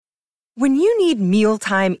When you need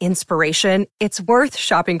mealtime inspiration, it's worth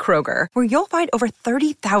shopping Kroger, where you'll find over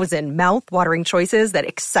 30,000 mouth-watering choices that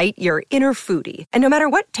excite your inner foodie. And no matter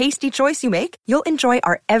what tasty choice you make, you'll enjoy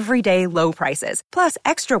our everyday low prices, plus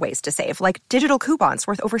extra ways to save, like digital coupons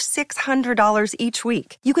worth over $600 each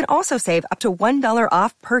week. You can also save up to $1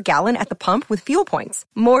 off per gallon at the pump with fuel points.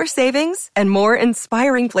 More savings and more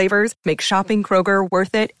inspiring flavors make shopping Kroger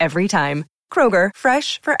worth it every time. Kroger,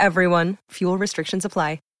 fresh for everyone. Fuel restrictions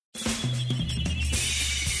apply.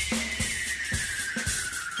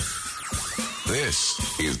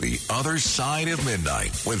 This is The Other Side of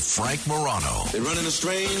Midnight with Frank Morano. They're running a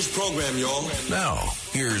strange program, y'all. Now,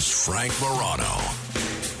 here's Frank Morano.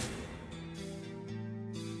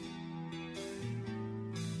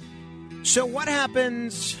 So what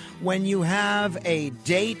happens when you have a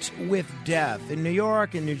date with death? In New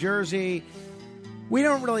York and New Jersey, we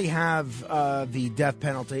don't really have the death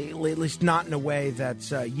penalty, at least not in a way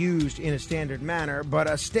that's used in a standard manner, but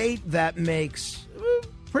a state that makes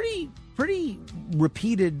pretty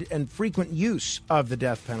repeated and frequent use of the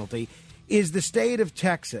death penalty is the state of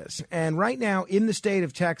Texas. And right now in the state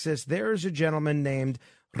of Texas, there is a gentleman named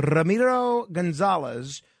Ramiro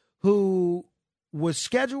Gonzalez who was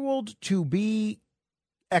scheduled to be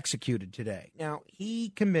executed today. Now, he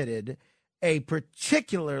committed a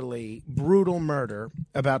particularly brutal murder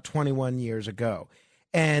about 21 years ago.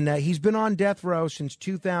 And he's been on death row since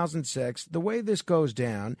 2006. The way this goes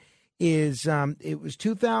down is it was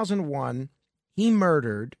 2001. He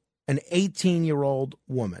murdered an 18-year-old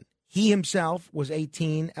woman. He himself was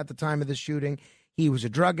 18 at the time of the shooting. He was a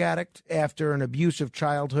drug addict after an abusive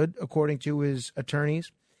childhood, according to his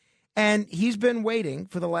attorneys. And he's been waiting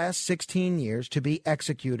for the last 16 years to be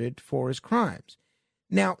executed for his crimes.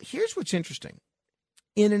 Now, here's what's interesting.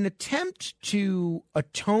 In an attempt to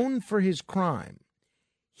atone for his crime,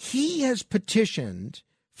 he has petitioned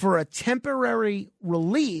for a temporary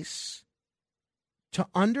release to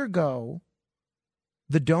undergo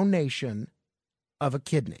the donation of a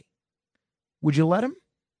kidney. Would you let him?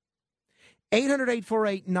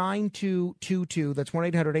 800-848-9222. That's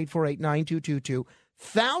 1-800-848-9222.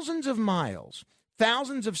 Thousands of miles,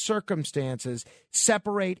 thousands of circumstances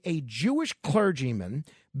separate a Jewish clergyman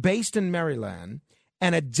based in Maryland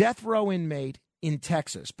and a death row inmate in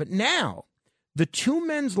Texas. But now the two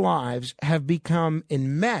men's lives have become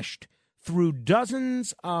enmeshed through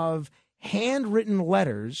dozens of handwritten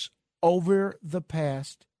letters over the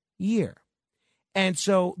past year. And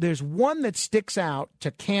so there's one that sticks out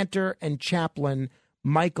to Cantor and chaplain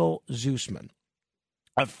Michael Zusman.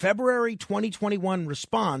 A February 2021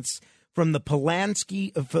 response from the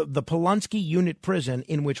Pulaski Unit Prison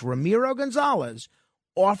in which Ramiro Gonzalez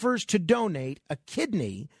offers to donate a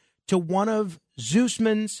kidney to one of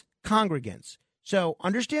Zusman's congregants. So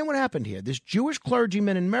understand what happened here. This Jewish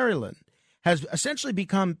clergyman in Maryland has essentially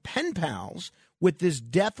become pen pals with this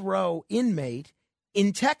death row inmate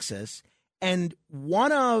in Texas, and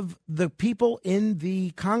one of the people in the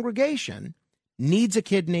congregation needs a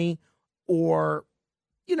kidney, or,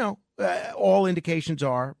 all indications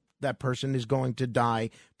are that person is going to die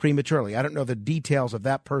prematurely. I don't know the details of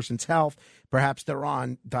that person's health. Perhaps they're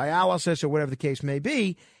on dialysis or whatever the case may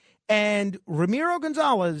be. And Ramiro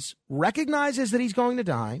Gonzalez recognizes that he's going to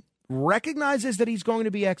die, recognizes that he's going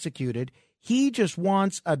to be executed. He just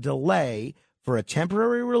wants a delay for a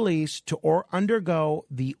temporary release to undergo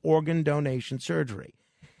the organ donation surgery.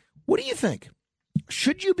 What do you think?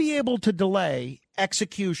 Should you be able to delay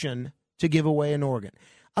execution to give away an organ?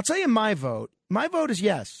 I'll tell you my vote. My vote is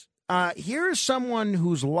yes. Here is someone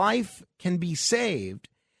whose life can be saved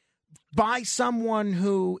by someone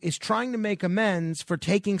who is trying to make amends for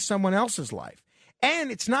taking someone else's life.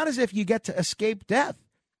 And it's not as if you get to escape death.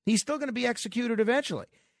 He's still going to be executed eventually.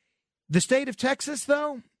 The state of Texas,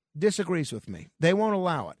 though, disagrees with me. They won't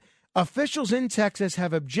allow it. Officials in Texas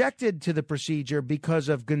have objected to the procedure because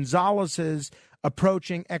of Gonzalez's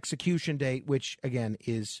approaching execution date, which, again,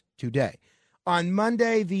 is today. On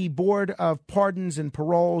Monday, the Board of Pardons and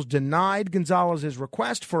Paroles denied Gonzalez's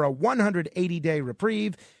request for a 180-day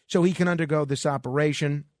reprieve so he can undergo this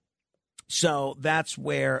operation. So that's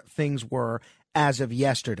where things were as of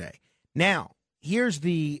yesterday. Now, here's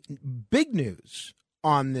the big news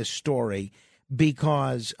on this story,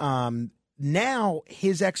 because now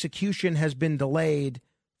his execution has been delayed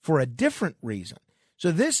for a different reason.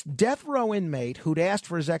 So this death row inmate who'd asked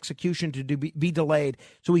for his execution to be delayed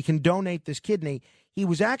so he can donate this kidney, he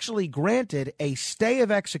was actually granted a stay of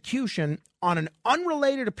execution on an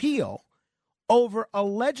unrelated appeal over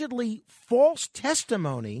allegedly false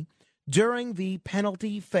testimony during the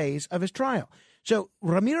penalty phase of his trial. So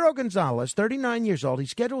Ramiro Gonzalez, 39 years old,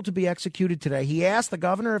 he's scheduled to be executed today. He asked the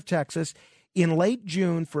governor of Texas in late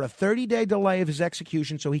June for a 30-day delay of his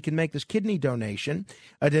execution so he can make this kidney donation,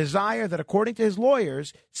 a desire that, according to his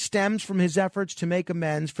lawyers, stems from his efforts to make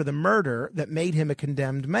amends for the murder that made him a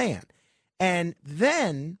condemned man. And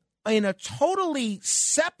then, in a totally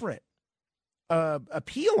separate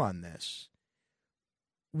appeal on this,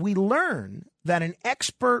 we learn that an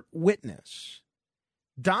expert witness,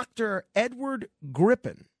 Dr. Edward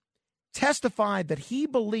Gripen, testified that he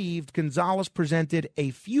believed Gonzalez presented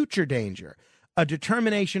a future danger, a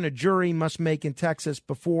determination a jury must make in Texas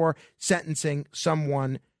before sentencing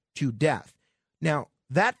someone to death. Now,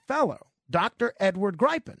 that fellow, Dr. Edward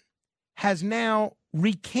Gripen, has now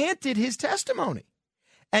recanted his testimony.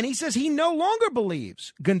 And he says he no longer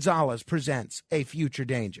believes Gonzalez presents a future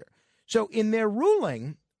danger. So in their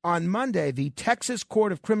ruling on Monday, the Texas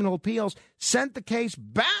Court of Criminal Appeals sent the case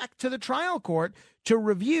back to the trial court to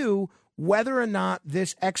review whether or not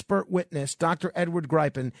this expert witness, Dr. Edward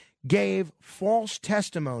Gripen, gave false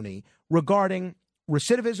testimony regarding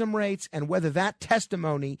recidivism rates and whether that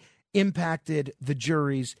testimony impacted the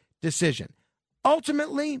jury's decision.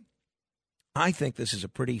 Ultimately, I think this is a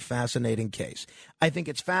pretty fascinating case. I think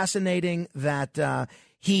it's fascinating that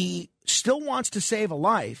he still wants to save a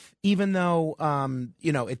life, even though,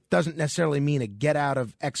 it doesn't necessarily mean a get out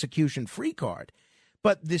of execution free card.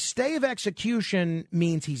 But the stay of execution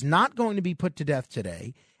means he's not going to be put to death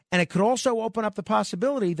today. And it could also open up the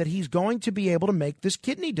possibility that he's going to be able to make this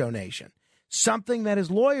kidney donation, something that his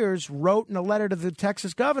lawyers wrote in a letter to the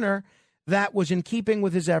Texas governor that was in keeping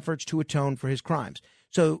with his efforts to atone for his crimes.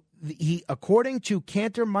 So he, according to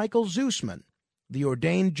Cantor Michael Zusman, the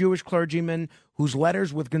ordained Jewish clergyman whose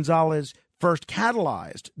letters with Gonzalez first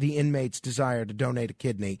catalyzed the inmate's desire to donate a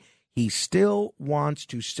kidney, he still wants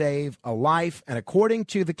to save a life. And according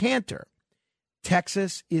to the Cantor,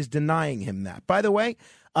 Texas is denying him that. By the way,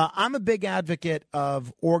 I'm a big advocate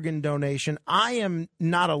of organ donation. I am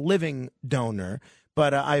not a living donor,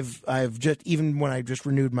 but I've just, even when I just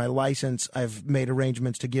renewed my license, I've made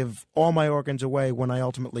arrangements to give all my organs away when I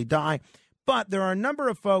ultimately die. But there are a number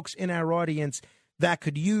of folks in our audience that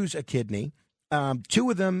could use a kidney. Two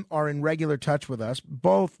of them are in regular touch with us,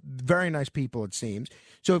 both very nice people, it seems.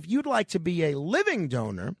 So if you'd like to be a living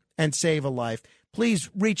donor and save a life, please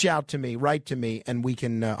reach out to me, write to me, and we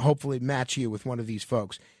can hopefully match you with one of these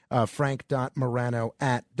folks.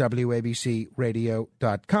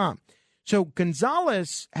 Frank.Morano@WABCRadio.com. So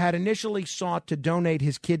Gonzalez had initially sought to donate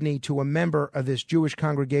his kidney to a member of this Jewish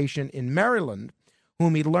congregation in Maryland,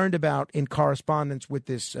 whom he learned about in correspondence with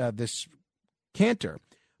this Cantor.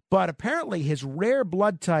 But apparently his rare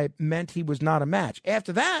blood type meant he was not a match.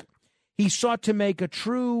 After that, he sought to make a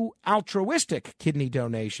true altruistic kidney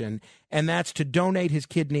donation, and that's to donate his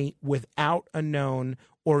kidney without a known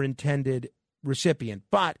or intended recipient.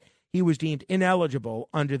 But he was deemed ineligible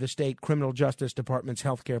under the state criminal justice department's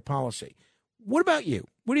healthcare policy. What about you?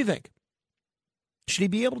 What do you think? Should he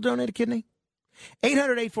be able to donate a kidney?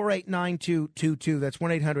 800-848-9222. That's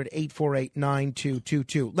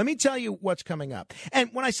 1-800-848-9222. Let me tell you what's coming up. And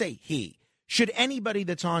when I say he, should anybody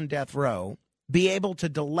that's on death row be able to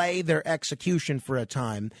delay their execution for a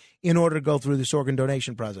time in order to go through this organ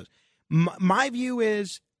donation process? My view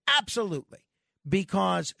is absolutely.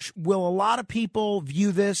 Because will a lot of people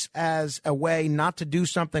view this as a way not to do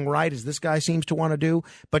something right, as this guy seems to want to do,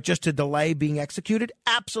 but just to delay being executed?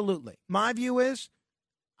 Absolutely. My view is,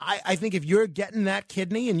 I think if you're getting that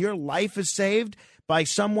kidney and your life is saved by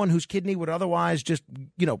someone whose kidney would otherwise just,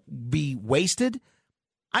 be wasted,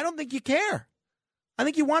 I don't think you care. I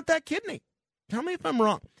think you want that kidney. Tell me if I'm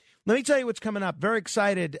wrong. Let me tell you what's coming up. Very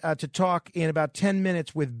excited to talk in about 10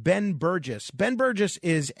 minutes with Ben Burgess. Ben Burgess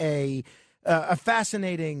is a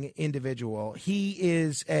fascinating individual. He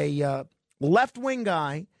is a left-wing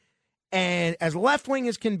guy, and as left-wing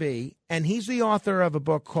as can be, and he's the author of a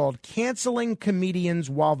book called Canceling Comedians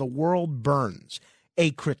While the World Burns,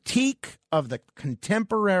 a critique of the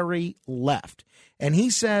contemporary left. And he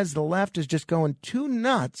says the left is just going too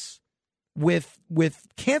nuts with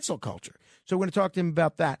cancel culture. So we're going to talk to him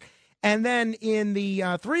about that. And then in the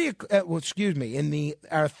our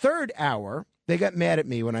third hour, they got mad at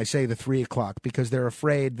me when I say the 3 o'clock because they're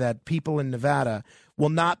afraid that people in Nevada will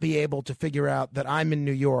not be able to figure out that I'm in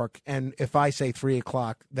New York. And if I say 3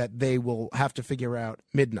 o'clock, that they will have to figure out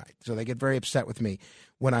midnight. So they get very upset with me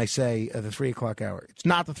when I say the 3 o'clock hour. It's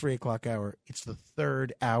not the 3 o'clock hour. It's the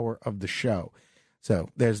third hour of the show. So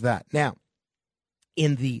there's that. Now,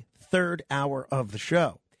 in the third hour of the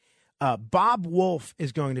show, Bob Wolf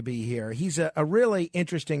is going to be here. He's a really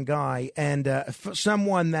interesting guy and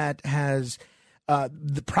someone that has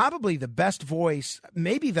probably the best voice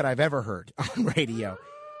maybe that I've ever heard on radio.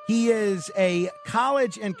 He is a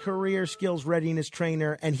college and career skills readiness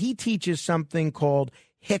trainer, and he teaches something called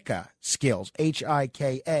HICA skills,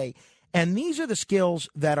 HIKA. And these are the skills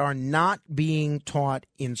that are not being taught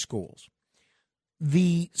in schools.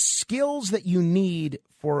 The skills that you need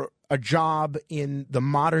for a job in the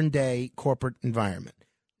modern day corporate environment,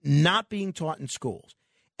 not being taught in schools.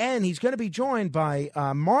 And he's going to be joined by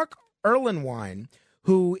Mark Erlenwine,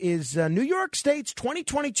 who is New York State's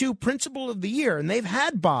 2022 Principal of the Year. And they've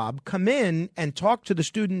had Bob come in and talk to the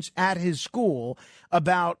students at his school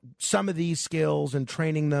about some of these skills and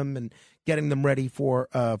training them and getting them ready for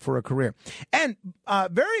a career. And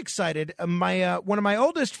very excited, one of my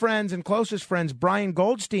oldest friends and closest friends, Brian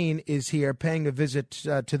Goldstein, is here paying a visit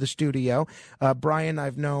to the studio. Brian,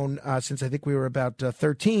 I've known since I think we were about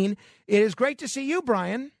 13. It is great to see you,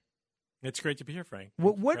 Brian. It's great to be here, Frank.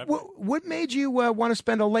 What made you want to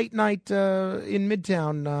spend a late night in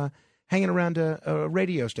Midtown hanging around a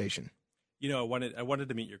radio station? You know, I wanted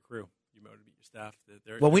to meet your crew. You wanted to meet your staff.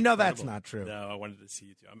 Well, we know incredible. that's not true. No, I wanted to see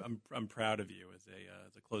you too. I'm proud of you as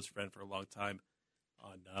a close friend for a long time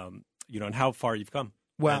on on how far you've come.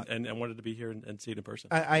 Well, and wanted to be here and see it in person.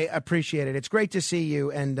 I appreciate it. It's great to see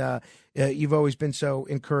you, and you've always been so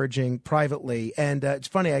encouraging privately. And it's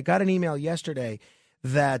funny, I got an email yesterday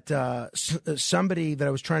that somebody that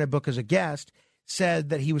I was trying to book as a guest said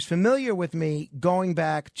that he was familiar with me going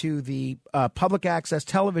back to the public access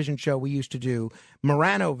television show we used to do,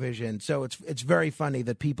 Morano Vision. So it's very funny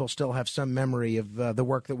that people still have some memory of the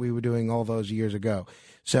work that we were doing all those years ago.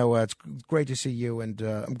 So it's great to see you, and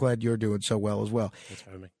I'm glad you're doing so well as well. Thanks for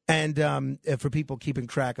having me. And for people keeping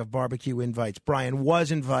track of barbecue invites, Brian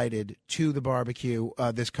was invited to the barbecue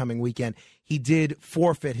this coming weekend. He did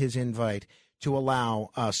forfeit his invite to allow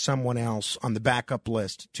someone else on the backup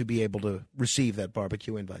list to be able to receive that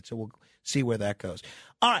barbecue invite. So we'll see where that goes.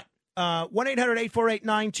 All right.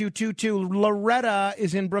 1-800-848-9222. Loretta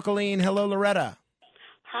is in Brooklyn. Hello, Loretta.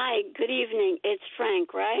 Hi, good evening. It's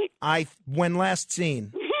Frank, right? When last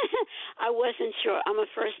seen? I wasn't sure. I'm a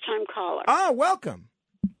first-time caller. Oh, welcome.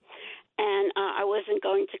 And I wasn't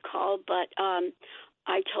going to call, but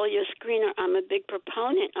I told your screener I'm a big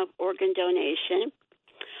proponent of organ donation.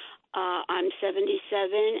 I'm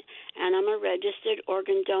 77, and I'm a registered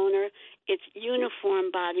organ donor. It's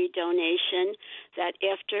uniform body donation that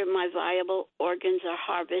after my viable organs are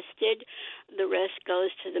harvested, the rest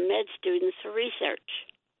goes to the med students for research.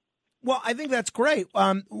 Well, I think that's great.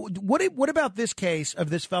 What about this case of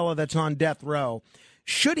this fellow that's on death row?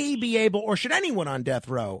 Should he be able, or should anyone on death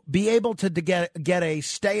row be able to get a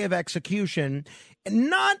stay of execution?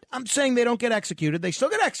 I'm saying they don't get executed. They still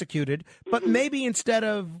get executed, but maybe instead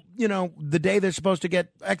of, the day they're supposed to get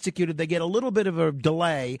executed, they get a little bit of a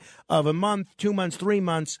delay of a month, 2 months, 3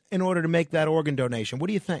 months in order to make that organ donation. What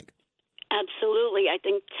do you think? Absolutely. I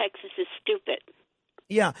think Texas is stupid.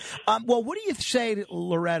 Yeah. Well, what do you say,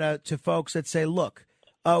 Loretta, to folks that say, look,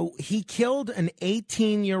 he killed an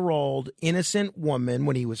 18-year-old innocent woman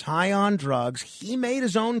when he was high on drugs. He made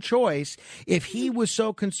his own choice. If he was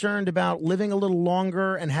so concerned about living a little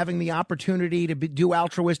longer and having the opportunity to do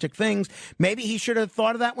altruistic things, maybe he should have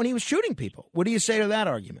thought of that when he was shooting people. What do you say to that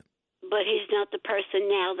argument? But he's not the person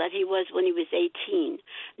now that he was when he was 18.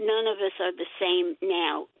 None of us are the same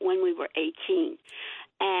now when we were 18.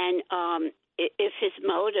 And if his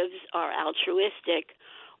motives are altruistic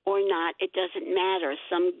or not, it doesn't matter.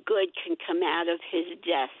 Some good can come out of his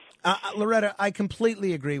death. Loretta, I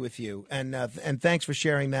completely agree with you, and thanks for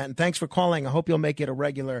sharing that, and thanks for calling. I hope you'll make it a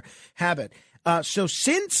regular habit. So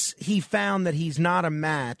since he found that he's not a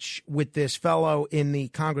match with this fellow in the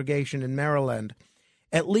congregation in Maryland,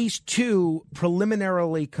 at least 2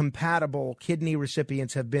 preliminarily compatible kidney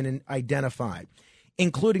recipients have been identified,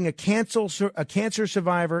 including a cancer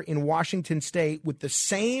survivor in Washington State with the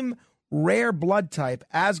same rare blood type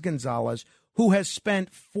as Gonzalez, who has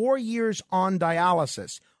spent 4 years on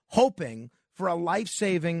dialysis, hoping for a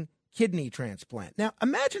life-saving kidney transplant. Now,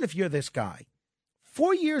 imagine if you're this guy.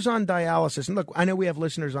 4 years on dialysis. And look, I know we have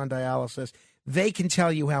listeners on dialysis. They can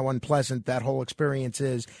tell you how unpleasant that whole experience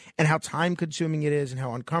is and how time-consuming it is and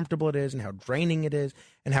how uncomfortable it is and how draining it is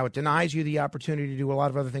and how it denies you the opportunity to do a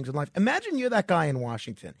lot of other things in life. Imagine you're that guy in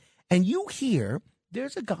Washington and you hear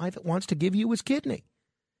there's a guy that wants to give you his kidney.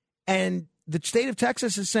 And the state of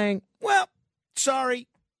Texas is saying, well, sorry,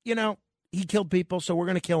 he killed people, so we're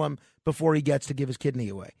going to kill him before he gets to give his kidney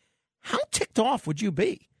away. How ticked off would you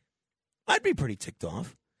be? I'd be pretty ticked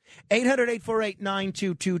off.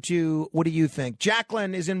 800-848-9222. What do you think?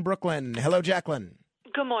 Jacqueline is in Brooklyn. Hello, Jacqueline.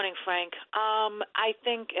 Good morning, Frank. I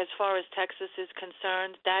think as far as Texas is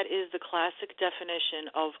concerned, that is the classic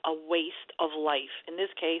definition of a waste of life. In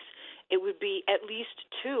this case, it would be at least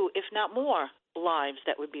 2, if not more, lives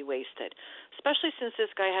that would be wasted, especially since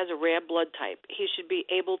this guy has a rare blood type. He should be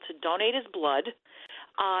able to donate his blood.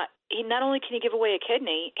 He not only can he give away a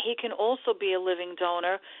kidney, he can also be a living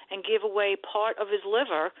donor and give away part of his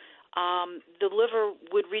liver. The liver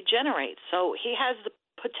would regenerate. So he has the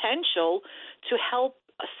potential to help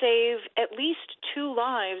save at least 2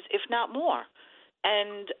 lives, if not more.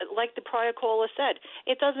 And like the prior caller said,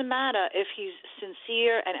 it doesn't matter if he's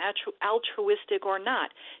sincere and altruistic or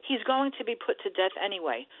not. He's going to be put to death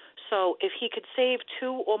anyway. So if he could save 2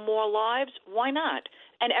 or more lives, why not?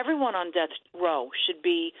 And everyone on death row should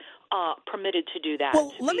be permitted to do that.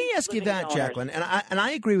 Well, let me ask you that, donors. Jacqueline, and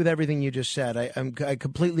I agree with everything you just said. I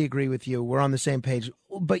completely agree with you. We're on the same page.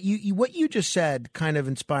 But what you just said kind of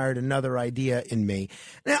inspired another idea in me.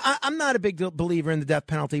 Now, I'm not a big believer in the death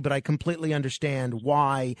penalty, but I completely understand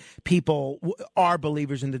why people are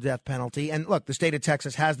believers in the death penalty. And look, the state of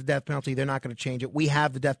Texas has the death penalty. They're not going to change it. We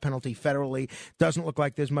have the death penalty federally. Doesn't look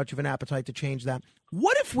like there's much of an appetite to change that.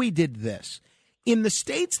 What if we did this? In the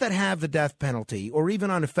states that have the death penalty, or even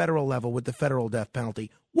on a federal level with the federal death penalty,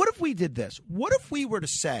 what if we did this? What if we were to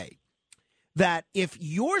say that if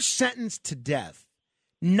you're sentenced to death,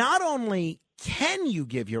 not only can you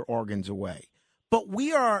give your organs away, but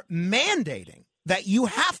we are mandating that you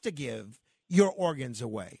have to give your organs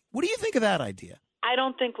away? What do you think of that idea? I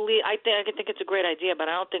don't think I think it's a great idea, but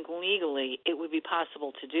I don't think legally it would be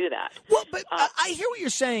possible to do that. Well, but I hear what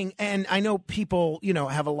you're saying, and I know people,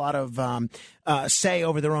 have a lot of say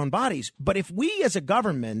over their own bodies. But if we, as a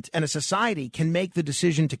government and a society, can make the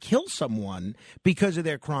decision to kill someone because of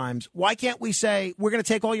their crimes, why can't we say we're going to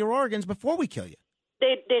take all your organs before we kill you?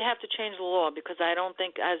 They'd have to change the law, because I don't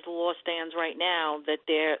think, as the law stands right now, that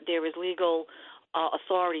there is legal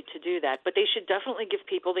authority to do that. But they should definitely give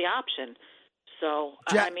people the option. So,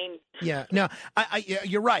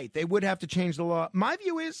 you're right. They would have to change the law. My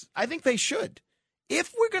view is I think they should.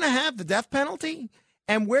 If we're going to have the death penalty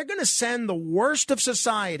and we're going to send the worst of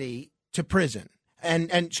society to prison, and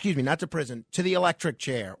excuse me, not to prison, to the electric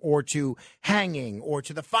chair or to hanging or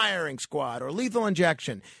to the firing squad or lethal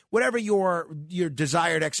injection, whatever your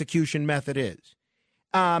desired execution method is.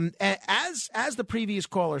 As the previous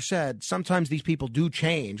caller said, sometimes these people do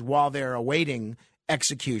change while they're awaiting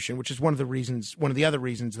execution, which is one of the other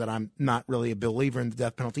reasons that I'm not really a believer in the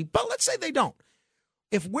death penalty. But let's say they don't.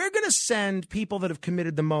 If we're going to send people that have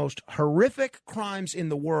committed the most horrific crimes in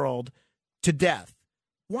the world to death,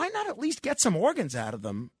 why not at least get some organs out of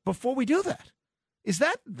them before we do that? Is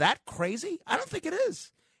that crazy? I don't think it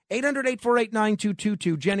is.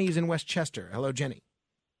 800-848-9222. Jenny is in Westchester. Hello, Jenny.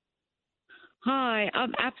 Hi,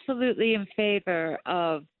 I'm absolutely in favor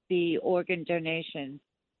of the organ donation.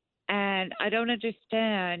 And I don't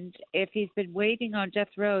understand, if he's been waiting on death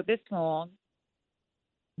row this long.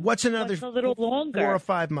 What's a little longer? 4 or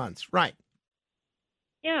 5 months, right?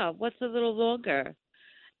 Yeah, what's a little longer?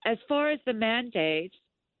 As far as the mandate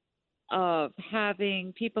of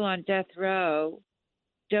having people on death row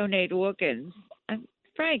donate organs,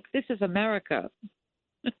 Frank, this is America.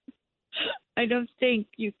 I don't think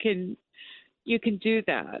you can do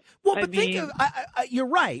that. Well, but you're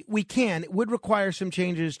right. We can. It would require some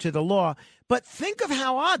changes to the law. But think of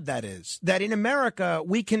how odd that is, that in America,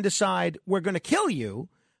 we can decide we're going to kill you,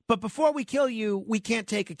 but before we kill you, we can't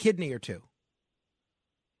take a kidney or 2.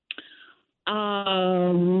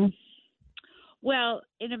 Well,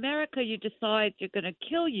 in America, you decide you're going to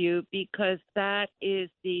kill you because that is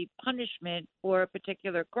the punishment for a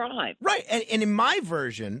particular crime. Right. And in my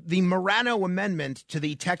version, the Marano Amendment to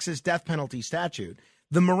the Texas death penalty statute,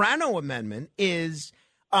 the Marano Amendment is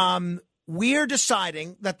we're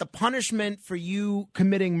deciding that the punishment for you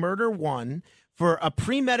committing murder 1 for a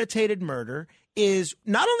premeditated murder is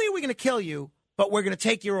not only are we going to kill you, but we're going to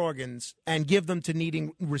take your organs and give them to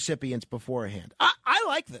needing recipients beforehand. I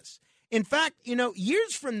like this. In fact,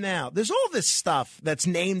 years from now, there's all this stuff that's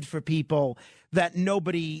named for people that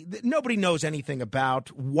nobody knows anything about,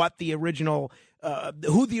 what the original,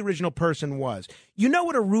 who the original person was. You know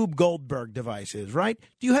what a Rube Goldberg device is, right?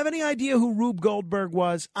 Do you have any idea who Rube Goldberg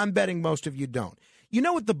was? I'm betting most of you don't. You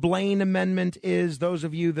know what the Blaine Amendment is, those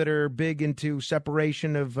of you that are big into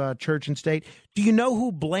separation of church and state? Do you know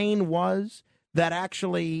who Blaine was? That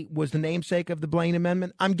actually was the namesake of the Blaine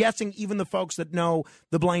Amendment? I'm guessing even the folks that know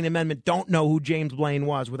the Blaine Amendment don't know who James Blaine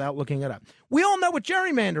was without looking it up. We all know what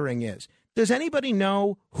gerrymandering is. Does anybody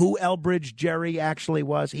know who Elbridge Gerry actually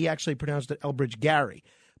was? He actually pronounced it Elbridge Gary.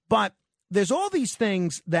 But there's all these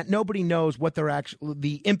things that nobody knows what they're actually,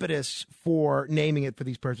 the impetus for naming it for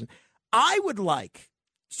these persons. I would like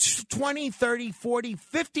 20, 30, 40,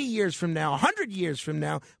 50 years from now, 100 years from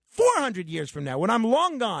now, 400 years from now, when I'm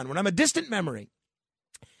long gone, when I'm a distant memory,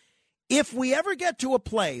 if we ever get to a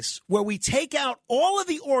place where we take out all of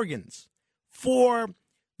the organs for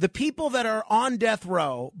the people that are on death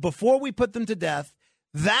row before we put them to death,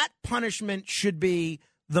 that punishment should be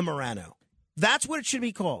the Morano. That's what it should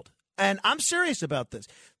be called. And I'm serious about this.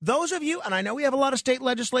 Those of you, and I know we have a lot of state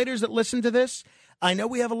legislators that listen to this. I know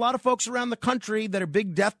we have a lot of folks around the country that are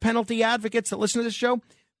big death penalty advocates that listen to this show.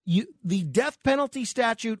 The death penalty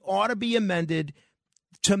statute ought to be amended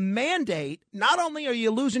to mandate not only are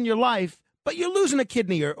you losing your life, but you're losing a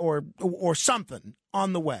kidney or something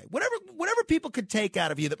on the way. Whatever people could take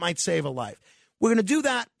out of you that might save a life. We're going to do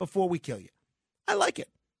that before we kill you. I like it.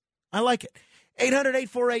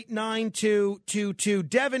 800-848-9222.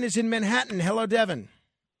 Devin is in Manhattan. Hello, Devin.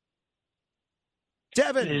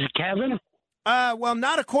 Devin. Is it Kevin? Well,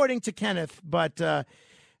 not according to Kenneth, but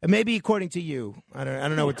maybe according to you. I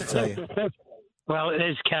don't know what to tell you. Well, it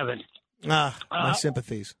is Kevin. My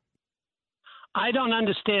sympathies. I don't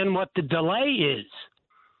understand what the delay is.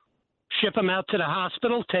 Ship him out to the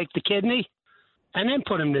hospital, take the kidney, and then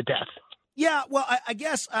put him to death. Yeah, well, I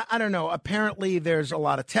guess, I don't know. Apparently, there's a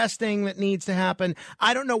lot of testing that needs to happen.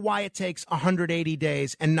 I don't know why it takes 180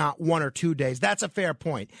 days and not 1 or 2 days. That's a fair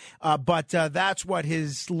point. But that's what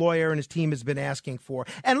his lawyer and his team has been asking for.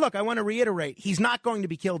 And look, I want to reiterate, he's not going to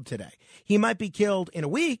be killed today. He might be killed in a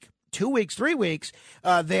week, 2 weeks, 3 weeks.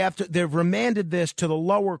 They've remanded this to the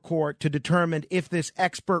lower court to determine if this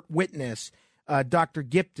expert witness, Dr.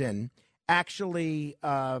 Gipton, actually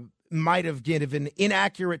might have given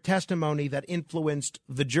inaccurate testimony that influenced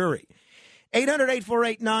the jury.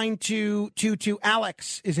 800-848-9222.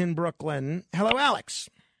 Alex is in Brooklyn. Hello, Alex.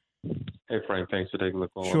 Hey, Frank. Thanks for taking the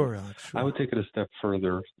call. Sure, Alex. Sure. I would take it a step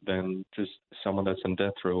further than just someone that's on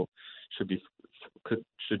death row should be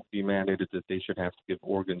mandated that they should have to give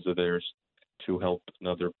organs of theirs to help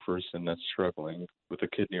another person that's struggling with a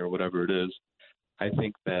kidney or whatever it is. I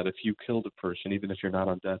think that if you killed a person, even if you're not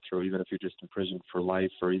on death row, even if you're just in prison for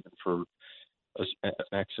life or even for an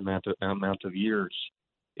X amount of years,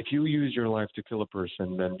 if you use your life to kill a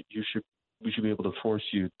person, then we should be able to force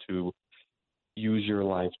you to use your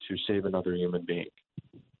life to save another human being.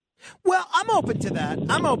 Well, I'm open to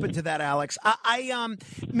that. Alex.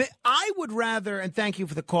 I would rather, and thank you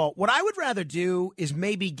for the call. What I would rather do is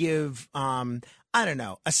maybe give, I don't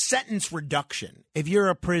know, a sentence reduction. If you're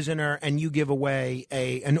a prisoner and you give away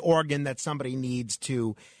an organ that somebody needs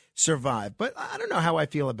to survive. But I don't know how I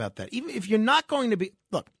feel about that. Even if you're not going to be,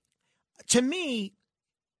 look, to me,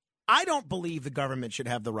 I don't believe the government should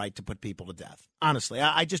have the right to put people to death. Honestly,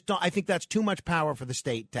 I just don't. I think that's too much power for the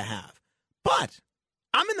state to have. But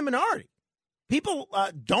I'm in the minority. People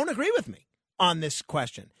don't agree with me on this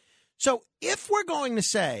question. So if we're going to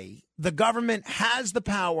say the government has the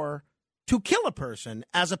power to kill a person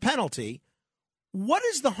as a penalty, what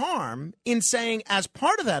is the harm in saying as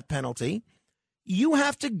part of that penalty, you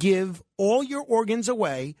have to give all your organs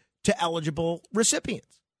away to eligible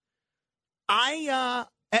recipients?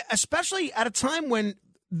 Especially at a time when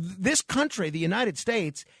this country, the United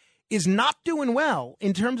States, is not doing well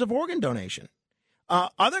in terms of organ donation.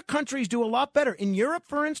 Other countries do a lot better. In Europe,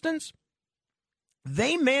 for instance,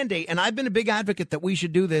 they mandate, and I've been a big advocate that we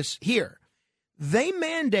should do this here, they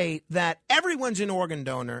mandate that everyone's an organ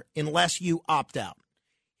donor unless you opt out.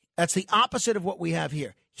 That's the opposite of what we have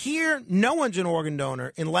here. Here, no one's an organ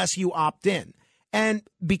donor unless you opt in. And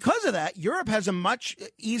because of that, Europe has a much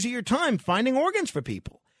easier time finding organs for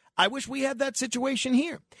people. I wish we had that situation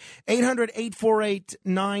here.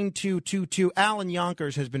 800-848-9222. Al in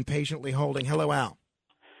Yonkers has been patiently holding. Hello, Al.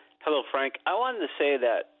 Hello, Frank. I wanted to say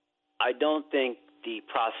that I don't think the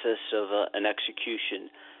process of an execution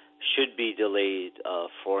should be delayed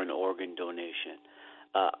for an organ donation.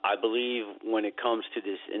 I believe when it comes to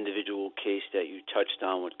this individual case that you touched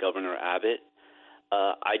on with Governor Abbott,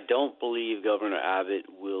 I don't believe Governor Abbott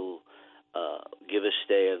will give a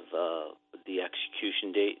stay of the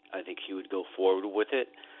execution date. I think he would go forward with it.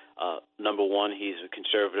 Number one, he's a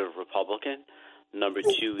conservative Republican. Number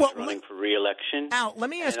two, he's running for re-election. Al, let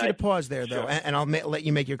me ask you to pause there, though, and I'll let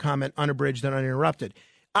you make your comment unabridged and uninterrupted.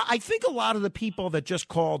 I think a lot of the people that just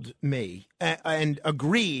called me and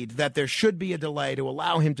agreed that there should be a delay to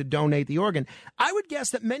allow him to donate the organ, I would guess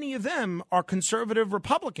that many of them are conservative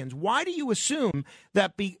Republicans. Why do you assume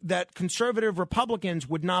that that conservative Republicans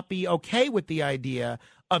would not be okay with the idea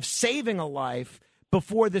of saving a life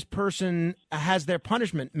before this person has their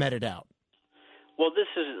punishment meted out? Well,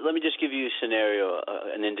 let me just give you a scenario,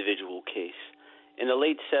 an individual case. In the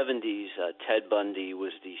late 70s, Ted Bundy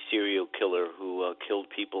was the serial killer who killed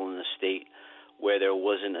people in the state where there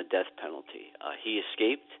wasn't a death penalty. He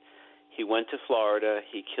escaped. He went to Florida.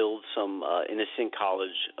 He killed some innocent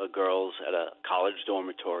college girls at a college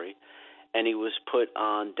dormitory, and he was put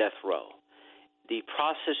on death row. The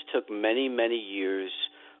process took many, many years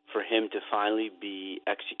for him to finally be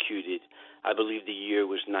executed. I believe the year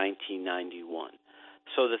was 1991.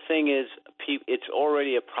 So the thing is, it's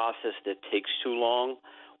already a process that takes too long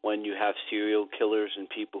when you have serial killers and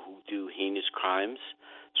people who do heinous crimes.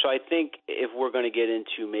 So I think if we're going to get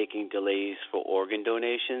into making delays for organ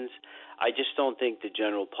donations, I just don't think the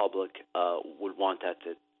general public would want that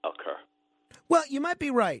to occur. Well, you might be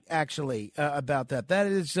right, actually, about that. That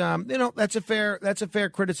is, that's a fair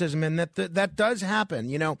criticism, and that does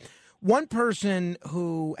happen. One person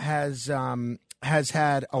who has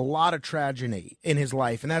had a lot of tragedy in his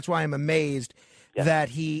life, and that's why I'm amazed that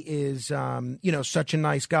he is, such a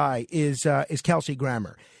nice guy, is Kelsey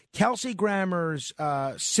Grammer. Kelsey Grammer's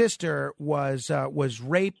sister was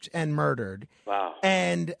raped and murdered. Wow.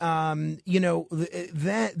 And,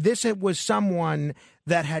 this was someone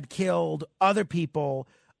that had killed other people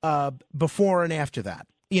before and after that.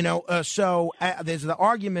 So there's the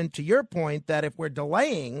argument, to your point, that if we're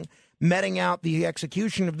delaying meting out the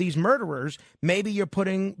execution of these murderers, maybe you're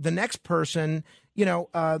putting the next person,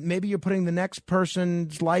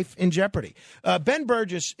 person's life in jeopardy. Ben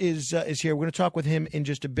Burgess is here. We're going to talk with him in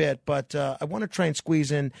just a bit, but I want to try and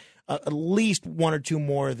squeeze in at least one or two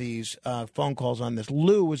more of these phone calls on this.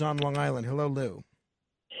 Lou is on Long Island. Hello, Lou.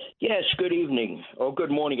 Yes, good evening, or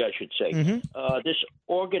good morning, I should say. Mm-hmm. This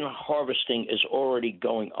organ harvesting is already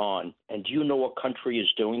going on, and do you know what country is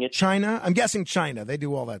doing it? China? I'm guessing China. They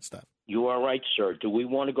do all that stuff. You are right, sir. Do we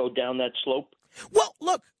want to go down that slope? Well,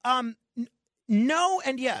 look, no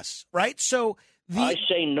and yes, right? So I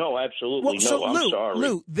say no, absolutely no. I'm sorry.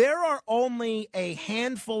 Lou, there are only a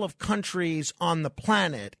handful of countries on the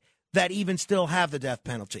planet that even still have the death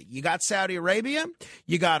penalty. You got Saudi Arabia,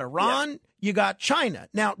 you got Iran, you got China.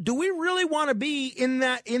 Now, do we really want to be in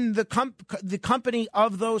the company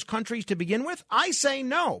of those countries to begin with? I say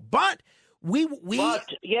no, but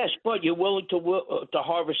but you're willing to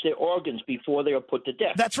harvest their organs before they are put to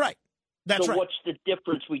death. That's right. That's so right. What's the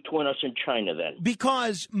difference between us and China then?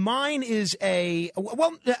 Because mine is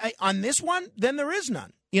on this one, then there is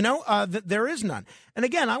none. There is none. And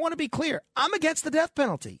again, I want to be clear. I'm against the death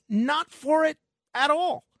penalty, not for it at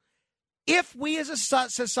all. If we as a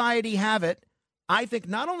society have it, I think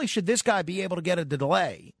not only should this guy be able to get a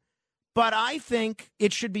delay, but I think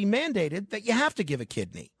it should be mandated that you have to give a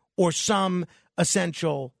kidney or some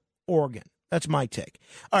essential organ. That's my take.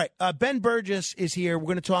 All right. Ben Burgess is here. We're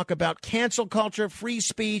going to talk about cancel culture, free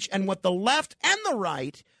speech, and what the left and the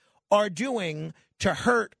right are doing to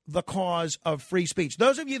hurt the cause of free speech.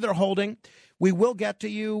 Those of you that are holding, we will get to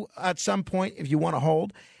you at some point if you want to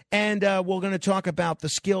hold. And we're going to talk about the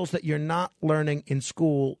skills that you're not learning in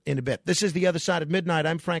school in a bit. This is The Other Side of Midnight.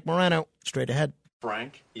 I'm Frank Morano. Straight ahead.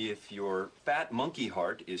 Frank, if your fat monkey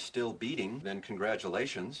heart is still beating, then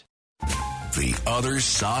congratulations. The Other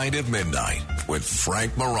Side of Midnight with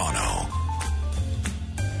Frank Morano.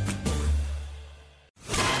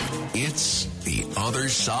 It's The Other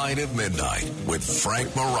Side of Midnight with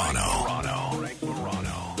Frank Morano.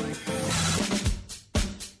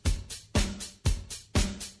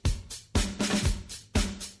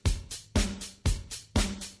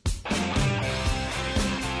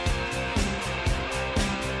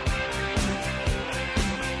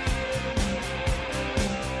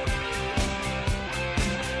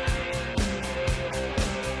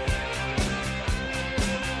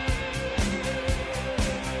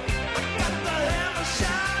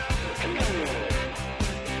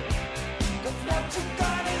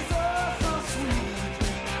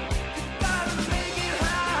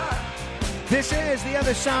 This is The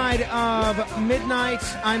Other Side of Midnight.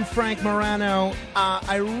 I'm Frank Morano.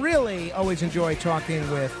 I really always enjoy talking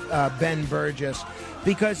with Ben Burgess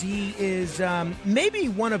because he is maybe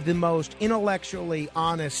one of the most intellectually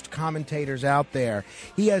honest commentators out there.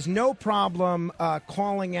 He has no problem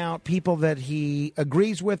calling out people that he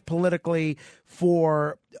agrees with politically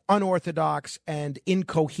for unorthodox and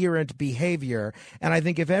incoherent behavior. And I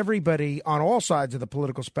think if everybody on all sides of the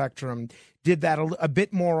political spectrum did that a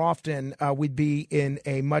bit more often, we'd be in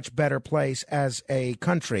a much better place as a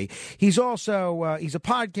country. He's also he's a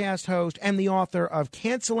podcast host and the author of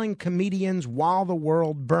Canceling Comedians While the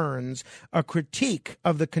World Burns, a critique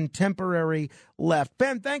of the contemporary left.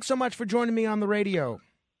 Ben, thanks so much for joining me on the radio.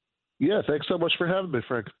 Yeah, thanks so much for having me,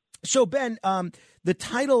 Frank. So, Ben, the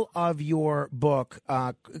title of your book,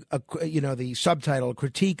 the subtitle,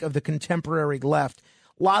 Critique of the Contemporary Left,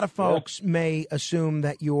 a lot of folks may assume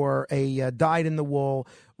that you're a dyed-in-the-wool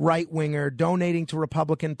right-winger, donating to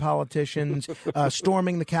Republican politicians,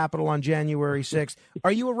 storming the Capitol on January 6th.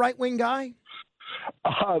 Are you a right-wing guy?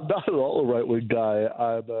 I'm not at all a right-wing guy.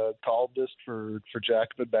 I'm a columnist for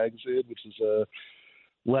Jacobin Magazine, which is a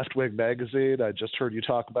left-wing magazine. I just heard you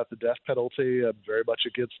talk about the death penalty. I'm very much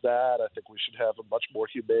against that. I think we should have a much more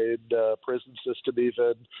humane prison system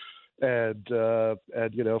even. And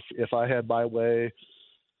if I had my way,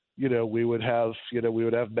 we would have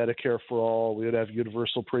Medicare for all. We would have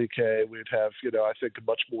universal pre-K. We'd have, I think a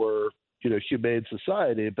much more, humane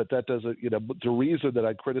society. But that doesn't, the reason that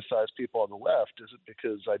I criticize people on the left isn't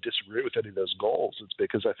because I disagree with any of those goals. It's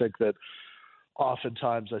because I think that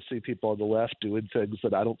oftentimes I see people on the left doing things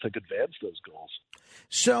that I don't think advance those goals.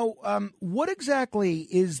 So what exactly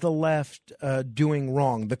is the left doing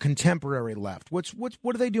wrong, the contemporary left? What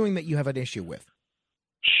are they doing that you have an issue with?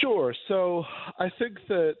 Sure. So I think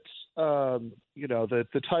that,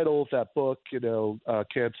 the title of that book,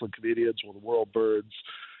 Canceling Comedians While the World Burns,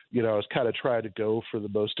 I was kind of trying to go for the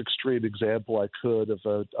most extreme example I could of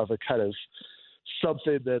a kind of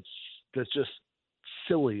something that's just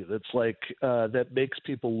silly. That's like that makes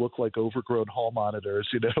people look like overgrown hall monitors.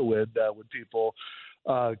 When people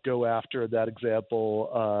go after, in that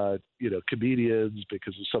example, comedians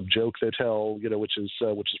because of some joke they tell, which is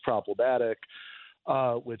problematic.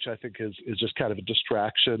 Which I think is just kind of a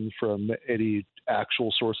distraction from any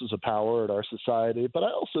actual sources of power in our society. But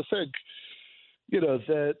I also think,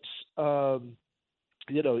 that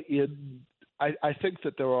I think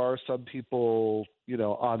that there are some people,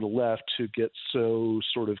 on the left who get so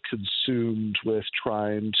sort of consumed with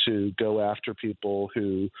trying to go after people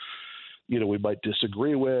who, we might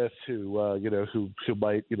disagree with, who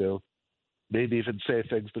might, maybe even say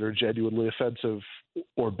things that are genuinely offensive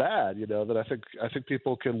or bad, that I think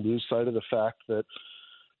people can lose sight of the fact that,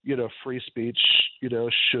 free speech,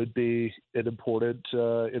 should be an important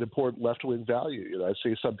left-wing value. I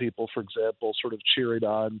see some people, for example, sort of cheering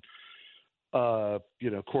on,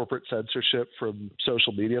 corporate censorship from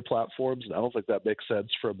social media platforms, and I don't think that makes sense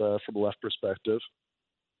from a left perspective.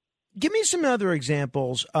 Give me some other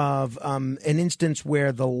examples of an instance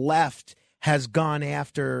where the left has gone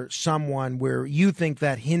after someone where you think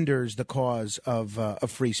that hinders the cause of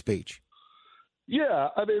free speech. Yeah,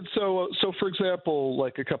 I mean, so for example,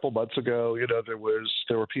 like a couple months ago,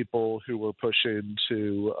 there were people who were pushing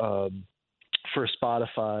for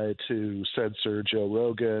Spotify to censor Joe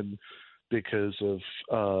Rogan because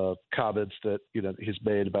of comments that he's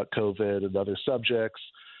made about COVID and other subjects.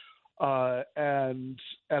 And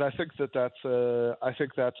I think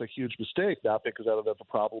that's a huge mistake, not because I don't have a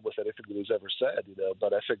problem with anything that he's ever said,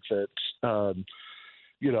 but I think that,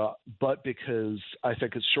 but because I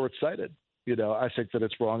think it's short-sighted. I think that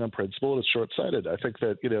it's wrong on principle and it's short-sighted. I think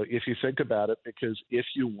that, if you think about it, because if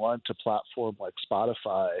you want a platform like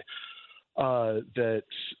Spotify, or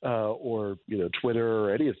Twitter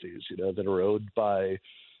or any of these, that are owned by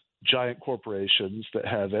giant corporations that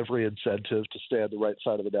have every incentive to stay on the right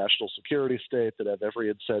side of the national security state, that have every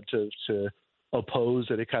incentive to oppose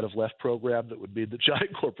any kind of left program that would mean that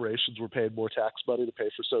giant corporations were paying more tax money to pay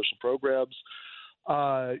for social programs.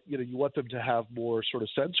 You want them to have more sort of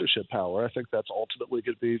censorship power. I think that's ultimately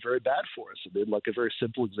going to be very bad for us. I mean, like a very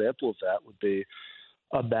simple example of that would be,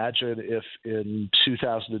 imagine if in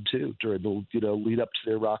 2002, during the lead up to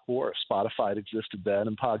the Iraq War, Spotify had existed then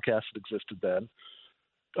and podcasts had existed then,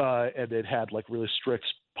 and it had like really strict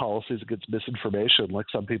policies against misinformation, like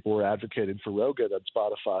some people were advocating for Rogan on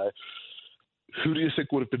Spotify. Who do you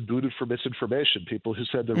think would have been booted for misinformation? People who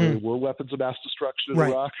said there really were weapons of mass destruction in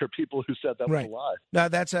Iraq, or people who said that was a lie? Now,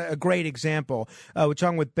 that's a great example. We're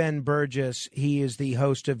talking with Ben Burgis. He is the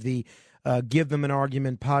host of the Give Them an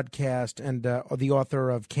Argument podcast and the author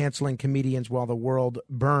of Canceling Comedians While the World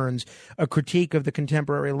Burns, a critique of the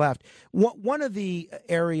contemporary left. One of the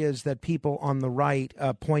areas that people on the right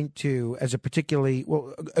point to as a particularly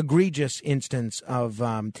egregious instance of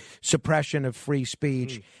suppression of free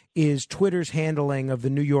speech is Twitter's handling of the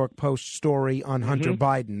New York Post story on Hunter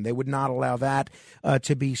Biden. They would not allow that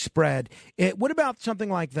to be spread. What about something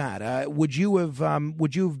like that? Would you have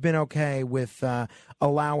been okay with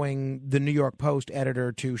allowing the New York Post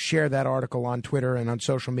editor to share that article on Twitter and on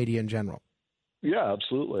social media in general? Yeah,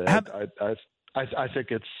 absolutely. I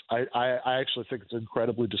think I actually think it's an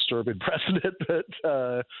incredibly disturbing precedent that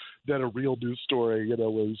a real news story,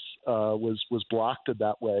 was blocked in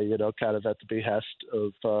that way, kind of at the behest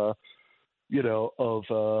of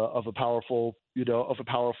of a powerful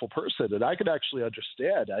person. And I could actually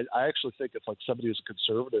understand. I actually think if like somebody who's a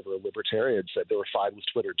conservative or a libertarian said they were fine with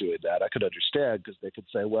Twitter doing that, I could understand, because they could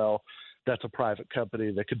say, well, that's a private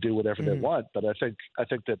company. They could do whatever they want. But I think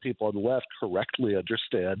that people on the left correctly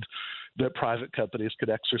understand that private companies can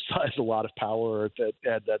exercise a lot of power,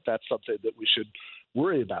 and that's something that we should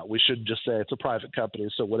worry about. We shouldn't just say it's a private company,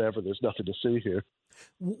 so whatever, there's nothing to see here.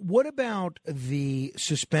 What about the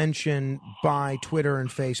suspension by Twitter and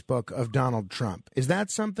Facebook of Donald Trump? Is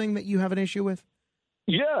that something that you have an issue with?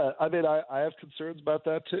 Yeah, I mean, I have concerns about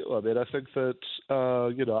that too. I mean, I think that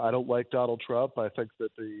I don't like Donald Trump. I think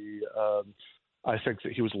that I think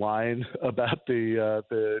that he was lying about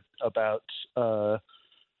the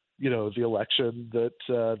election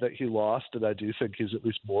that he lost, and I do think he's at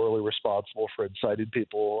least morally responsible for inciting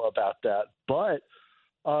people about that. But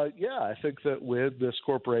I think that when this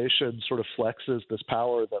corporation sort of flexes this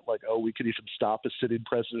power that, like, oh, we can even stop a sitting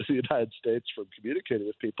president of the United States from communicating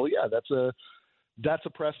with people, that's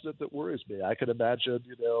a precedent that worries me. I can imagine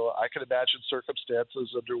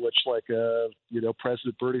circumstances under which, like,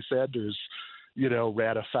 President Bernie Sanders,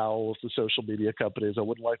 ran afoul of the social media companies. I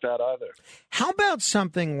wouldn't like that either. How about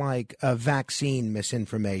something like vaccine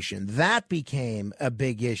misinformation? That became a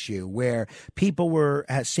big issue where people were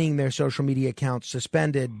seeing their social media accounts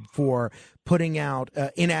suspended for putting out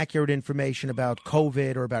inaccurate information about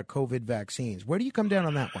COVID or about COVID vaccines. Where do you come down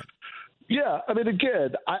on that one? Yeah, I mean,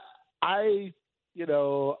 again, I've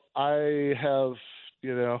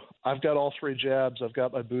got all 3 jabs. I've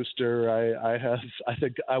got my booster. I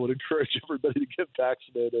think I would encourage everybody to get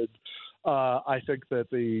vaccinated. I think that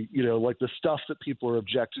the stuff that people are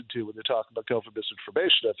objecting to when they talk about COVID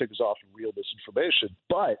misinformation, I think is often real misinformation.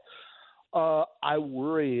 But I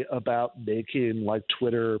worry about making, like,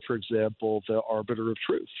 Twitter, for example, the arbiter of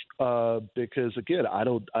truth, because again, I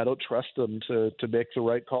don't trust them to make the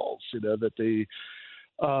right calls.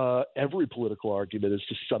 Every political argument is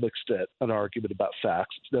to some extent an argument about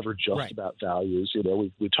facts. It's never just about values.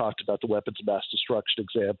 We talked about the weapons of mass destruction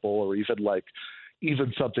example, or even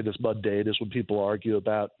something as mundane as when people argue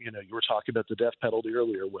about, you were talking about the death penalty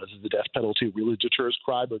earlier, whether the death penalty really deters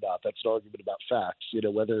crime or not. That's an argument about facts.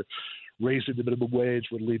 Whether raising the minimum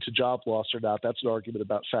wage would lead to job loss or not, that's an argument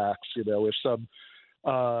about facts. If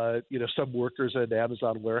some workers at an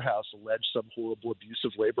Amazon warehouse allege some horrible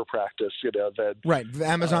abusive labor practice, then right.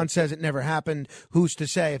 Amazon says it never happened. Who's to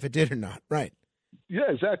say if it did or not? Right. Yeah,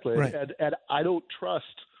 exactly. Right. And I don't trust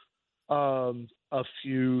a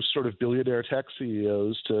few sort of billionaire tech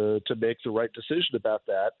CEOs to make the right decision about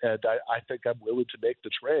that. And I think I'm willing to make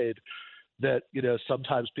the trade that,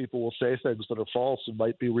 sometimes people will say things that are false and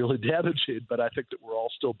might be really damaging, but I think that we're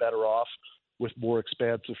all still better off with more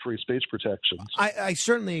expansive free speech protections. I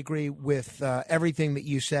certainly agree with everything that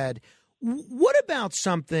you said. What about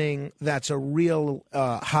something that's a real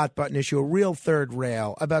hot button issue, a real third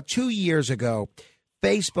rail? About 2 years ago,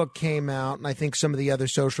 Facebook came out, and I think some of the other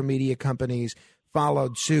social media companies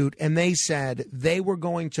followed suit, and they said they were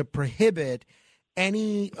going to prohibit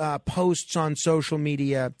any posts on social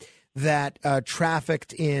media that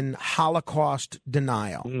trafficked in Holocaust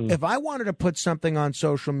denial. If I wanted to put something on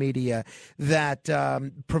social media that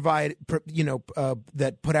that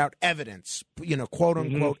put out evidence, quote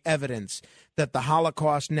unquote evidence that the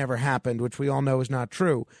Holocaust never happened, which we all know is not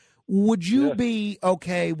true, would you be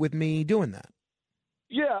okay with me doing that?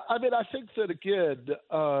 Yeah, I mean, I think that, again,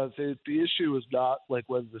 the issue is not like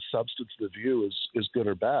whether the substance of the view is good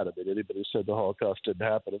or bad. I mean, anybody who said the Holocaust didn't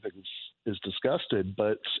happen, I think is disgusting.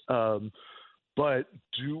 But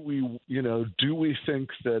do we think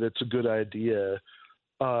that it's a good idea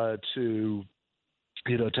to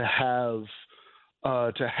have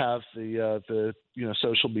the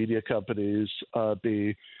social media companies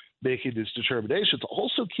be making these determinations?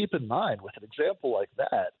 Also, keep in mind with an example like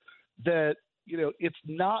that it's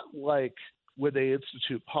not like when they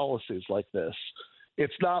institute policies like this,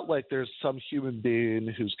 it's not like there's some human being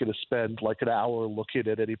who's going to spend like an hour looking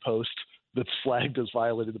at any post that's flagged as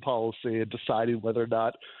violating the policy and deciding whether or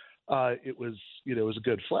not it was a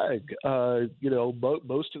good flag.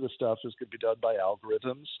 Most of the stuff is going to be done by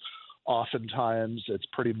algorithms. Oftentimes it's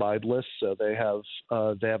pretty mindless. So the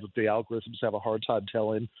algorithms have a hard time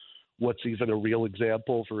telling what's even a real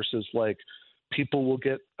example versus like people will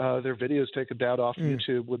get their videos taken down off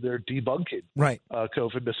YouTube when they're debunking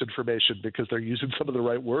COVID misinformation because they're using some of the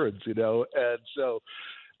right words, And so,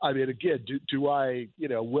 I mean, again,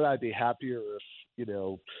 would I be happier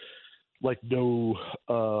if, like no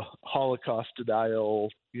Holocaust denial,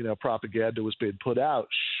 propaganda was being put out?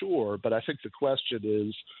 Sure. But I think the question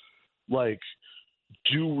is, like,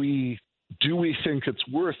 do we do we think it's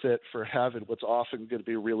worth it for having what's often going to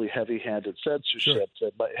be really heavy-handed censorship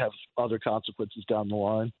that might have other consequences down the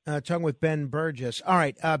line? Talking with Ben Burgess. All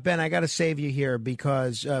right, Ben, I got to save you here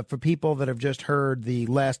because for people that have just heard the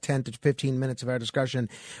last 10 to 15 minutes of our discussion,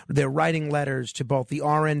 they're writing letters to both the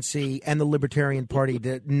RNC and the Libertarian Party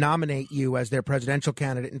to nominate you as their presidential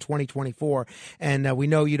candidate in 2024. And we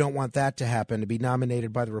know you don't want that to happen, to be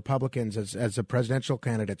nominated by the Republicans as a presidential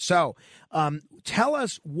candidate. So tell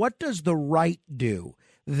us, what does the right do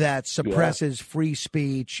that suppresses free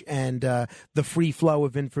speech and the free flow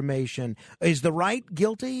of information? Is the right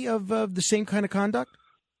guilty of the same kind of conduct?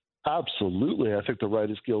 Absolutely. I think the right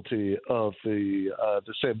is guilty of the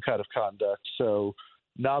same kind of conduct. So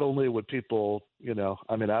not only would people, I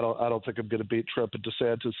don't think I'm going to beat Trump and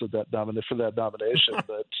DeSantis for that nomination,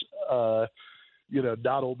 but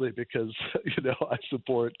not only because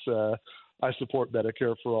I support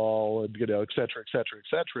Medicare for all and et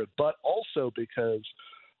cetera, but also because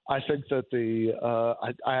I think that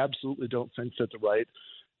I absolutely don't think that the right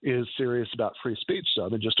is serious about free speech. So,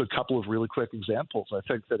 just a couple of really quick examples. I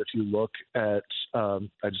think that if you look at,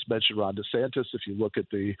 I just mentioned Ron DeSantis, if you look at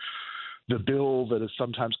the bill that is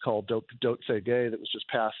sometimes called "Don't Say Gay" that was just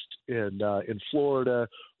passed in Florida,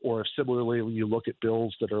 or similarly when you look at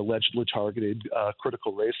bills that are allegedly targeting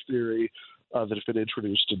critical race theory that have been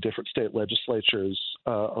introduced in different state legislatures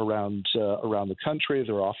around the country,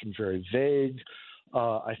 they're often very vague.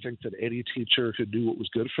 I think that any teacher who knew what was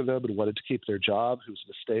good for them and wanted to keep their job, who's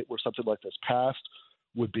in a state where something like this passed,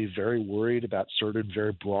 would be very worried about certain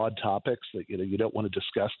very broad topics that you don't want to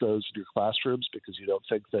discuss those in your classrooms because you don't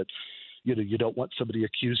think that you don't want somebody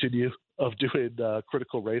accusing you of doing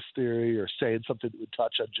critical race theory or saying something that would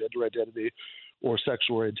touch on gender identity or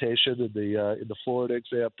sexual orientation in the Florida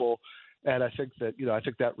example. And I think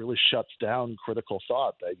that really shuts down critical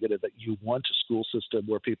thought. That you want a school system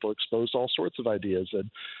where people expose all sorts of ideas,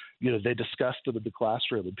 and they discuss them in the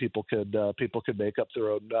classroom, and people could make up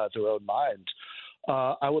their own mind.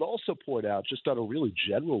 I would also point out, just on a really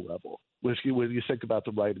general level, when you think about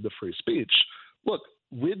the right and the free speech, look,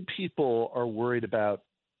 when people are worried about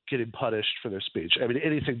getting punished for their speech,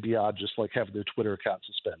 anything beyond just like having their Twitter account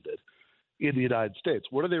suspended in the United States,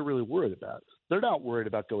 what are they really worried about? They're not worried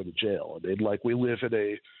about going to jail. We live in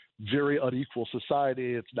a very unequal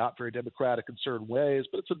society. It's not very democratic in certain ways,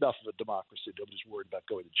 but it's enough of a democracy. Nobody's worried about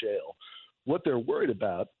going to jail. What they're worried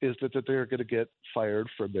about is that they're going to get fired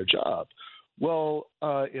from their job. Well,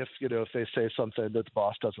 if they say something that the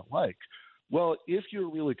boss doesn't like, well, if you're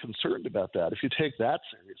really concerned about that, if you take that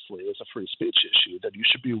seriously as a free speech issue, then you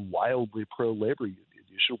should be wildly pro-labor union.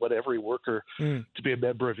 You should want every worker to be a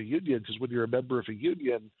member of a union, because when you're a member of a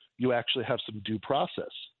union, you actually have some due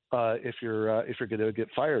process. If you're going to get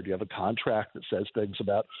fired, you have a contract that says things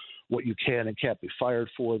about what you can and can't be fired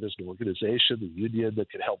for. There's an organization, the union, that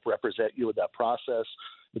can help represent you in that process.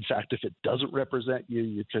 In fact, if it doesn't represent you,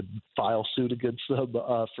 you could file suit against them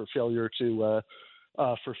for failure to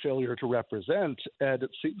represent. And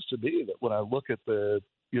it seems to me that when I look at the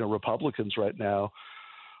Republicans right now,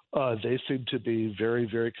 they seem to be very,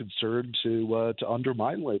 very concerned to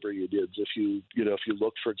undermine labor unions. If you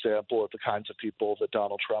look, for example, at the kinds of people that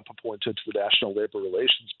Donald Trump appointed to the National Labor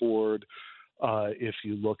Relations Board, if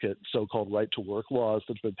you look at so-called right-to-work laws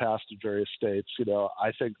that have been passed in various states,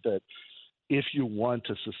 I think that if you want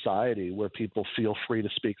a society where people feel free to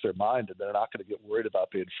speak their mind and they're not going to get worried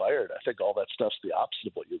about being fired, I think all that stuff's the opposite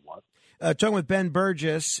of what you want. Talking with Ben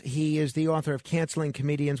Burgess. He is the author of Canceling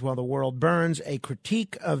Comedians While the World Burns, a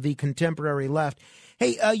critique of the contemporary left.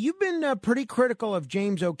 Hey, you've been pretty critical of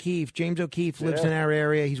James O'Keefe. James O'Keefe lives in our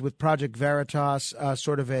area. He's with Project Veritas,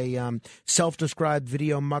 sort of a self-described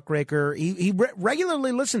video muckraker. He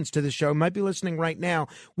regularly listens to the show, might be listening right now.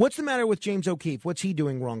 What's the matter with James O'Keefe? What's he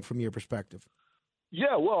doing wrong from your perspective?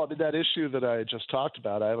 Yeah, well, that issue that I just talked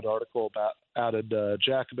about, I have an article out in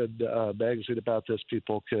Jacobin magazine about this.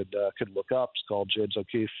 People could look up. It's called James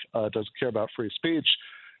O'Keefe Doesn't Care About Free Speech.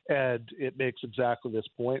 And it makes exactly this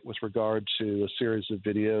point with regard to a series of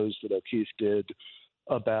videos that O'Keefe did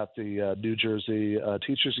about the New Jersey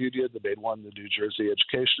Teachers Union, the main one, the New Jersey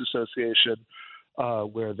Education Association,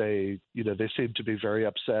 where they seem to be very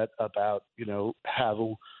upset about,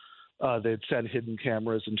 how they'd send hidden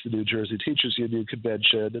cameras into the New Jersey Teachers Union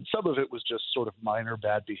convention. And some of it was just sort of minor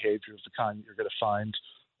bad behavior of the kind that you're going to find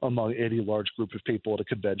among any large group of people at a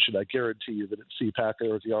convention. I guarantee you that at CPAC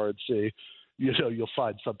or at the RNC, you'll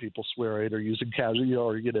find some people swearing or using casual,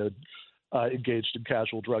 or engaged in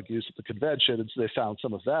casual drug use at the convention, and so they found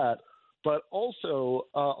some of that. But also,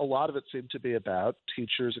 a lot of it seemed to be about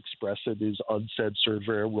teachers expressing these uncensored,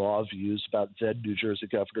 very raw views about then New Jersey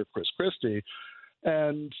Governor Chris Christie.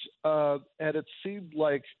 And it seemed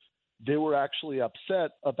like they were actually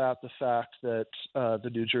upset about the fact that the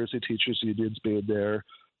New Jersey teachers unions being there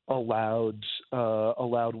allowed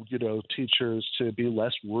teachers to be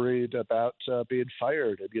less worried about being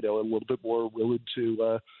fired and a little bit more willing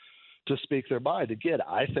to speak their mind. Again,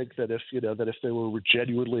 I think that if they were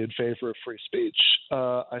genuinely in favor of free speech,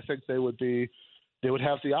 I think they would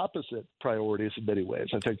have the opposite priorities in many ways.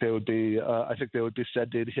 I think they would be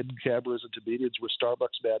sending hidden cameras into meetings where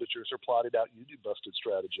Starbucks managers are plotting out union busting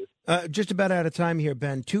strategy. Just about out of time here,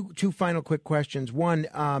 Ben. Two final quick questions. One,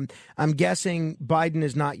 I'm guessing Biden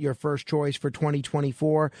is not your first choice for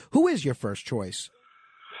 2024. Who is your first choice?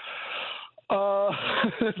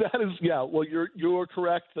 That is, yeah. Well, you're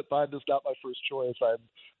correct that Biden is not my first choice.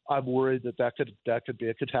 I'm worried that could be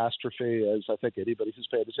a catastrophe, as I think anybody who's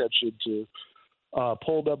paying attention to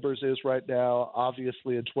poll numbers is right now.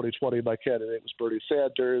 Obviously, in 2020, my candidate was Bernie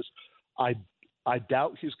Sanders. I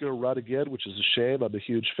doubt he's going to run again, which is a shame. I'm a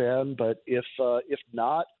huge fan, but if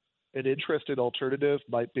not, an interesting alternative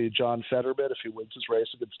might be John Fetterman if he wins his race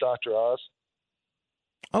against Dr. Oz.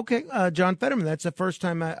 Okay, John Fetterman. That's the first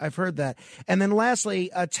time I've heard that. And then lastly,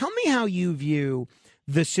 tell me how you view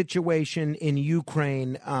the situation in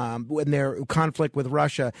Ukraine when their conflict with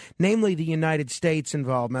Russia, namely the United States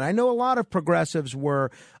involvement. I know a lot of progressives were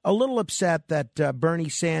a little upset that Bernie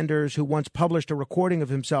Sanders, who once published a recording of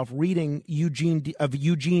himself reading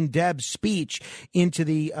Eugene Debs' speech into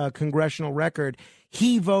the congressional record,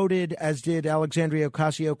 he voted, as did Alexandria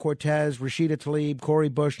Ocasio-Cortez, Rashida Tlaib, Cori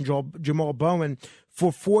Bush, and Jamal Bowman,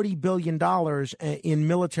 for $40 billion in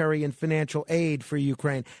military and financial aid for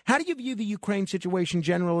Ukraine. How do you view the Ukraine situation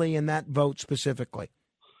generally and that vote specifically?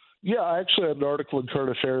 Yeah, I actually had an article in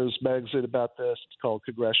Current Affairs magazine about this. It's called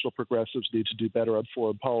Congressional Progressives Need to Do Better on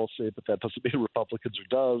Foreign Policy, but that doesn't mean Republicans are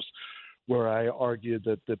doves, where I argued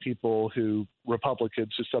that the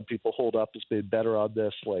Republicans who some people hold up as being better on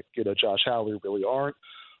this, like, Josh Hawley, really aren't.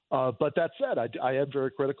 But that said, I am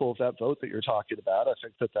very critical of that vote that you're talking about. I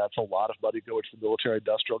think that that's a lot of money going to the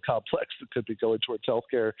military-industrial complex that could be going towards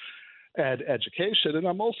healthcare and education. And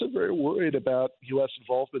I'm also very worried about U.S.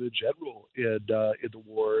 involvement in general in the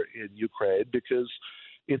war in Ukraine, because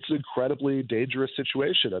it's an incredibly dangerous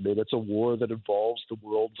situation. I mean, it's a war that involves the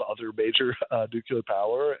world's other major nuclear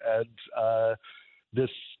power, and this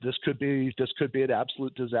could be an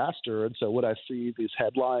absolute disaster. And so when I see these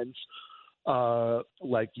headlines,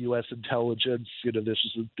 like U.S. intelligence,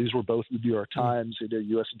 these were both in the New York Times.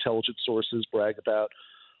 U.S. intelligence sources brag about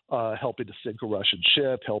helping to sink a Russian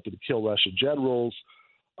ship, helping to kill Russian generals.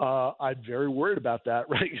 I'm very worried about that,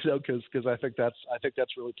 right? Because I think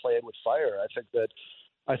that's really playing with fire. I think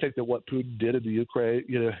that what Putin did in the Ukraine,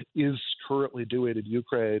 is currently doing in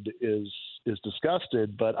Ukraine is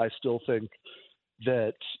disgusting. But I still think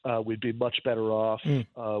that we'd be much better off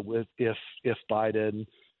with if Biden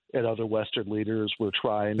and other Western leaders were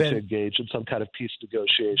trying to engage in some kind of peace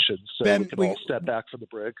negotiations, so we can all step back from the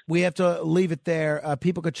brink. We have to leave it there.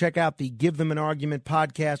 People could check out the Give Them an Argument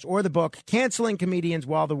podcast or the book, Canceling Comedians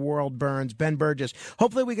While the World Burns, Ben Burgis.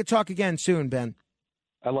 Hopefully we could talk again soon, Ben.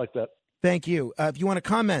 I like that. Thank you. If you want to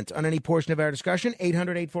comment on any portion of our discussion,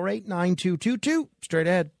 800-848-9222. Straight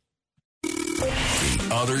ahead. The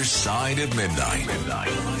Other Side of Midnight.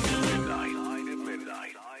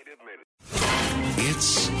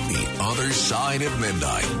 It's The Other Side of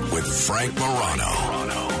Midnight with Frank Morano.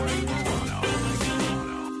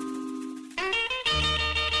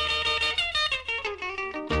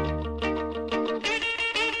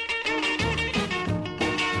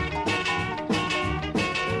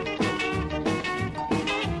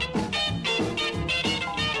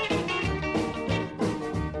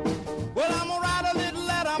 Well, I'm gonna write a little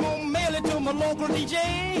letter, I'm gonna mail it to my local DJ.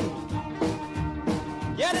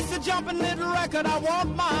 Yeah, it's a jumping little record I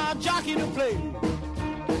want my jockey to play.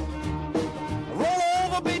 Roll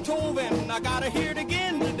over Beethoven, I gotta hear it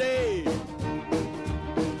again today.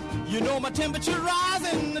 You know my temperature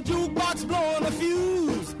rising, the jukebox blowing a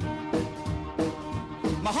fuse.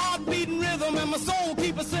 My heart beating rhythm and my soul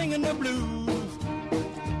keep a singing the blues.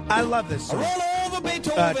 I love this song. Roll over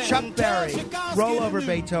Beethoven. Chuck Berry, Roll Over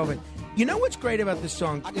Beethoven. You know what's great about this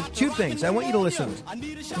song? Two things. I want you to listen to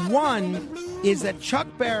this. One is that Chuck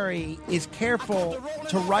Berry is careful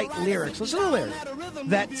to write lyrics. Listen to the lyrics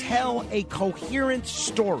that tell a coherent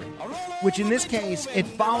story, which in this case, it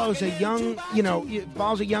follows a young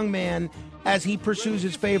man as he pursues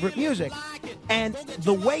his favorite music. And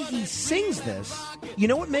the way he sings this, you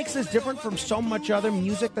know what makes this different from so much other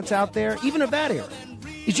music that's out there, even of that era,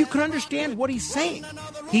 is you can understand what he's saying.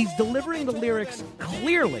 He's delivering the lyrics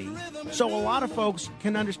clearly so a lot of folks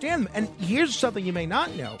can understand them. And here's something you may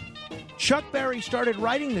not know. Chuck Berry started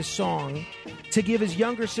writing this song to give his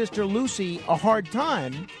younger sister Lucy a hard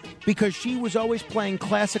time because she was always playing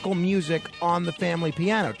classical music on the family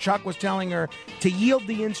piano. Chuck was telling her to yield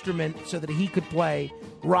the instrument so that he could play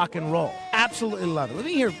rock and roll. Absolutely love it. Let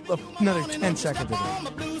me hear another 10 seconds of it.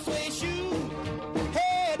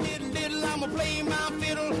 Hey, diddle, I'ma play my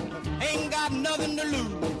fiddle. Ain't got nothing to lose.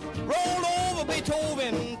 Roll over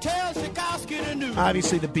Beethoven, tell Tchaikovsky to do.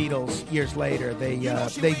 Obviously, the Beatles, years later, they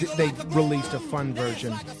released a fun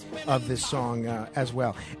version of this song as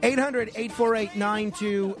well.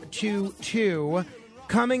 800-848-9222.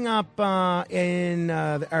 Coming up in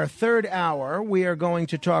our third hour, we are going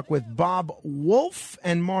to talk with Bob Wolf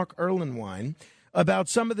and Mark Erlenwine about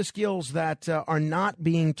some of the skills that are not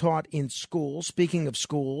being taught in schools. Speaking of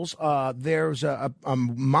schools, there's a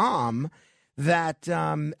mom that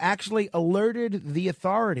actually alerted the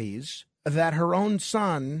authorities that her own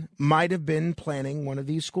son might have been planning one of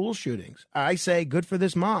these school shootings. I say good for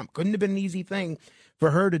this mom. Couldn't have been an easy thing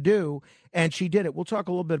for her to do, and she did it. We'll talk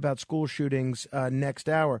a little bit about school shootings next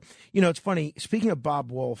hour. You know, it's funny. Speaking of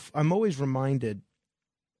Bob Wolf, I'm always reminded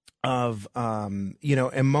of, a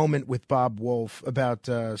moment with Bob Wolf about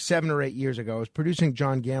 7 or 8 years ago. I was producing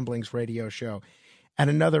John Gambling's radio show at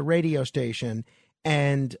another radio station.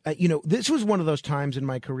 And, this was one of those times in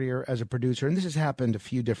my career as a producer, and this has happened a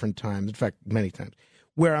few different times, in fact, many times,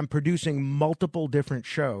 where I'm producing multiple different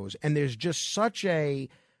shows, and there's just such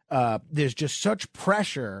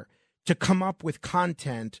pressure to come up with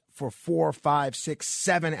content for 4, 5, 6,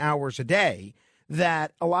 7 hours a day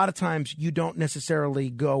that a lot of times you don't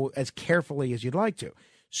necessarily go as carefully as you'd like to.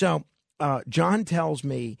 So John tells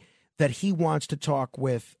me that he wants to talk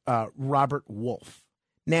with Robert Wolf.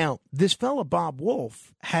 Now, this fella, Bob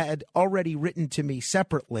Wolf, had already written to me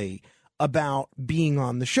separately about being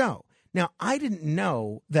on the show. Now, I didn't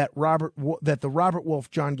know that the Robert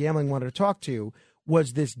Wolf John Gambling wanted to talk to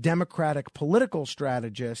was this Democratic political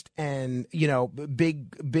strategist and,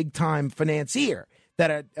 big time financier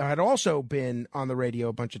that had also been on the radio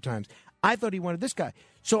a bunch of times. I thought he wanted this guy.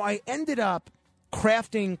 So I ended up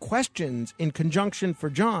crafting questions in conjunction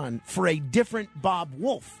for John for a different Bob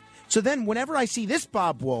Wolf. So then whenever I see this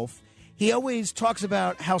Bob Wolf, he always talks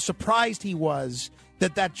about how surprised he was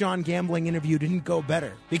that John Gambling interview didn't go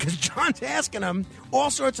better because John's asking him all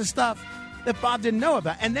sorts of stuff that Bob didn't know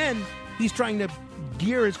about. And then he's trying to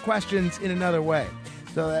gear his questions in another way.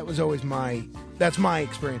 So that was always that's my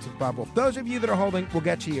experience with Bob Wolf. Those of you that are holding, we'll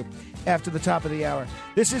get to you after the top of the hour.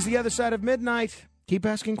 This is The Other Side of Midnight. Keep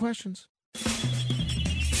asking questions.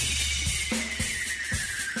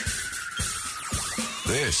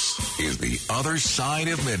 This is The Other Side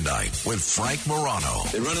of Midnight with Frank Morano.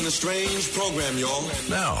 They're running a strange program, y'all.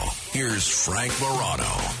 Now, here's Frank Morano.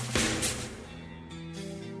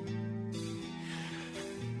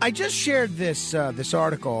 I just shared this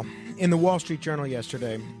article in the Wall Street Journal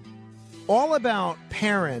yesterday, all about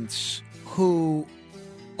parents who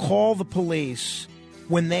call the police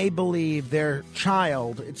when they believe their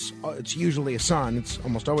child, it's usually a son, it's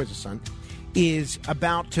almost always a son, is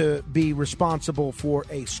about to be responsible for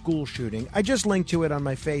a school shooting. I just linked to it on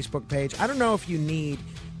my Facebook page. I don't know if you need,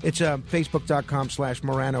 it's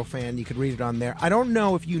facebook.com/Morano fan. You could read it on there. I don't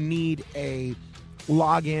know if you need a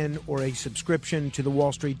login or a subscription to the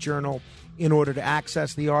Wall Street Journal in order to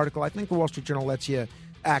access the article. I think the Wall Street Journal lets you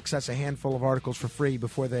access a handful of articles for free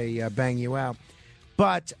before they bang you out.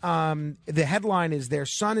 But the headline is, their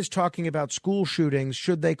son is talking about school shootings.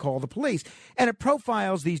 Should they call the police? And it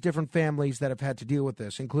profiles these different families that have had to deal with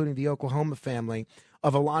this, including the Oklahoma family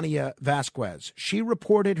of Alania Vasquez. She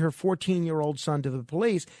reported her 14-year-old son to the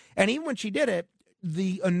police. And even when she did it,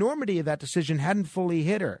 the enormity of that decision hadn't fully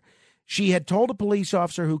hit her. She had told a police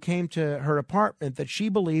officer who came to her apartment that she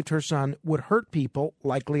believed her son would hurt people,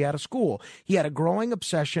 likely out of school. He had a growing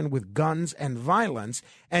obsession with guns and violence,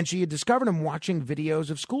 and she had discovered him watching videos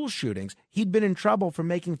of school shootings. He'd been in trouble for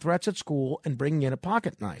making threats at school and bringing in a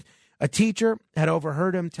pocket knife. A teacher had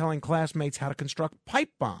overheard him telling classmates how to construct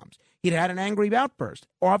pipe bombs. He'd had an angry outburst.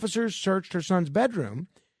 Officers searched her son's bedroom,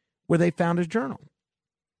 where they found his journal.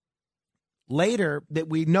 Later, that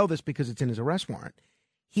we know this because it's in his arrest warrant,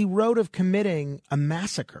 he wrote of committing a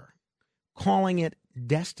massacre, calling it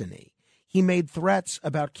destiny. He made threats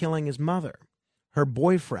about killing his mother, her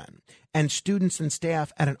boyfriend, and students and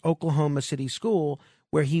staff at an Oklahoma City school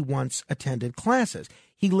where he once attended classes.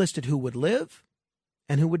 He listed who would live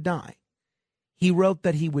and who would die. He wrote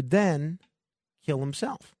that he would then kill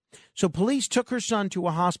himself. So police took her son to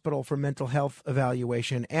a hospital for mental health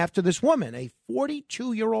evaluation after this woman, a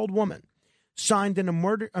 42-year-old woman, signed an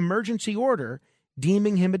emergency order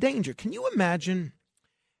deeming him a danger. Can you imagine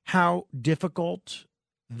how difficult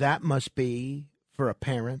that must be for a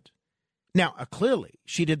parent. Now, clearly,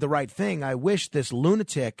 she did the right thing. I wish this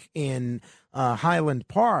lunatic in Highland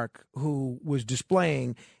Park, who was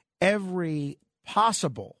displaying every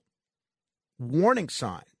possible warning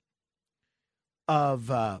sign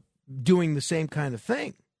of doing the same kind of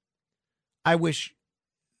thing, I wish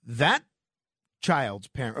that child's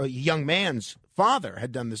parent, or young man's father,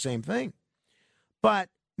 had done the same thing. But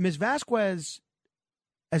Ms. Vasquez,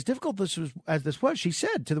 as difficult as this was, she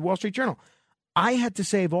said to the Wall Street Journal, I had to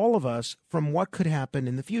save all of us from what could happen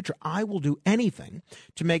in the future. I will do anything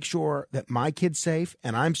to make sure that my kid's safe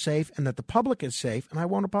and I'm safe and that the public is safe, and I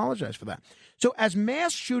won't apologize for that. So as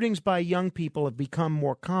mass shootings by young people have become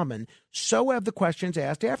more common, so have the questions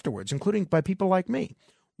asked afterwards, including by people like me.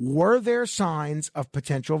 Were there signs of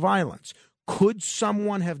potential violence? Could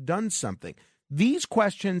someone have done something? These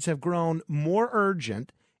questions have grown more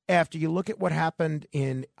urgent after you look at what happened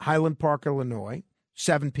in Highland Park, Illinois,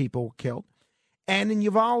 7 people were killed, and in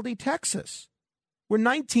Uvalde, Texas, where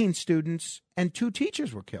 19 students and 2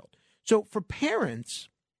 teachers were killed. So for parents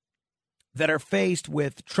that are faced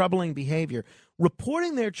with troubling behavior,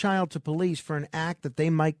 reporting their child to police for an act that they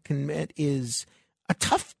might commit is a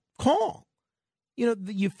tough call. You know,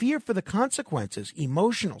 you fear for the consequences,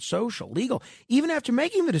 emotional, social, legal, even after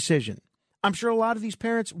making the decision. I'm sure a lot of these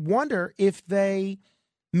parents wonder if they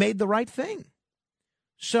made the right thing.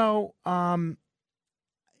 So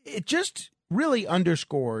it just really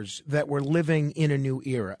underscores that we're living in a new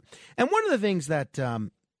era. And one of the things that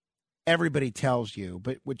everybody tells you,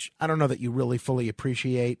 but which I don't know that you really fully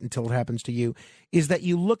appreciate until it happens to you, is that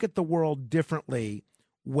you look at the world differently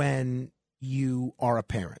when you are a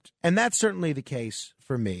parent. And that's certainly the case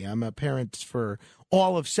for me. I'm a parent for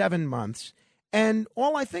all of 7 months, and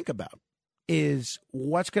all I think about is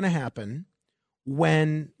what's going to happen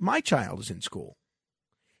when my child is in school.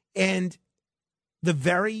 And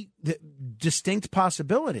the distinct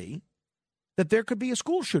possibility that there could be a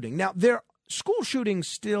school shooting. Now, school shootings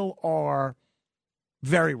still are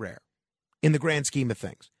very rare in the grand scheme of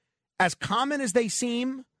things. As common as they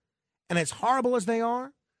seem and as horrible as they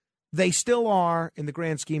are, they still are, in the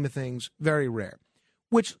grand scheme of things, very rare.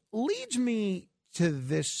 Which leads me to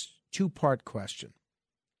this 2-part question.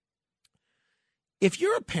 If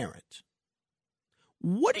you're a parent,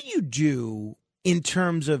 what do you do in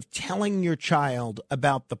terms of telling your child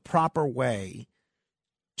about the proper way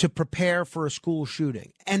to prepare for a school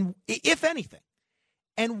shooting? And if anything,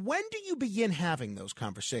 and when do you begin having those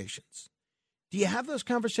conversations? Do you have those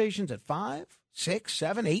conversations at 5, 6,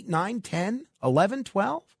 7, 8, 9, 10, 11,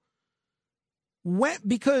 12?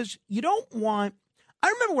 Because you don't want... I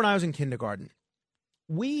remember when I was in kindergarten,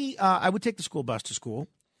 I would take the school bus to school,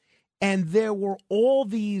 and there were all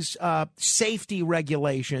these safety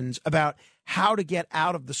regulations about how to get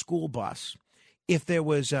out of the school bus if there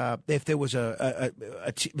was a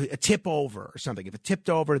tip over or something. If it tipped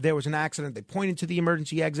over, there was an accident. They pointed to the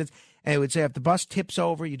emergency exits, and it would say, if the bus tips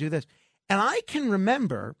over, you do this. And I can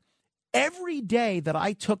remember every day that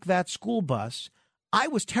I took that school bus, I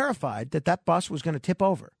was terrified that that bus was going to tip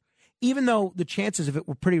over. Even though the chances of it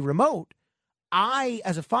were pretty remote, I,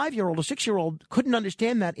 as a 5-year-old or 6-year-old, couldn't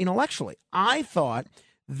understand that intellectually. I thought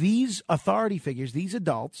these authority figures, these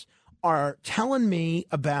adults, are telling me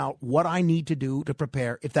about what I need to do to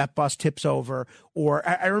prepare if that bus tips over. Or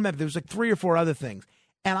I remember there was like 3 or 4 other things.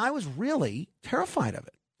 And I was really terrified of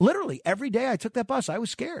it. Literally, every day I took that bus, I was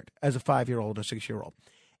scared as a 5-year-old or 6-year-old.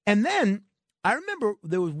 And then I remember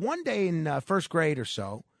there was one day in first grade or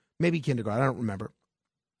so, maybe kindergarten, I don't remember,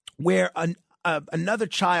 where another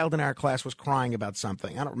child in our class was crying about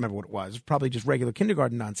something. I don't remember what it was. It was probably just regular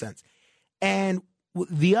kindergarten nonsense. And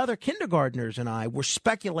the other kindergartners and I were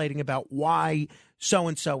speculating about why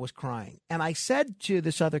so-and-so was crying. And I said to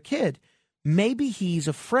this other kid, maybe he's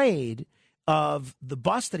afraid of the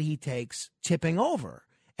bus that he takes tipping over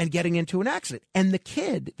and getting into an accident. And the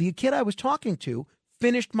kid I was talking to,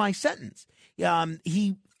 finished my sentence.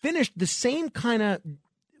 He finished the same kind of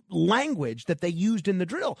language that they used in the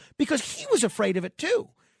drill because he was afraid of it too.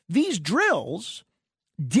 These drills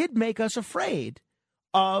did make us afraid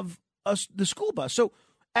of the school bus. So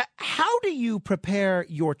how do you prepare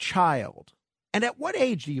your child, and at what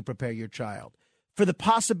age do you prepare your child for the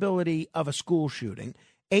possibility of a school shooting?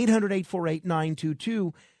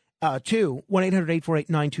 800-848-9222,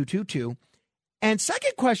 1-800-848-9222. And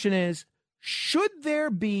second question is, should there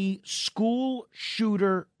be school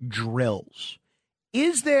shooter drills?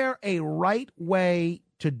 Is there a right way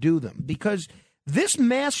to do them? Because this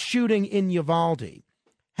mass shooting in Uvalde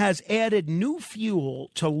has added new fuel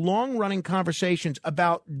to long-running conversations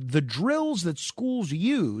about the drills that schools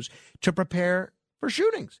use to prepare for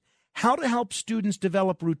shootings. how to help students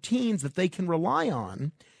develop routines that they can rely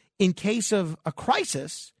on in case of a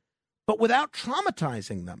crisis, but without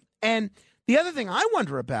traumatizing them. And the other thing I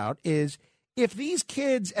wonder about is if these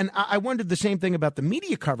kids, and I wondered the same thing about the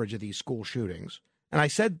media coverage of these school shootings, and I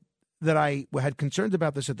said that I had concerns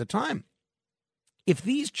about this at the time. If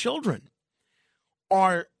these children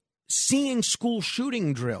are seeing school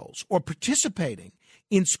shooting drills or participating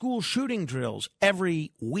in school shooting drills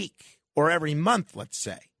every week or every month, let's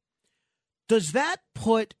say, does that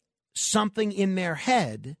put something in their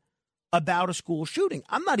head about a school shooting?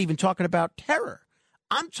 I'm not even talking about terror.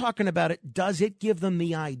 I'm talking about it. Does it give them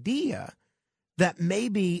the idea that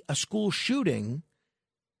maybe a school shooting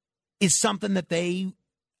is something that they,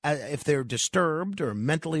 if they're disturbed or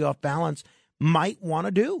mentally off balance, might want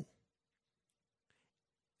to do?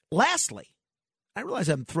 Lastly, I realize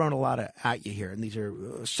I'm throwing a lot at you here, and these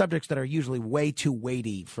are subjects that are usually way too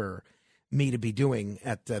weighty for me to be doing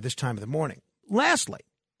at this time of the morning. Lastly,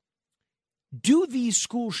 do these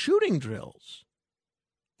school shooting drills,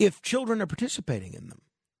 if children are participating in them,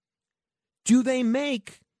 do they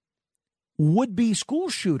make would-be school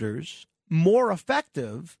shooters more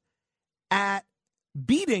effective at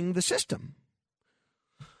beating the system?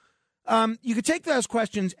 You could take those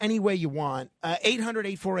questions any way you want.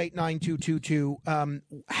 800-848-9222.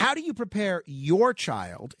 How do you prepare your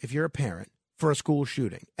child, if you're a parent, for a school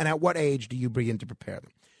shooting? And at what age do you begin to prepare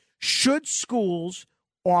them? Should schools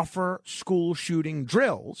offer school shooting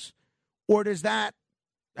drills, or does that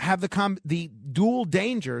have the dual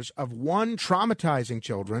dangers of, one, traumatizing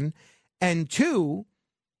children, and two,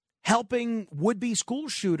 helping would-be school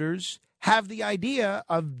shooters have the idea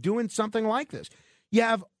of doing something like this? You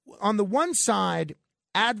have, on the one side,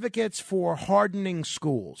 advocates for hardening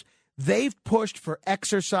schools. They've pushed for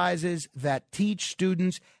exercises that teach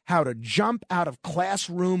students how to jump out of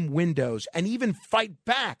classroom windows and even fight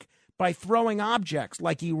back by throwing objects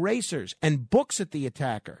like erasers and books at the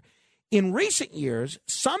attacker. In recent years,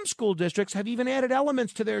 some school districts have even added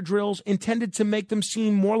elements to their drills intended to make them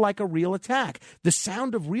seem more like a real attack. The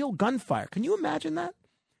sound of real gunfire. Can you imagine that?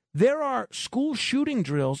 There are school shooting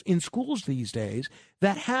drills in schools these days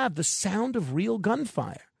that have the sound of real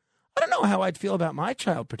gunfire. I don't know how I'd feel about my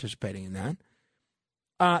child participating in that.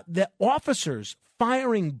 The officers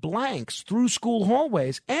firing blanks through school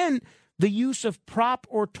hallways and the use of prop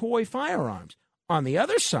or toy firearms. On the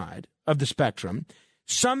other side of the spectrum,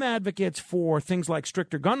 some advocates for things like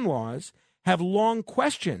stricter gun laws have long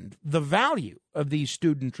questioned the value of these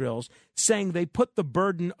student drills, saying they put the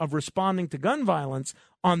burden of responding to gun violence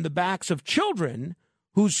on the backs of children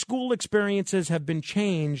whose school experiences have been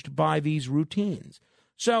changed by these routines.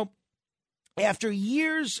 So, after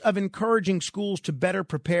years of encouraging schools to better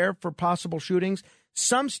prepare for possible shootings,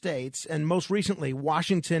 some states, and most recently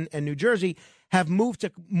Washington and New Jersey, have moved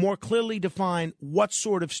to more clearly define what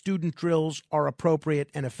sort of student drills are appropriate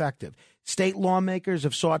and effective. State lawmakers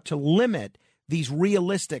have sought to limit these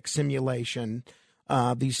realistic simulations,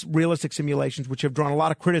 which have drawn a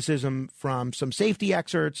lot of criticism from some safety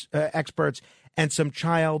experts and some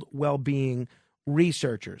child well-being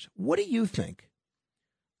researchers. What do you think?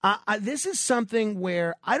 This is something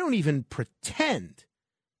where I don't even pretend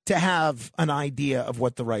to have an idea of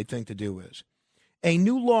what the right thing to do is. A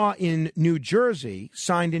new law in New Jersey,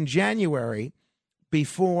 signed in January,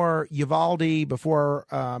 before Uvalde, before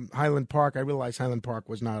Highland Park. I realize Highland Park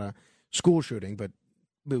was not a school shooting, but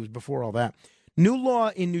it was before all that. New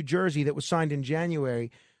law in New Jersey that was signed in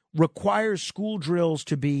January requires school drills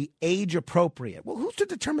to be age appropriate. Well, who's to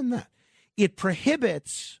determine that? It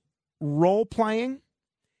prohibits role playing.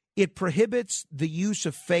 It prohibits the use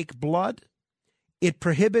of fake blood. It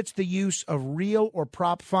prohibits the use of real or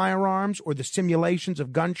prop firearms or the simulations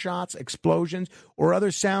of gunshots, explosions, or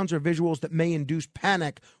other sounds or visuals that may induce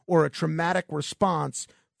panic or a traumatic response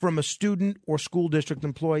from a student or school district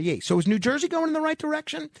employee. So is New Jersey going in the right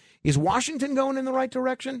direction? Is Washington going in the right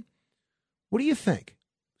direction? What do you think?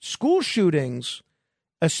 School shootings,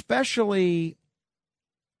 especially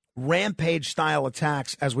rampage-style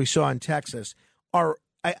attacks, as we saw in Texas, are,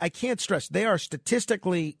 I can't stress, they are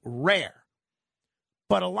statistically rare.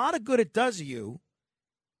 But a lot of good it does you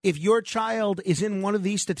if your child is in one of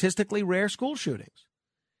these statistically rare school shootings.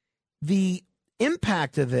 The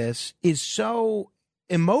impact of this is so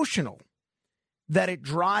emotional that it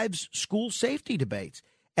drives school safety debates.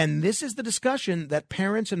 And this is the discussion that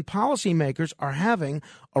parents and policymakers are having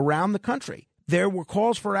around the country. There were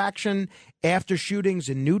calls for action after shootings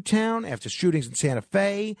in Newtown, after shootings in Santa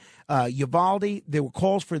Fe, Uvalde. There were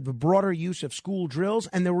calls for the broader use of school drills,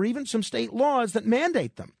 and there were even some state laws that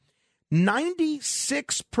mandate them.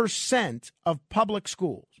 96% of public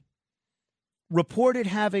schools reported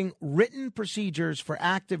having written procedures for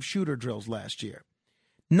active shooter drills last year.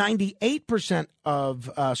 98% of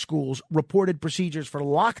schools reported procedures for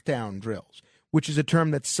lockdown drills, which is a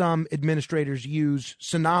term that some administrators use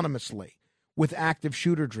synonymously with active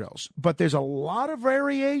shooter drills. But there's a lot of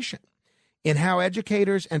variation in how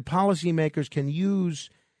educators and policymakers can use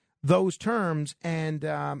those terms, and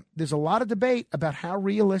there's a lot of debate about how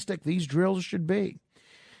realistic these drills should be.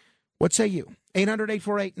 What say you?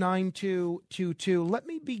 800-848-9222. Let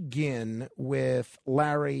me begin with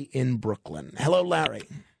Larry in Brooklyn. Hello, Larry.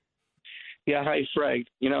 Yeah, hi, Frank.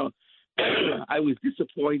 I was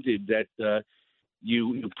disappointed that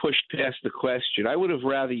you pushed past the question. I would have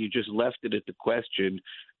rather you just left it at the question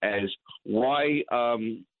as why are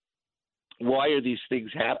these things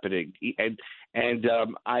happening? And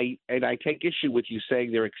I take issue with you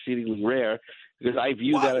saying they're exceedingly rare because I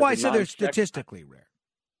view that as why so they're statistically rare?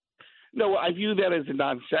 No, I view that as a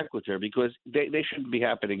non sequitur because they shouldn't be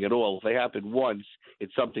happening at all. If they happen once,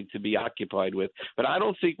 it's something to be occupied with. But I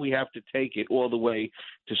don't think we have to take it all the way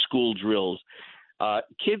to school drills.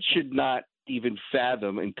 Kids should not even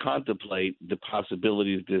fathom and contemplate the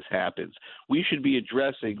possibility that this happens. We should be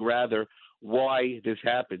addressing rather why this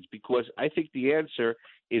happens, because I think the answer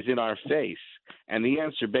is in our face. And the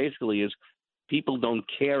answer basically is people don't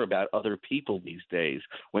care about other people these days.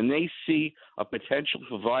 When they see a potential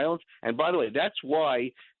for violence, and by the way, that's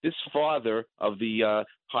why this father of the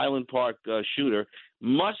Highland Park shooter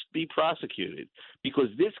must be prosecuted, because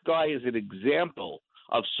this guy is an example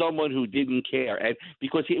of someone who didn't care, and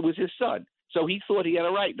because it was his son. So he thought he had a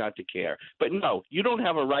right not to care. But no, you don't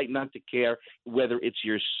have a right not to care whether it's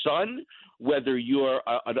your son, whether you're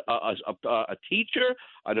a teacher,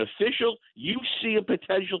 an official. You see a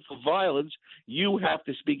potential for violence, you have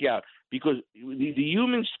to speak out, because the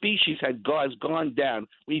human species has gone down.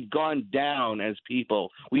 We've gone down as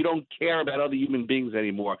people. We don't care about other human beings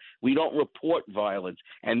anymore. We don't report violence,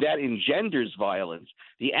 and that engenders violence.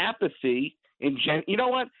 The apathy you know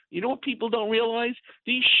what? You know what people don't realize?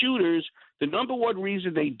 These shooters, the number one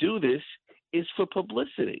reason they do this is for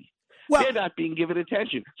publicity. Well, they're not being given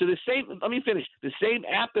attention. So let me finish. The same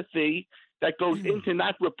apathy that goes into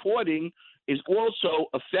not reporting is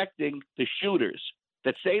also affecting the shooters.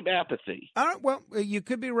 That same apathy. Well, you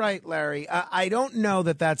could be right, Larry. I don't know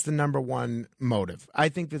that that's the number one motive. I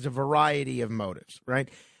think there's a variety of motives, right?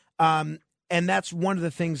 And that's one of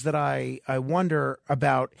the things that I wonder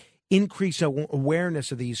about. Increase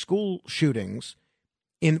awareness of these school shootings,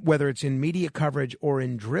 in whether it's in media coverage or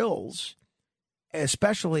in drills,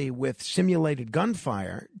 especially with simulated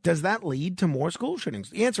gunfire. Does that lead to more school shootings?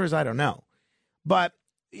 The answer is I don't know. But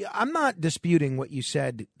I'm not disputing what you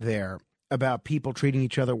said there about people treating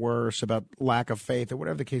each other worse, about lack of faith, or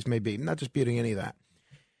whatever the case may be. I'm not disputing any of that.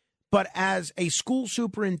 But as a school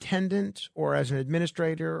superintendent or as an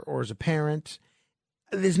administrator or as a parent,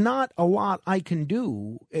 there's not a lot I can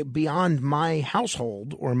do beyond my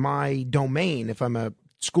household or my domain if I'm a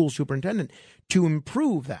school superintendent to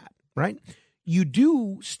improve that, right? You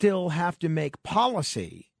do still have to make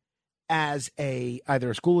policy as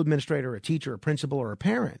either a school administrator, a teacher, a principal, or a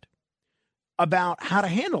parent about how to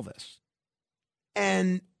handle this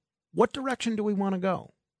and what direction do we want to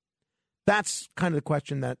go. That's kind of the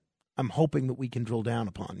question that I'm hoping that we can drill down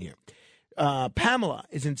upon here. Pamela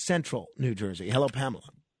is in central New Jersey. Hello, Pamela.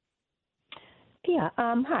 Yeah,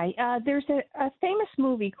 hi. There's a famous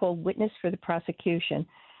movie called Witness for the Prosecution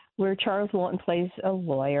where Charles Lawton plays a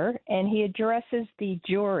lawyer, and he addresses the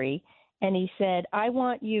jury, and he said, I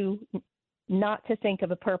want you not to think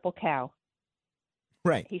of a purple cow.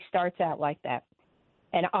 Right. He starts out like that.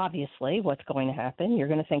 And obviously what's going to happen, you're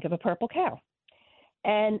going to think of a purple cow.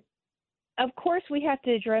 And of course, we have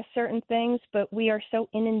to address certain things, but we are so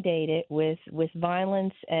inundated with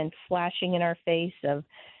violence and flashing in our face of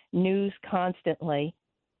news constantly.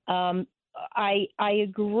 I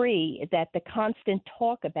agree that the constant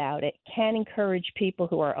talk about it can encourage people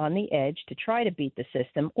who are on the edge to try to beat the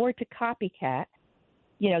system or to copycat,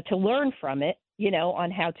 to learn from it, on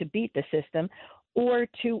how to beat the system, or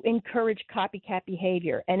to encourage copycat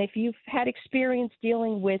behavior. And if you've had experience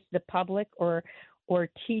dealing with the public or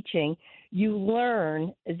teaching, you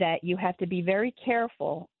learn that you have to be very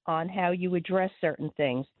careful on how you address certain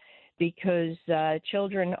things, because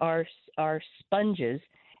children are sponges,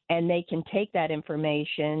 and they can take that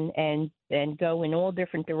information and go in all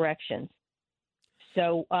different directions.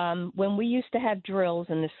 So when we used to have drills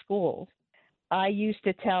in the schools, I used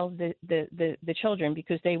to tell the children,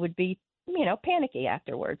 because they would be panicky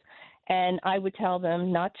afterwards. And I would tell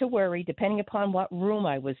them not to worry, depending upon what room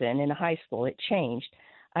I was in a high school. It changed.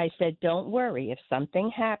 I said, don't worry. If something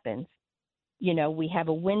happens, we have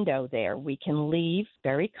a window there. We can leave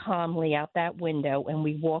very calmly out that window and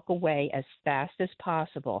we walk away as fast as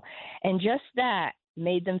possible. And just that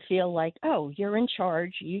made them feel like, oh, you're in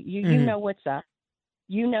charge. You know what's up.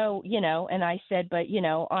 And I said, but,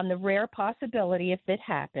 on the rare possibility, if it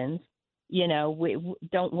happens, we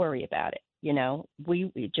don't worry about it.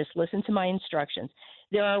 We just listen to my instructions.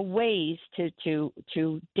 There are ways to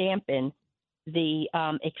dampen the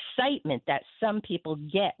excitement that some people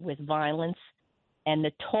get with violence and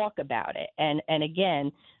the talk about it. And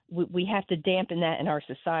again, we have to dampen that in our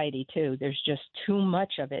society, too. There's just too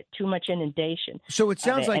much of it, too much inundation. So it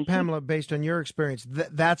sounds like, Pamela, based on your experience,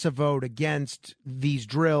 that's a vote against these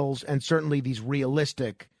drills and certainly these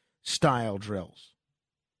realistic style drills.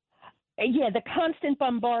 Yeah, the constant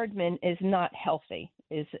bombardment is not healthy,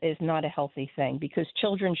 is not a healthy thing, because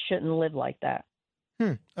children shouldn't live like that.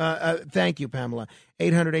 Thank you, Pamela.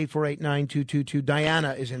 800-848-9222.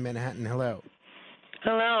 Diana is in Manhattan. Hello.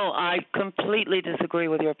 Hello. I completely disagree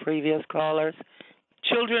with your previous callers.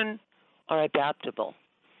 Children are adaptable.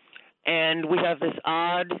 And we have this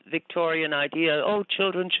odd Victorian idea,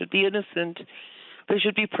 children should be innocent. They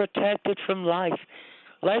should be protected from life.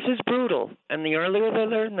 Life is brutal, and the earlier they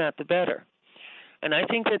learn that, the better. And I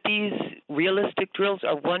think that these realistic drills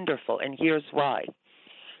are wonderful, and here's why.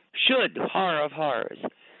 Should, horror of horrors,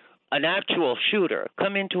 an actual shooter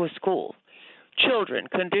come into a school, children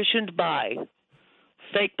conditioned by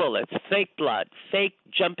fake bullets, fake blood, fake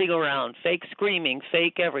jumping around, fake screaming,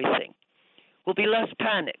 fake everything, will be less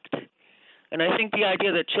panicked. And I think the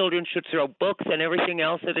idea that children should throw books and everything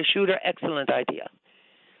else at a shooter, excellent idea.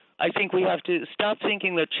 I think we have to stop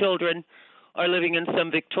thinking that children are living in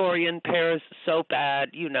some Victorian Paris soap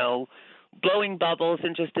ad, blowing bubbles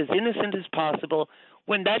and just as innocent as possible,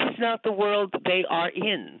 when that is not the world they are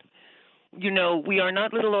in. We are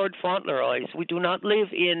not little Lord Fauntleroys. We do not live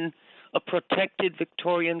in a protected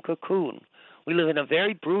Victorian cocoon. We live in a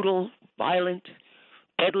very brutal, violent,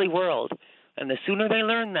 deadly world. And the sooner they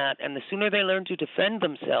learn that, and the sooner they learn to defend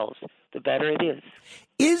themselves, the better it is.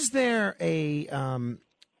 Is there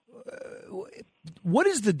what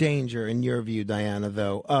is the danger, in your view, Diana,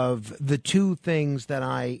 though, of the two things that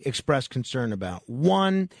I expressed concern about?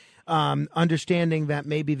 One, understanding that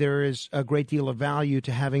maybe there is a great deal of value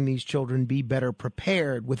to having these children be better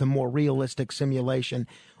prepared with a more realistic simulation.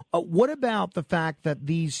 What about the fact that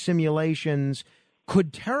these simulations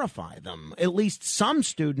could terrify them? At least some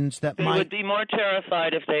students that they would be more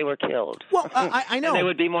terrified if they were killed. Well, I know. And they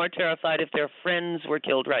would be more terrified if their friends were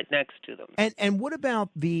killed right next to them. And what about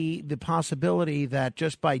the possibility that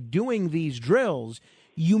just by doing these drills,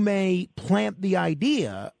 you may plant the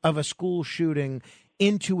idea of a school shooting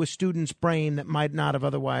into a student's brain that might not have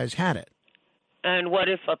otherwise had it? And what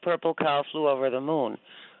if a purple cow flew over the moon?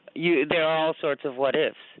 There are all sorts of what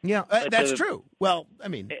ifs. Yeah, that's true. Well, I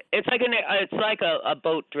mean, it's like a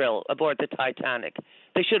boat drill aboard the Titanic.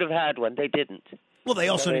 They should have had one. They didn't. Well, they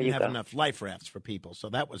also didn't have enough life rafts for people, so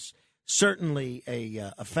that was certainly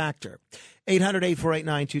a factor.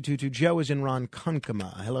 800-848-9222. Joe is in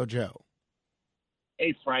Ronkonkoma. Hello, Joe.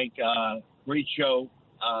 Hey, Frank. Great show.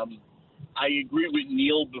 I agree with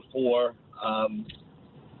Neil before. A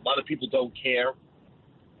lot of people don't care.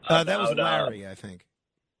 That was Larry, I think.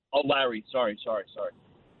 Oh, Larry. Sorry.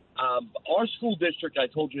 Our school district, I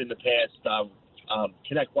told you in the past,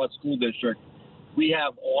 Connecticut School District, we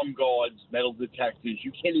have armed guards, metal detectors.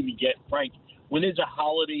 You can't even get, Frank, when there's a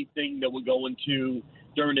holiday thing that we're going to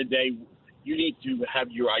during the day, you need to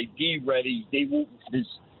have your ID ready. You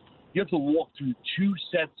have to walk through 2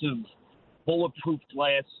 sets of bulletproof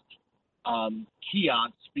glass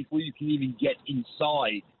kiosks before you can even get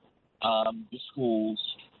inside the schools.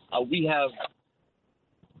 We have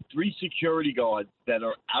 3 security guards that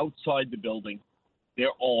are outside the building. They're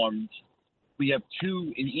armed. We have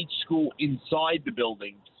 2 in each school inside the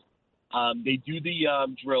buildings. They do the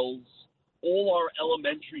drills. All our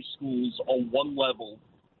elementary schools are one level,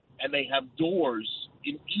 and they have doors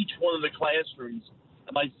in each one of the classrooms.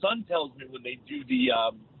 And my son tells me when they do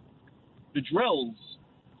the drills,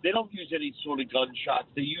 they don't use any sort of gunshots.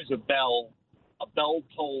 They use a bell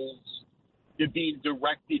tolls. They're being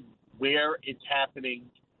directed where it's happening.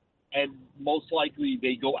 And most likely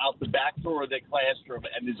they go out the back door of their classroom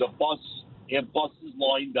and there's a bus. They have buses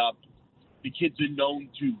lined up. The kids are known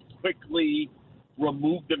to quickly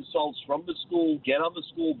remove themselves from the school, get on the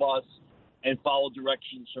school bus, and follow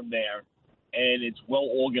directions from there. And it's well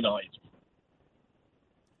organized.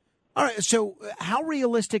 All right. So how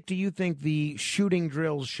realistic do you think the shooting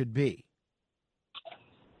drills should be?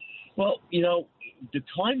 Well, the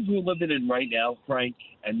times we're living in right now, Frank,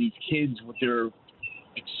 and these kids with their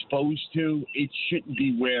exposed to. It shouldn't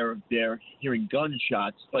be where they're hearing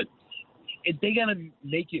gunshots, but they got to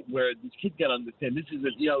make it where these kids got to understand this is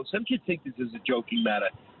some kids take this as a joking matter.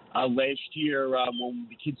 Last year, when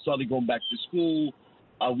the kids started going back to school,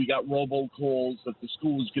 we got robocalls that the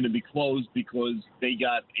school was going to be closed because they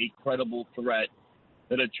got a credible threat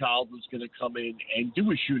that a child was going to come in and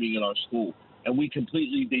do a shooting in our school. And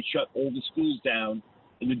they shut all the schools down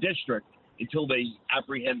in the district until they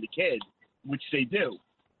apprehend the kid, which they do.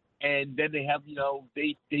 And then they have,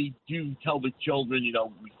 they do tell the children,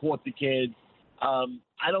 we caught the kid.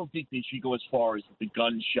 I don't think they should go as far as the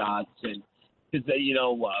gunshots, and because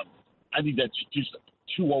I think that's just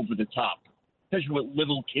too over the top, especially with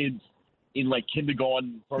little kids in like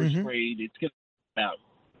kindergarten, first grade. It's going to out.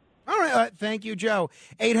 All right. Thank you, Joe.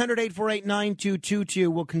 800-848-9222.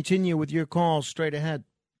 We'll continue with your calls straight ahead.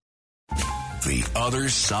 The Other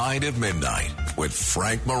Side of Midnight with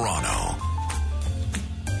Frank Morano.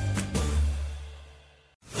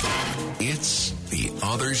 It's The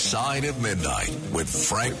Other Side of Midnight with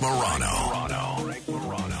Frank Morano. Frank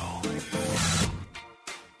Morano.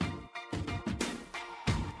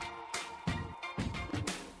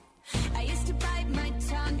 I used to bite my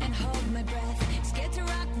tongue and hold my breath, scared to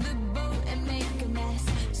rock the boat and make a mess.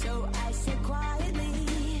 So I said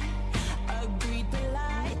quietly, agreed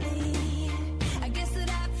politely. I guess that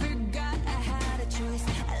I forgot I had a choice.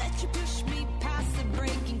 I let you push me past the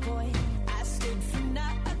breaking point. I stood for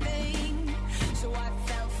nothing, so I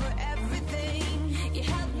fell for everything. You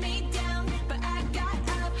held me down, but I got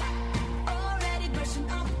up, already brushing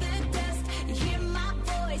off the dust. You hear my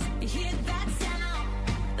voice, you hear that sound,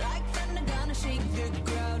 like thunder gonna shake the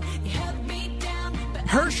ground. You held me down, but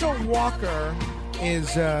Herschel Walker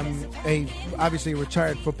is obviously a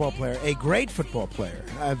retired football player, a great football player.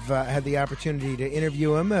 I've had the opportunity to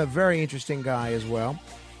interview him, a very interesting guy as well.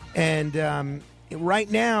 And right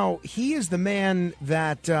now, he is the man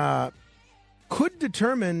that could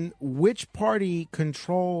determine which party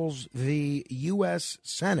controls the U.S.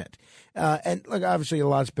 Senate. And look, obviously, a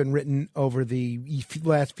lot's been written over the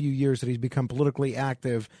last few years that he's become politically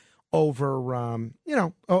active over,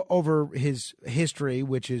 over his history,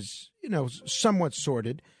 which is, somewhat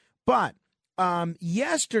sordid. But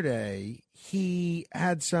yesterday, he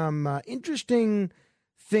had some interesting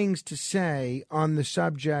things to say on the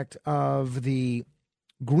subject of the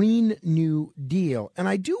Green New Deal. And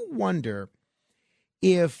I do wonder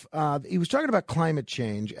if he was talking about climate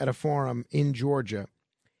change at a forum in Georgia.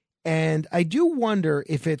 And I do wonder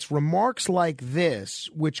if it's remarks like this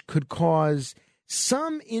which could cause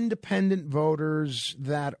some independent voters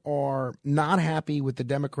that are not happy with the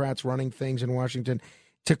Democrats running things in Washington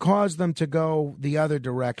to cause them to go the other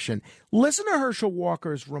direction. Listen to Herschel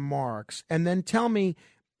Walker's remarks and then tell me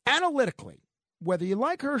analytically whether you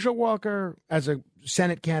like Herschel Walker as a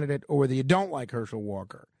Senate candidate or whether you don't like Herschel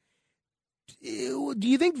Walker. Do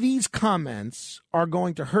you think these comments are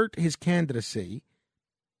going to hurt his candidacy?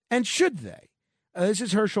 And should they? This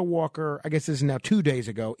is Herschel Walker, I guess this is now 2 days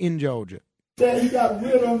ago, in Georgia. That he got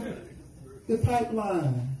rid of the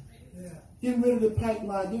pipeline. Get rid of the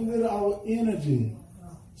pipeline. Get rid of our energy.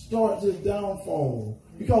 Start this downfall.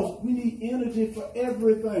 Because we need energy for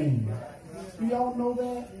everything. Do y'all know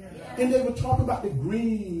that? And they were talking about the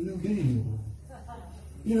Green New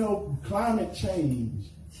Deal. Climate change.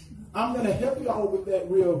 I'm going to help y'all with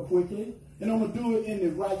that real quickly. And I'm going to do it in the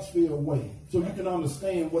Wrightsville way so you can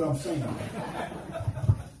understand what I'm saying.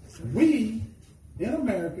 We, in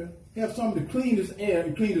America, have some of the cleanest air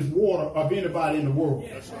and cleanest water of anybody in the world.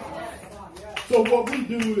 So what we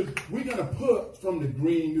do is we're going to put from the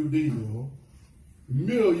Green New Deal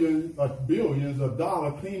millions or billions of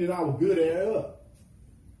dollars cleaning our good air up.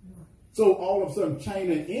 So all of a sudden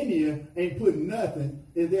China and India ain't putting nothing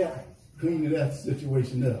in there cleaning that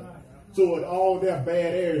situation up. So all that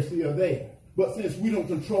bad air is still there. But since we don't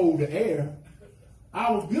control the air,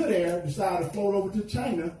 our good air decided to float over to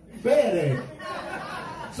China, bad air.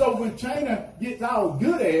 So when China gets our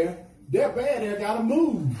good air, their bad air got to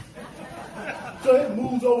move. So it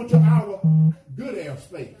moves over to our good air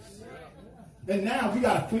space. And now we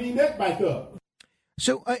got to clean that back up.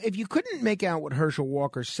 So if you couldn't make out what Herschel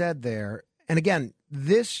Walker said there, and again,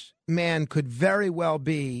 this man could very well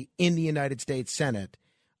be in the United States Senate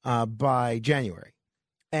by January.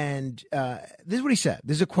 And this is what he said.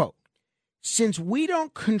 This is a quote. Since we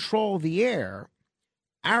don't control the air,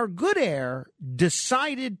 our good air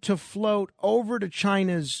decided to float over to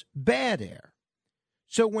China's bad air.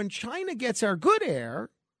 So when China gets our good air,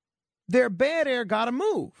 their bad air got to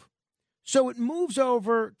move. So it moves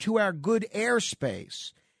over to our good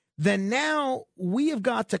airspace. Then now we have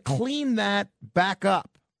got to clean that back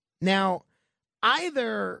up. Now,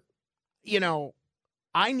 either,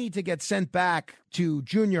 I need to get sent back to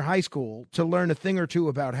junior high school to learn a thing or two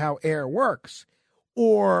about how air works,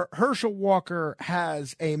 or Herschel Walker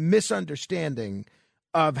has a misunderstanding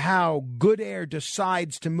of how good air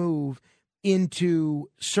decides to move into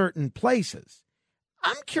certain places.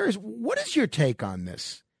 I'm curious, what is your take on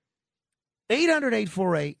this?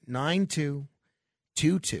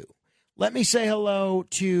 800-848-9222. Let me say hello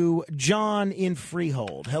to John in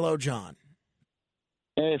Freehold. Hello, John.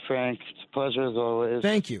 Hey, Frank. It's a pleasure as always.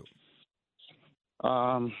 Thank you.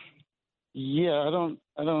 Yeah, I don't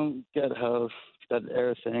get how that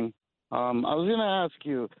air thing. I was going to ask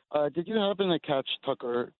you, did you happen to catch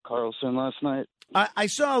Tucker Carlson last night? I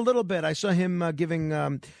saw a little bit. I saw him giving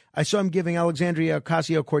Alexandria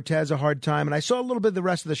Ocasio-Cortez a hard time, and I saw a little bit of the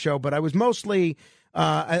rest of the show, but I was mostly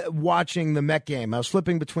watching the Met game. I was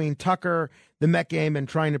flipping between Tucker, the Met game, and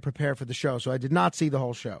trying to prepare for the show, so I did not see the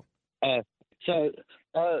whole show.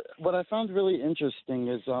 What I found really interesting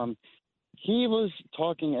is he was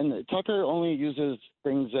talking, and Tucker only uses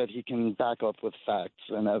things that he can back up with facts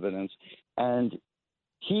and evidence, and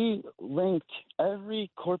he linked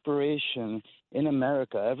every corporation in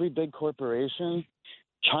America, every big corporation,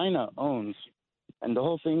 China owns. And the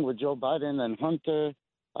whole thing with Joe Biden and Hunter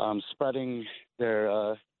spreading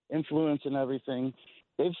their influence and everything,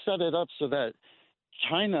 they've set it up so that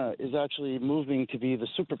China is actually moving to be the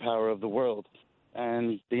superpower of the world.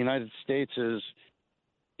 And the United States is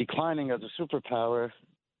declining as a superpower.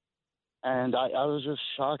 And I was just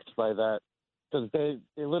shocked by that, because they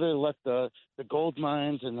literally left the gold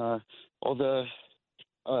mines and all the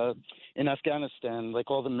in Afghanistan,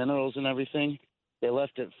 like all the minerals and everything, they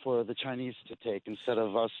left it for the Chinese to take instead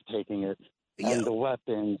of us taking it, and the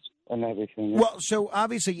weapons and everything. Well, so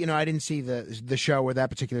obviously, I didn't see the show or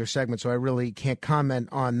that particular segment, so I really can't comment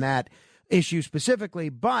on that issue specifically.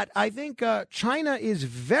 But I think China is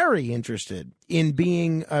very interested in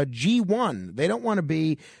being a G1. They don't want to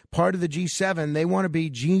be part of the G7. They want to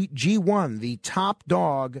be G1, the top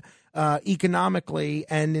dog economically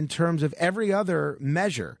and in terms of every other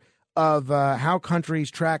measure of how countries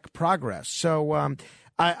track progress. So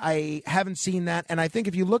I haven't seen that. And I think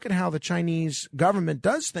if you look at how the Chinese government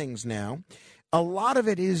does things now, a lot of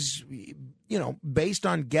it is, based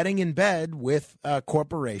on getting in bed with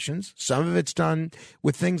corporations. Some of it's done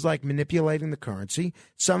with things like manipulating the currency.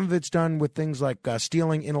 Some of it's done with things like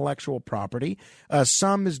stealing intellectual property.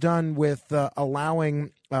 Some is done with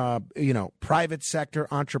allowing, private sector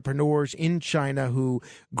entrepreneurs in China who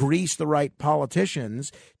grease the right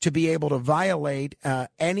politicians to be able to violate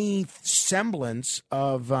any semblance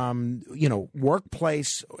of,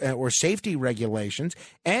 workplace or safety regulations.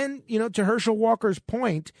 And, to Herschel Walker's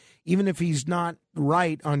point, even if he's not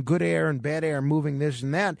right on good air and bad air moving this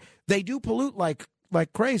and that, they do pollute like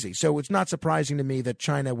crazy. So it's not surprising to me that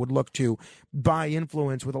China would look to buy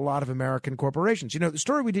influence with a lot of American corporations. The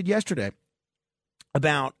story we did yesterday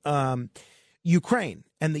about Ukraine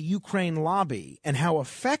and the Ukraine lobby and how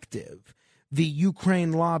effective the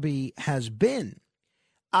Ukraine lobby has been.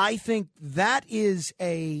 I think that is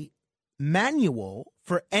a manual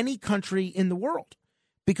for any country in the world.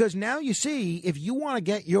 Because now you see, if you want to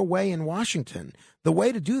get your way in Washington, the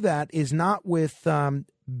way to do that is not with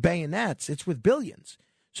bayonets, it's with billions.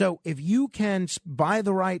 So if you can buy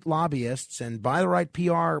the right lobbyists and buy the right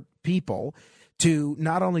PR people to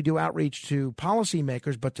not only do outreach to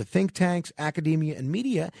policymakers, but to think tanks, academia, and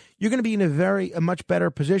media, you're going to be in a much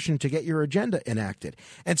better position to get your agenda enacted.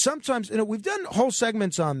 And sometimes, we've done whole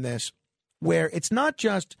segments on this where it's not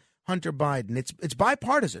just Hunter Biden. It's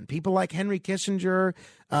bipartisan. People like Henry Kissinger,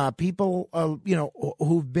 people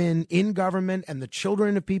who've been in government, and the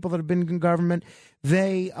children of people that have been in government,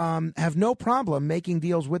 they have no problem making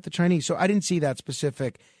deals with the Chinese. So I didn't see that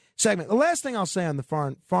specific segment. The last thing I'll say on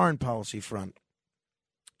the foreign policy front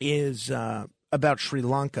is about Sri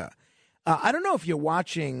Lanka. I don't know if you're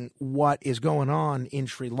watching what is going on in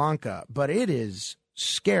Sri Lanka, but it is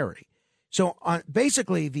scary. So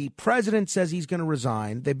basically, the president says he's going to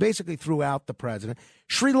resign. They basically threw out the president.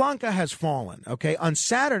 Sri Lanka has fallen, okay? On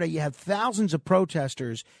Saturday, you had thousands of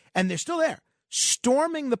protesters, and they're still there,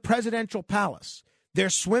 storming the presidential palace. They're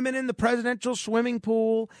swimming in the presidential swimming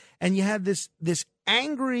pool, and you had this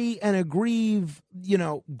angry and aggrieved,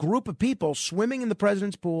 group of people swimming in the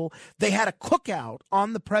president's pool. They had a cookout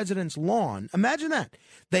on the president's lawn. Imagine that.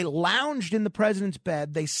 They lounged in the president's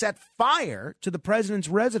bed. They set fire to the president's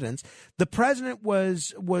residence. The president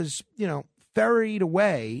was ferried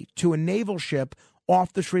away to a naval ship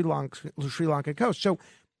off the Sri Lankan coast. So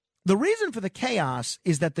the reason for the chaos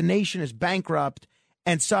is that the nation is bankrupt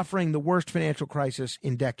and suffering the worst financial crisis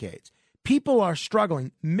in decades. people are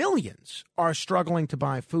struggling. Millions are struggling to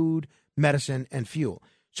buy food, medicine, and fuel.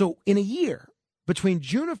 So in a year, between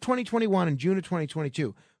June of 2021 and June of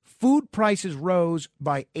 2022, food prices rose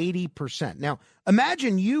by 80%. Now,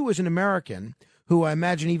 imagine you as an American, who I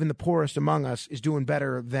imagine even the poorest among us is doing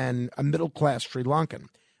better than a middle-class Sri Lankan.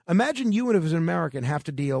 Imagine you as an American have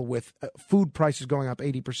to deal with food prices going up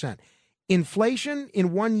 80%. Inflation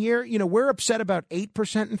in 1 year, we're upset about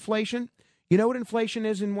 8% inflation. You know what inflation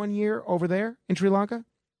is in 1 year over there in Sri Lanka?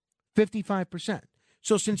 55%.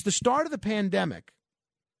 So since the start of the pandemic,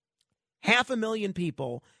 500,000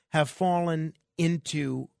 people have fallen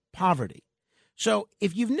into poverty. So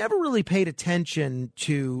if you've never really paid attention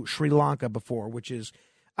to Sri Lanka before, which is,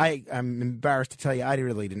 I'm embarrassed to tell you, I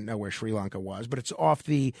really didn't know where Sri Lanka was, but it's off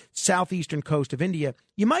the southeastern coast of India,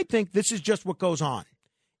 you might think this is just what goes on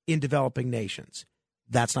in developing nations.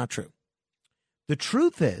 That's not true. The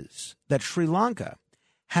truth is that Sri Lanka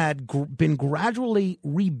had been gradually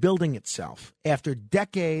rebuilding itself after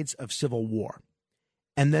decades of civil war.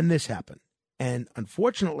 And then this happened. And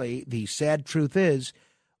unfortunately, the sad truth is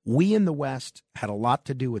we in the West had a lot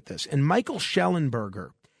to do with this. And Michael Schellenberger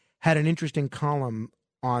had an interesting column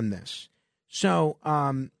on this. So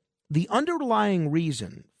the underlying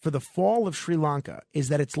reason for the fall of Sri Lanka is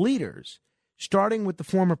that its leaders, starting with the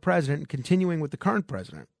former president and continuing with the current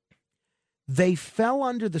president, they fell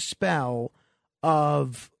under the spell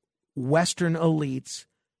of Western elites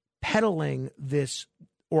peddling this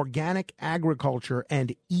organic agriculture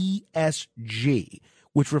and ESG,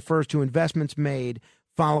 which refers to investments made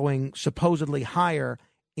following supposedly higher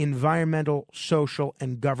environmental, social,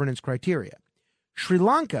 and governance criteria. Sri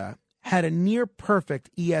Lanka had a near perfect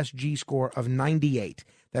ESG score of 98.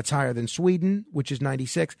 That's higher than Sweden, which is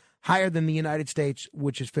 96, higher than the United States,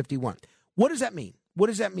 which is 51. What does that mean? What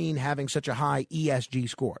does that mean, having such a high ESG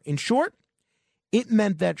score? In short, it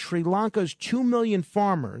meant that Sri Lanka's 2 million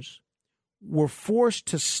farmers were forced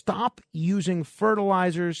to stop using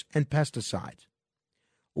fertilizers and pesticides,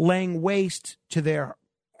 laying waste to their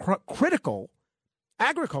critical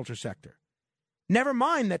agriculture sector. Never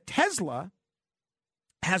mind that Tesla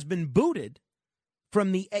has been booted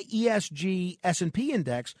from the ESG S&P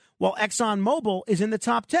index, while ExxonMobil is in the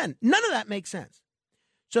top 10. None of that makes sense.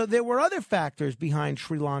 So there were other factors behind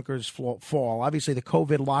Sri Lanka's fall. Obviously, the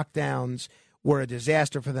COVID lockdowns were a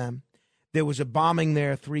disaster for them. There was a bombing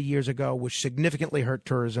there 3 years ago, which significantly hurt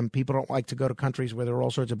tourism. People don't like to go to countries where there are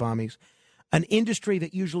all sorts of bombings. An industry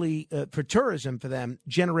that usually, for tourism for them,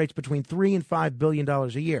 generates between $3 and $5 billion a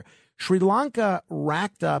year. Sri Lanka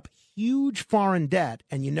racked up huge foreign debt,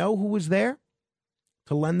 and you know who was there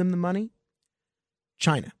to lend them the money?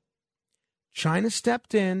 China. China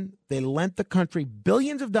stepped in. They lent the country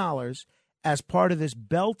billions of dollars as part of this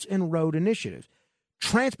Belt and Road Initiative.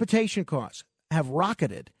 Transportation costs have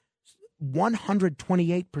rocketed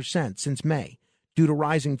 128% since May due to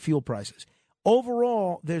rising fuel prices.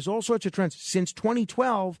 Overall, there's all sorts of trends. Since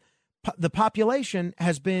 2012, the population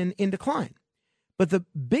has been in decline. But the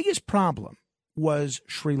biggest problem was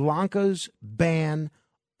Sri Lanka's ban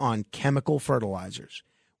on chemical fertilizers,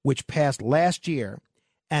 which passed last year,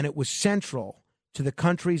 and it was central to the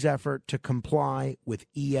country's effort to comply with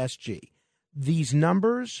ESG. These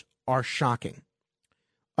numbers are shocking.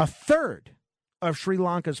 A third of Sri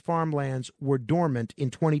Lanka's farmlands were dormant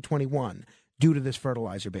in 2021 due to this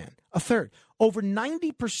fertilizer ban. A third. Over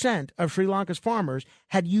 90% of Sri Lanka's farmers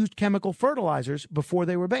had used chemical fertilizers before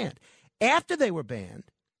they were banned. After they were banned,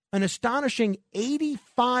 an astonishing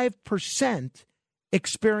 85%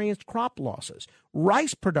 experienced crop losses.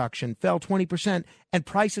 Rice production fell 20% and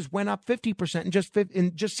prices went up 50%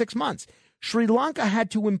 in just 6 months. Sri Lanka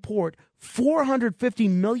had to import $450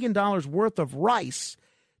 million worth of rice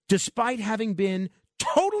despite having been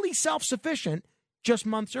totally self-sufficient just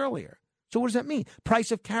months earlier. So what does that mean?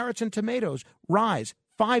 Price of carrots and tomatoes rise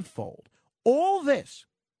fivefold. All this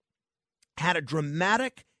had a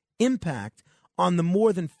dramatic impact on the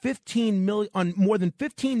more than 15 million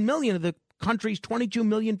of the country's 22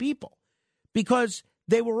 million people, because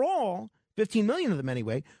they were all, 15 million of them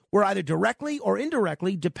anyway, were either directly or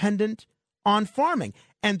indirectly dependent on farming.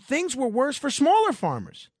 And things were worse for smaller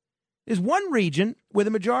farmers. There's one region where the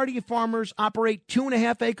majority of farmers operate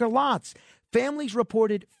 2.5 acre lots. Families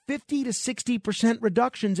reported 50 to 60%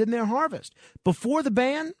 reductions in their harvest. Before the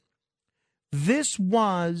ban, this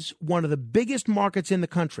was one of the biggest markets in the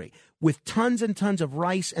country with tons and tons of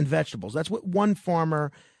rice and vegetables. That's what one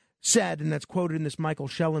farmer said, and that's quoted in this Michael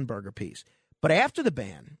Schellenberger piece. But after the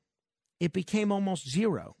ban, it became almost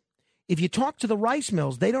zero. If you talk to the rice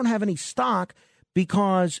mills, they don't have any stock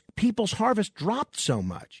because people's harvest dropped so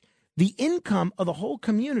much. the income of the whole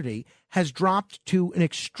community has dropped to an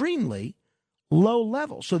extremely low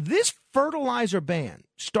level. So this fertilizer ban,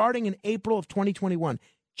 starting in April of 2021,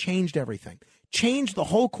 changed everything, changed the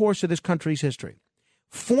whole course of this country's history.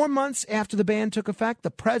 4 months after the ban took effect,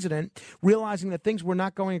 the president, realizing that things were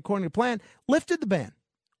not going according to plan, lifted the ban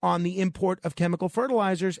on the import of chemical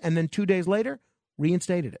fertilizers, and then 2 days later,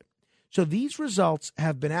 reinstated it. So these results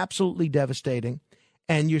have been absolutely devastating,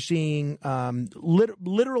 and you're seeing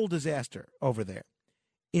literal disaster over there.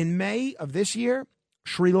 In May of this year,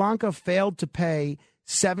 Sri Lanka failed to pay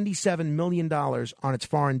 $77 million on its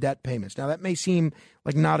foreign debt payments. Now, that may seem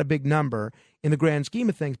like not a big number in the grand scheme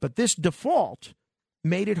of things, but this default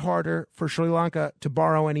made it harder for Sri Lanka to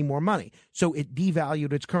borrow any more money. So it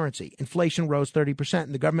devalued its currency. Inflation rose 30%,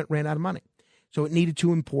 and the government ran out of money. So it needed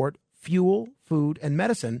to import fuel, food, and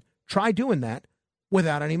medicine. Try doing that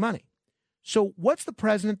without any money. So what's the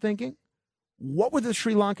president thinking? What were the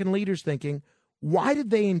Sri Lankan leaders thinking? Why did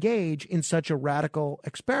they engage in such a radical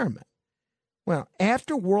experiment? Well,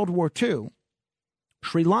 after World War II,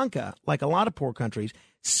 Sri Lanka, like a lot of poor countries,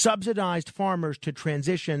 subsidized farmers to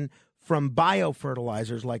transition from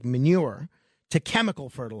biofertilizers like manure to chemical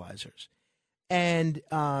fertilizers. And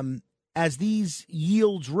as these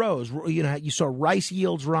yields rose, you saw rice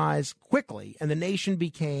yields rise quickly, and the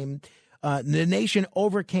nation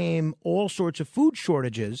overcame all sorts of food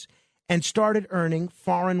shortages and started earning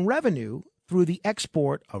foreign revenue through the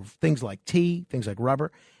export of things like tea, things like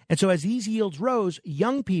rubber. And so as these yields rose,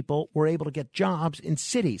 young people were able to get jobs in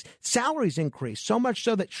cities. Salaries increased, so much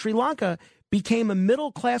so that Sri Lanka became a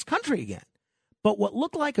middle-class country again. But what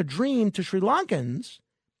looked like a dream to Sri Lankans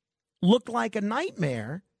looked like a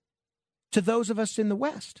nightmare to those of us in the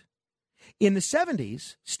West. In the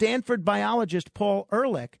 70s, Stanford biologist Paul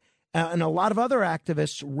Ehrlich and a lot of other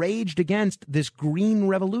activists raged against this green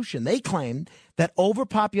revolution. They claimed that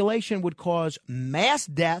overpopulation would cause mass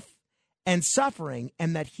death and suffering,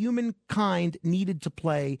 and that humankind needed to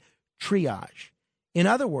play triage. In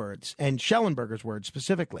other words, and Schellenberger's words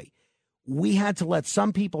specifically, we had to let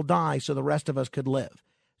some people die so the rest of us could live.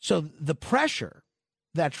 So the pressure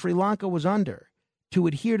that Sri Lanka was under to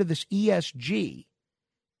adhere to this ESG,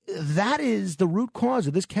 that is the root cause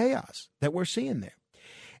of this chaos that we're seeing there.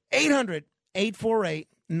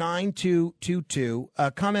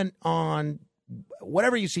 800-848-9222. Comment on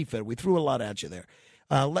whatever you see fit. We threw a lot at you there.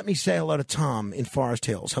 Let me say hello to Tom in Forest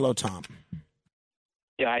Hills. Hello, Tom.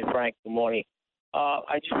 Yeah, hi, Frank. Good morning.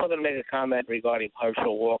 I just wanted to make a comment regarding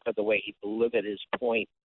Herschel Walker, the way he delivered his point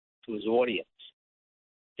to his audience.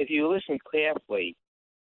 If you listen carefully,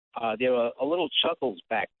 there were a little chuckles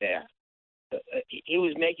back there. He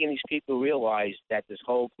was making these people realize that this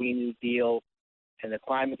whole Green New Deal and the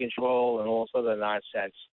climate control and all sort of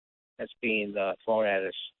nonsense that's being thrown at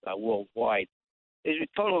us worldwide is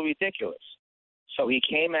totally ridiculous. So he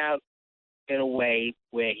came out in a way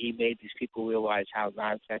where he made these people realize how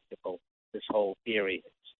non-technical this whole theory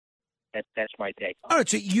is. That's my take. All right,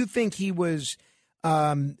 so you think he was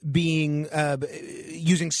using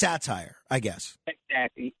satire, I guess.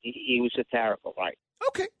 Exactly. He was satirical, right?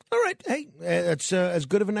 Okay. All right. Hey, that's as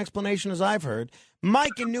good of an explanation as I've heard.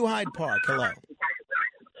 Mike in New Hyde Park. Hello.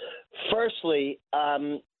 Firstly,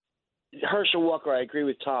 Herschel Walker, I agree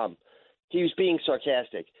with Tom. He was being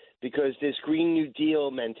sarcastic because this Green New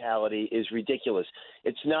Deal mentality is ridiculous.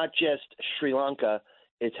 It's not just Sri Lanka.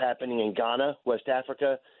 It's happening in Ghana, West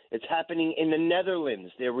Africa. It's happening in the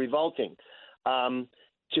Netherlands. They're revolting.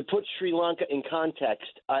 To put Sri Lanka in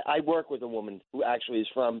context, I work with a woman who actually is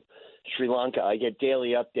from Sri Lanka. I get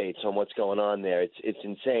daily updates on what's going on there. It's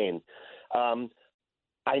insane.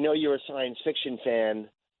 I know you're a science fiction fan.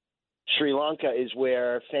 Sri Lanka is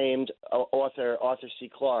where famed author Arthur C.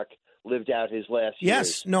 Clarke lived out his last years.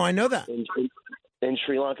 Yes, no, I know that. In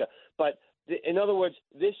Sri Lanka. But in other words,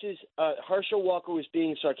 this is Herschel Walker was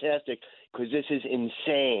being sarcastic because this is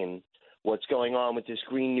insane what's going on with this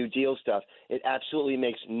Green New Deal stuff. It absolutely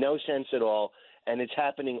makes no sense at all, and it's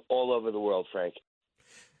happening all over the world, Frank.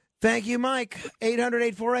 Thank you, Mike.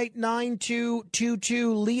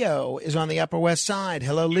 800-848-9222. Leo is on the Upper West Side.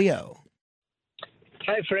 Hello, Leo.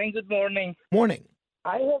 Hi, Frank. Good morning. Morning.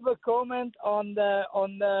 I have a comment on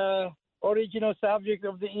the original subject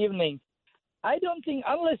of the evening. I don't think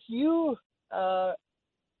unless you,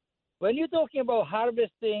 when you're talking about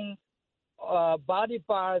harvesting body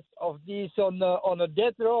parts of these on a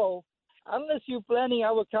death row, unless you're planning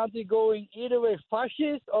our country going either way,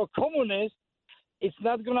 fascist or communist, it's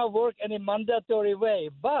not going to work in a mandatory way.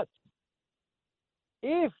 But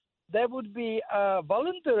if there would be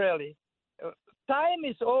voluntarily time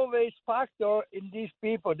is always factor in these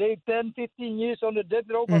people. They 10, 15 years on the death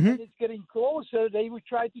row, but when it's getting closer, they would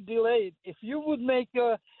try to delay it. If you would make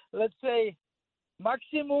a, let's say,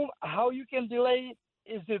 maximum how you can delay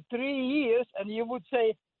is the 3 years, and you would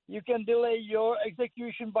say you can delay your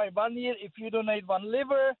execution by 1 year if you donate one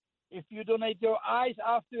liver. If you donate your eyes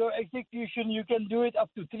after your execution, you can do it up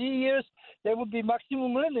to 3 years. There would be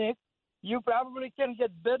maximum limit. You probably can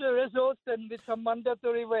get better results than with some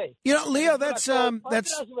mandatory way. You know, Leo, that's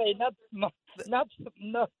way, not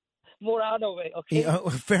Morano way. Okay. Yeah,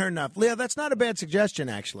 fair enough, Leo. That's not a bad suggestion,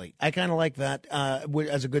 actually. I kind of like that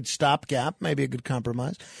as a good stopgap, maybe a good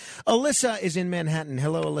compromise. Alyssa is in Manhattan.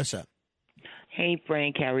 Hello, Alyssa. Hey,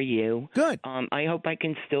 Frank, how are you? Good. I hope I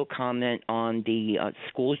can still comment on the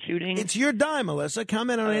school shooting. It's your dime, Alyssa.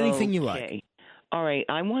 Comment on anything you like. All right.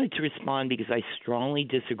 I wanted to respond because I strongly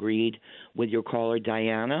disagreed with your caller,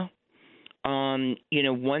 Diana.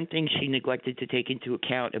 One thing she neglected to take into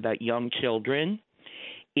account about young children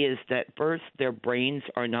is that first, their brains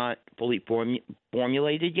are not fully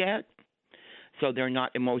formulated yet, so they're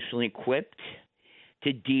not emotionally equipped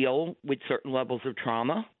to deal with certain levels of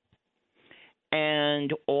trauma.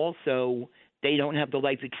 And also, they don't have the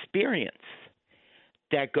life experience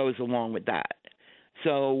that goes along with that.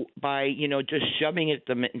 So by, just shoving it at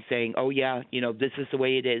them and saying, oh, yeah, this is the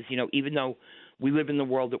way it is, even though we live in the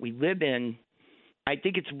world that we live in, I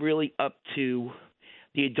think it's really up to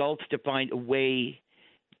the adults to find a way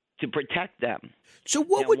to protect them. So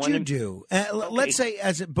what would you do? Let's say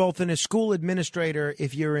as both in a school administrator,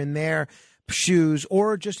 if you're in their shoes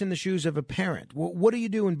or just in the shoes of a parent, what do you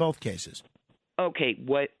do in both cases? Okay,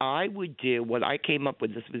 what I would do, what I came up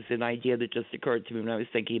with, this was an idea that just occurred to me when I was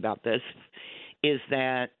thinking about this, is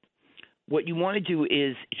that what you want to do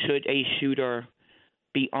is, should a shooter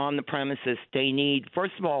be on the premises, they need,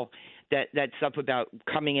 first of all, that stuff about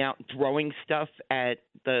coming out and throwing stuff at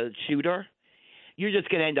the shooter, you're just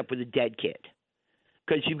going to end up with a dead kid.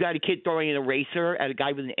 Because you've got a kid throwing an eraser at a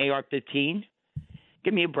guy with an AR-15.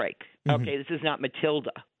 Give me a break. Okay, this is not Matilda.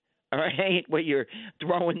 All right, where you're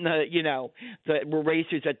throwing the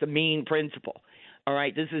erasers at the mean principal. All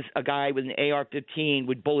right, this is a guy with an AR-15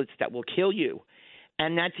 with bullets that will kill you.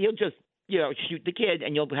 And he'll just, shoot the kid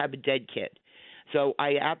and you'll have a dead kid. So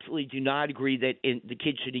I absolutely do not agree that the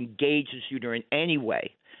kid should engage the shooter in any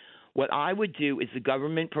way. What I would do is the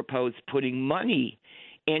government proposed putting money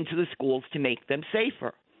into the schools to make them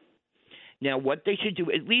safer. Now, what they should do,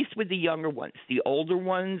 at least with the younger ones, the older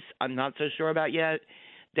ones, I'm not so sure about yet.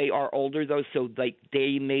 They are older, though, so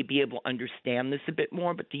they may be able to understand this a bit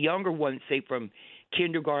more. But the younger ones, say from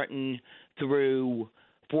kindergarten through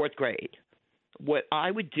fourth grade, what I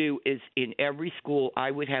would do is in every school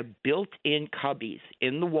I would have built-in cubbies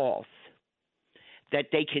in the walls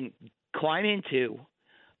that they can climb into,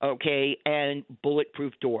 okay, and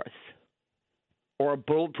bulletproof doors or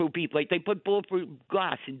bulletproof people. Like they put bulletproof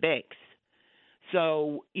glass in banks.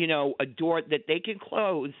 So, a door that they can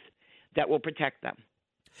close that will protect them.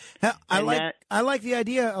 I like the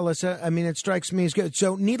idea, Alyssa. I mean, it strikes me as good.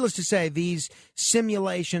 So, needless to say, these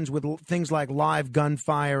simulations with things like live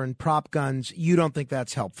gunfire and prop guns, you don't think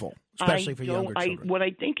that's helpful, especially for younger children? What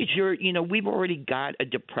I think is we've already got a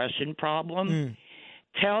depression problem.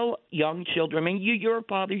 Tell young children, I mean, you're a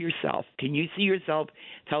father yourself. Can you see yourself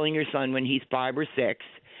telling your son when he's 5 or 6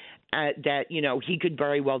 that he could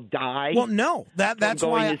very well die? Well, no, that's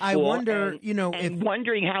why I wonder, and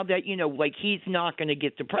wondering how that he's not going to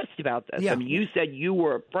get depressed about this. Yeah. I mean, you said you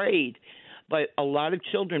were afraid, but a lot of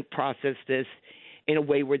children process this in a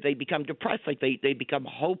way where they become depressed, like they become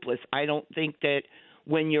hopeless. I don't think that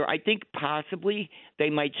I think possibly they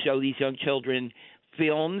might show these young children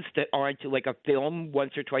films that aren't like a film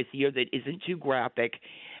once or twice a year that isn't too graphic,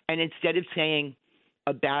 and instead of saying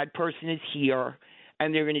a bad person is here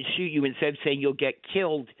and they're going to shoot you, instead of saying you'll get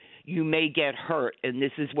killed, you may get hurt, and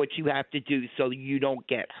this is what you have to do so you don't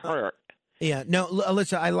get hurt. Yeah, no,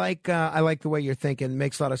 Alyssa, I like the way you're thinking.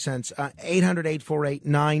 Makes a lot of sense.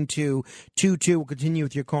 800-848-9222. We'll continue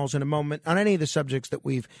with your calls in a moment on any of the subjects that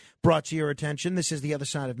we've brought to your attention. This is The Other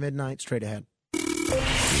Side of Midnight. Straight ahead.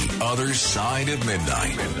 The Other Side of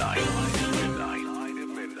Midnight.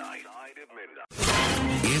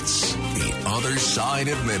 It's The Other Side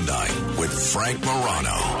of Midnight with Frank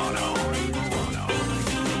Morano.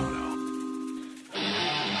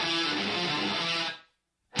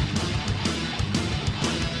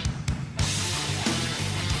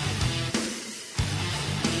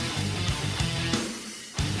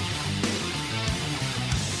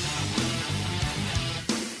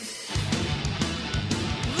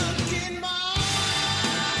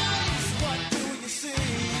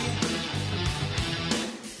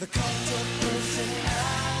 The cult of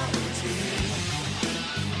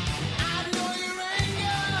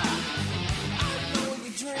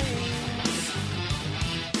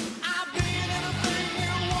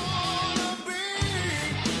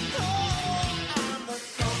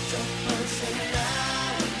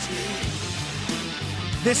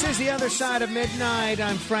This is The Other Side of Midnight.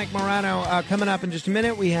 I'm Frank Morano. Coming up in just a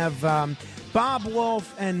minute, we have Bob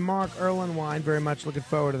Wolf and Mark Erlenwine. Very much looking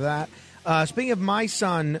forward to that. Speaking of my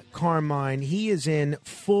son, Carmine, he is in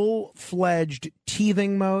full-fledged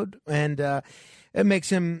teething mode, and it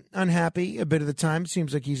makes him unhappy a bit of the time. It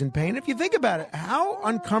seems like he's in pain. If you think about it, how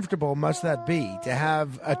uncomfortable must that be to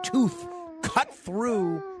have a tooth cut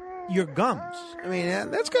through your gums? I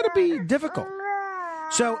mean, that's got to be difficult.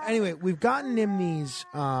 So anyway, we've gotten him these.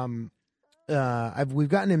 We've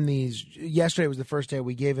gotten him these. Yesterday was the first day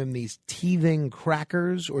we gave him these teething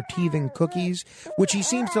crackers or teething cookies, which he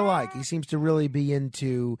seems to like. He seems to really be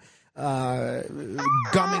into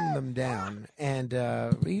gumming them down, and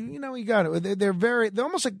he got it. They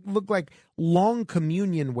almost look like long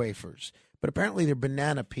communion wafers, but apparently they're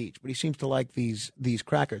banana peach. But he seems to like these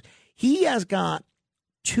crackers. He has got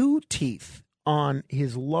 2 teeth on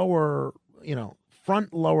his lower,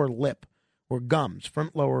 front lower lip or gums,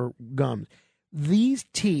 front lower gums. These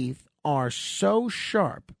teeth are so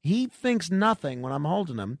sharp. He thinks nothing when I'm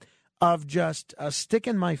holding him of just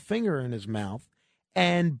sticking my finger in his mouth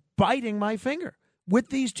and biting my finger with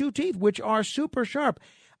these 2 teeth, which are super sharp.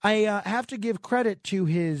 I have to give credit to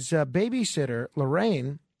his babysitter,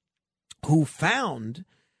 Lorraine, who found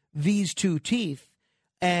these 2 teeth.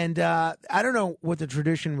 And I don't know what the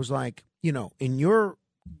tradition was like, in your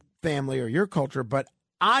family or your culture, but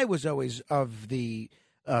I was always of the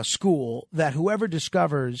school that whoever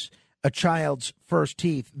discovers a child's first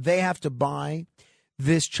teeth, they have to buy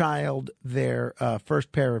this child their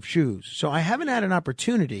first pair of shoes. So I haven't had an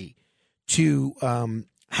opportunity to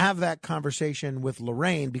have that conversation with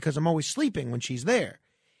Lorraine because I'm always sleeping when she's there.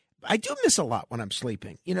 I do miss a lot when I'm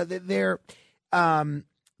sleeping.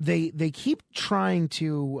 They keep trying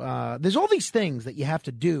to there's all these things that you have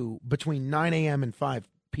to do between 9 a.m. and 5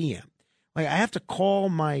 p.m. Like I have to call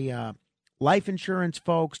my life insurance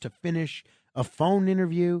folks to finish a phone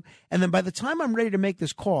interview, and then by the time I'm ready to make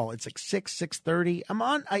this call, it's like 6:30. I'm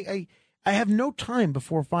on. I have no time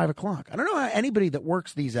before 5 o'clock. I don't know how anybody that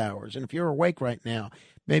works these hours, and if you're awake right now,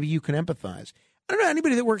 maybe you can empathize. I don't know how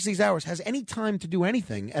anybody that works these hours has any time to do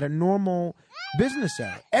anything at a normal business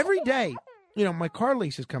hour. Every day, my car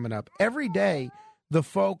lease is coming up. Every day, the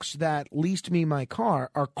folks that leased me my car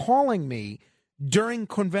are calling me during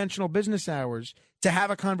conventional business hours to have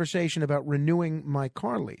a conversation about renewing my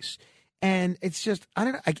car lease. And it's just, I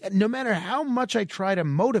don't know, no matter how much I try to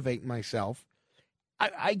motivate myself,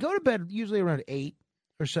 I go to bed usually around 8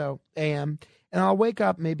 or so a.m., and I'll wake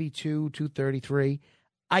up maybe 2:33.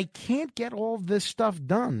 I can't get all this stuff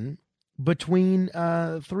done between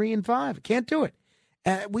 3 and 5. Can't do it.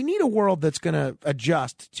 We need a world that's going to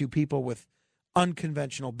adjust to people with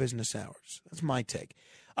unconventional business hours. That's my take.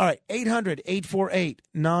 All right,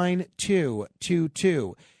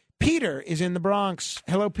 800-848-9222. Peter is in the Bronx.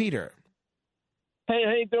 Hello, Peter. Hey,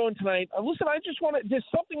 how you doing tonight? Listen, I just want to – there's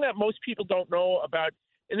something that most people don't know about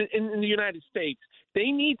in the United States.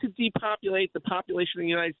 They need to depopulate the population of the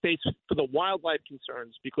United States for the wildlife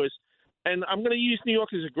concerns because – and I'm going to use New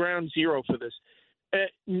York as a ground zero for this.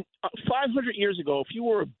 500 years ago, if you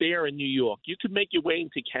were a bear in New York, you could make your way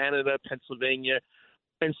into Canada, Pennsylvania,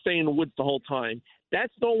 and stay in the woods the whole time.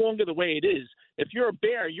 That's no longer the way it is. If you're a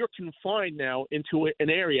bear, you're confined now into an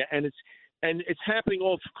area, and it's happening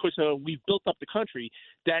all because we've built up the country.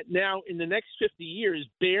 That now in the next 50 years,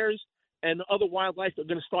 bears and other wildlife are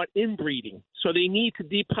going to start inbreeding. So they need to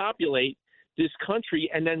depopulate this country,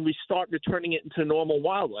 and then we start returning it into normal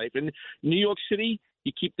wildlife. In New York City,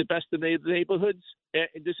 you keep the best of the neighborhoods.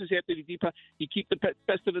 This is after the you keep the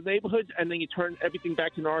best of the neighborhoods, and then you turn everything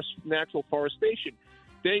back to natural forestation.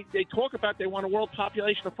 They talk about they want a world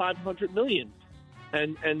population of 500 million,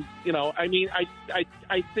 and I mean I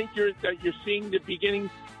think you're seeing the beginning.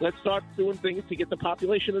 Let's start doing things to get the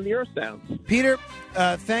population of the Earth down. Peter,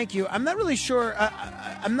 thank you. I'm not really sure.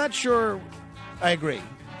 I'm not sure. I agree.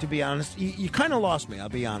 To be honest, you kind of lost me. I'll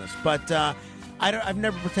be honest, but I've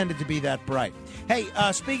never pretended to be that bright. Hey,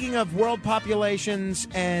 speaking of world populations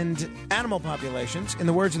and animal populations, in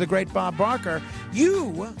the words of the great Bob Barker,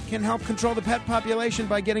 you can help control the pet population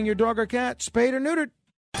by getting your dog or cat spayed or neutered.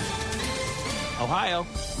 Ohio,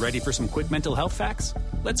 ready for some quick mental health facts?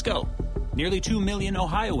 Let's go. Nearly 2 million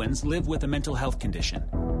Ohioans live with a mental health condition.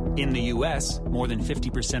 In the U.S., more than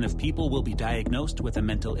 50% of people will be diagnosed with a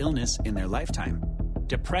mental illness in their lifetime.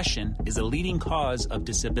 Depression is a leading cause of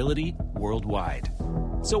disability worldwide.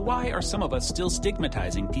 So why are some of us still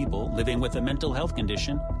stigmatizing people living with a mental health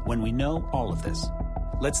condition when we know all of this?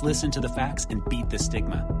 Let's listen to the facts and beat the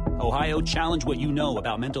stigma. Ohio, challenge what you know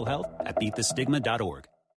about mental health at beatthestigma.org.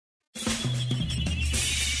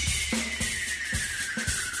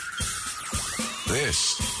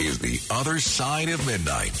 This is The Other Side of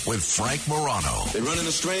Midnight with Frank Morano. They're running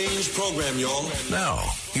a strange program, y'all.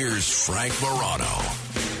 Now, here's Frank Morano.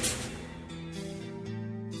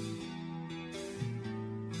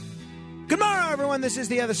 Good morning, everyone. This is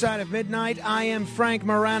The Other Side of Midnight. I am Frank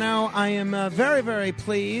Morano. I am very, very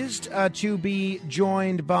pleased to be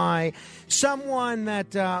joined by someone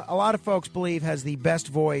that a lot of folks believe has the best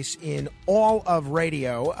voice in all of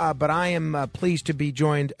radio, but I am pleased to be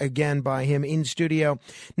joined again by him in studio,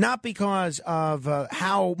 not because of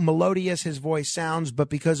how melodious his voice sounds, but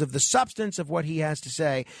because of the substance of what he has to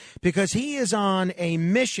say, because he is on a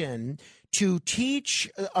mission to teach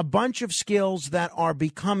a bunch of skills that are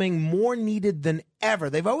becoming more needed than ever.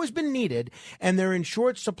 They've always been needed, and they're in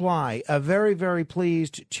short supply. Very, very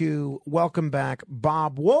pleased to welcome back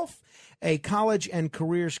Bob Wolf, a college and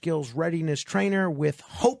career skills readiness trainer with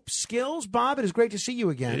Hope Skills. Bob, it is great to see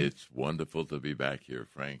you again. It's wonderful to be back here,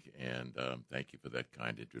 Frank, and thank you for that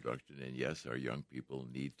kind introduction. And yes, our young people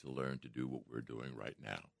need to learn to do what we're doing right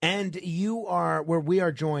now. And you are, where we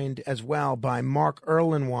are joined as well by Mark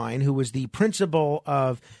Erlenwine, who is the principal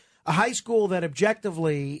of a high school that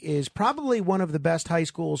objectively is probably one of the best high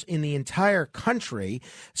schools in the entire country,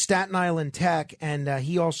 Staten Island Tech, and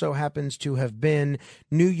he also happens to have been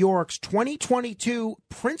New York's 2022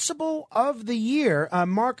 Principal of the Year.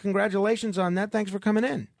 Mark, congratulations on that. Thanks for coming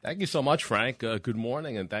in. Thank you so much, Frank. Good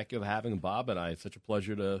morning, and thank you for having Bob and I. It's such a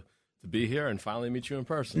pleasure to be here and finally meet you in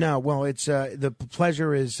person. No, well, it's the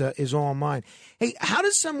pleasure is all mine. Hey, how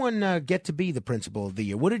does someone get to be the Principal of the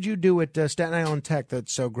Year? What did you do at Staten Island Tech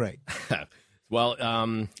that's so great? Well,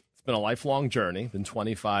 it's been a lifelong journey. Been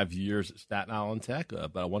 25 years at Staten Island Tech,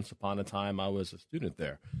 but once upon a time I was a student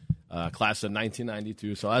there, class of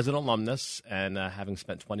 1992. So as an alumnus and having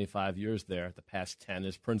spent 25 years there, the past 10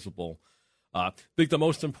 as principal, I think the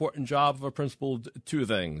most important job of a principal, two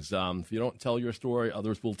things. If you don't tell your story,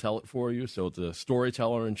 others will tell it for you. So the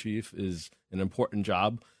storyteller-in-chief is an important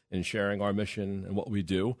job in sharing our mission and what we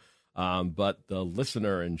do. But the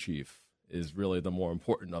listener-in-chief is really the more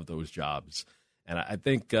important of those jobs. And I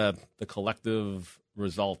think the collective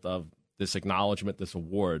result of this acknowledgement, this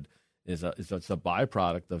award, is it's a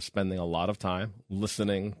byproduct of spending a lot of time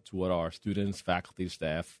listening to what our students, faculty,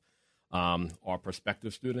 staff, our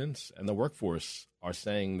prospective students and the workforce are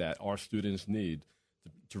saying that our students need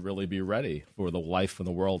to really be ready for the life and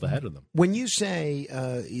the world ahead of them. When you say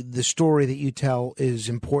the story that you tell is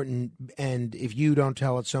important, and if you don't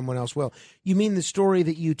tell it, someone else will, you mean the story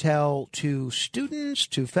that you tell to students,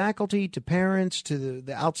 to faculty, to parents, to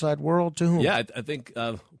the outside world, to whom? Yeah, I think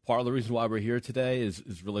part of the reason why we're here today is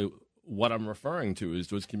really what I'm referring to is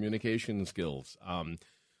those communication skills.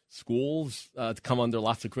 Schools come under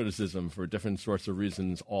lots of criticism for different sorts of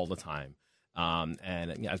reasons all the time.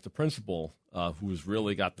 And as the principal, who's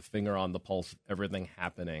really got the finger on the pulse of everything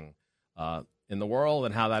happening in the world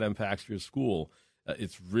and how that impacts your school,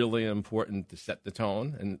 it's really important to set the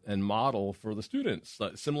tone and model for the students.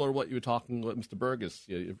 Similar to what you were talking with Mr. Burgess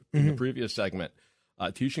in the previous segment,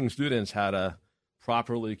 teaching students how to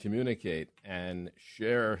properly communicate and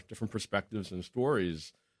share different perspectives and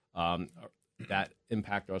stories that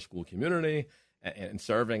impact our school community and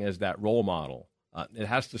serving as that role model. It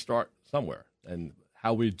has to start somewhere. And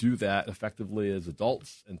how we do that effectively as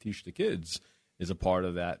adults and teach the kids is a part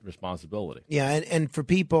of that responsibility. Yeah, and for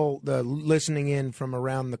people listening in from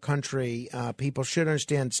around the country, people should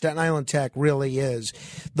understand Staten Island Tech really is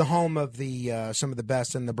the home of the some of the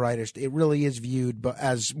best and the brightest. It really is viewed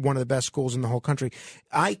as one of the best schools in the whole country.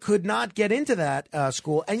 I could not get into that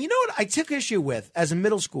school. And you know what I took issue with as a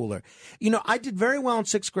middle schooler? You know, I did very well in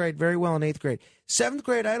 6th grade, very well in 8th grade. 7th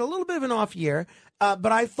grade, I had a little bit of an off year.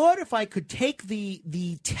 But I thought if I could take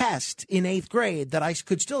the test in 8th grade that I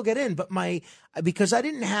could still get in. But because I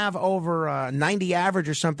didn't have over 90 average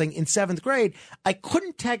or something in 7th grade, I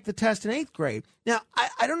couldn't take the test in 8th grade. Now,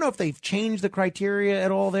 I don't know if they've changed the criteria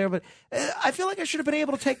at all there, but I feel like I should have been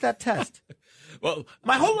able to take that test. Well,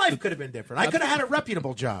 my whole life could have been different. I could have had a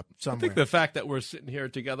reputable job somewhere. I think the fact that we're sitting here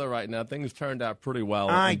together right now, things turned out pretty well.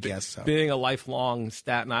 I guess so. Being a lifelong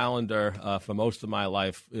Staten Islander for most of my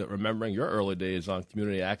life, remembering your early days on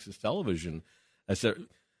community access television, I said,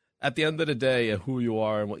 at the end of the day, who you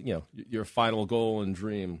are and what your final goal and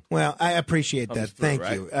dream. Well, I appreciate that. Thank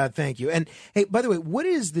you. Thank you. And hey, by the way, what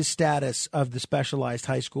is the status of the specialized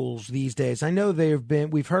high schools these days? I know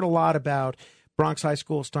we've heard a lot about Bronx High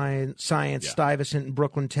School Science, Stuyvesant, and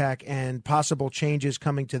Brooklyn Tech, and possible changes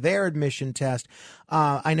coming to their admission test.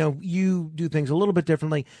 I know you do things a little bit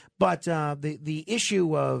differently, but the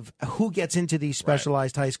issue of who gets into these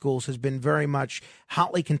specialized high schools has been very much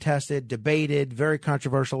hotly contested, debated, very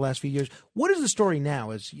controversial the last few years. What is the story now?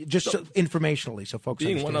 Is just informationally, so folks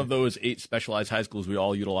being understand. One of those 8 specialized high schools, we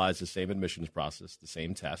all utilize the same admissions process, the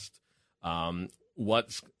same test.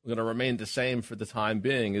 What's going to remain the same for the time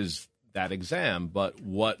being is that exam, but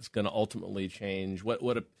what's going to ultimately change,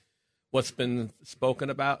 what's been spoken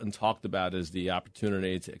about and talked about is the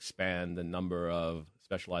opportunity to expand the number of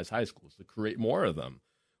specialized high schools, to create more of them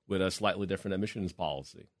with a slightly different admissions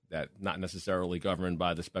policy that not necessarily governed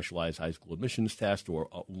by the specialized high school admissions test or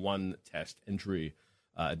a one test entry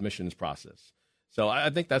admissions process. So I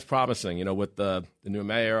think that's promising, with the new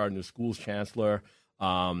mayor, our new schools chancellor,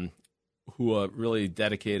 who are really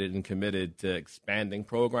dedicated and committed to expanding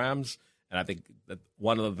programs. And I think that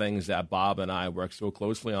one of the things that Bob and I work so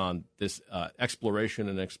closely on, this exploration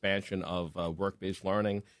and expansion of work-based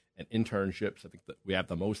learning and internships. I think that we have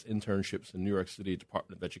the most internships in New York City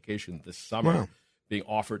Department of Education this summer being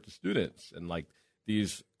offered to students. And like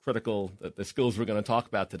these critical, the skills we're going to talk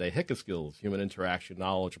about today, HICA skills, human interaction,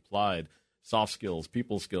 knowledge applied, soft skills,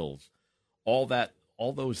 people skills, all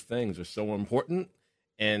those things are so important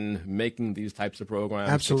in making these types of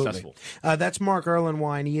programs successful. That's Mark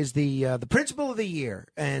Erlenwine. He is the principal of the year,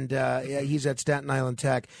 and he's at Staten Island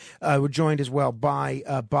Tech. We're joined as well by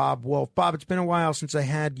Bob Wolf. Bob, it's been a while since I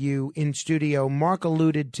had you in studio. Mark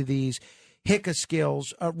alluded to these HICA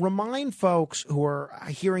skills. Remind folks who are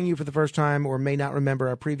hearing you for the first time or may not remember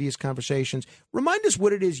our previous conversations, remind us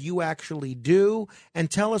what it is you actually do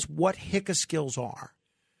and tell us what HICA skills are.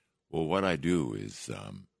 Well, what I do is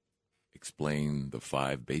explain the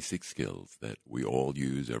 5 basic skills that we all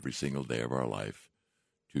use every single day of our life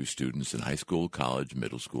to students in high school, college,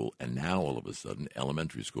 middle school, and now all of a sudden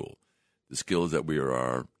elementary school. The skills that we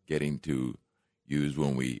are getting to use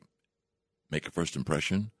when we make a first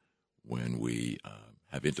impression, when we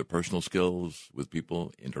have interpersonal skills with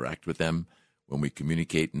people, interact with them, when we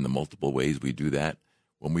communicate in the multiple ways we do that,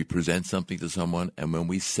 when we present something to someone, and when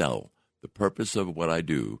we sell. The purpose of what I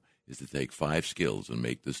do is to take 5 skills and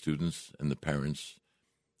make the students and the parents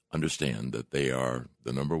understand that they are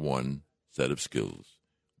the number one set of skills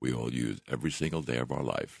we all use every single day of our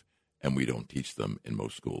life, and we don't teach them in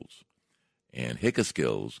most schools. And HICA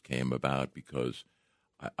skills came about because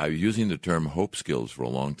I was using the term hope skills for a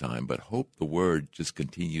long time, but hope, the word, just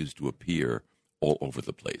continues to appear all over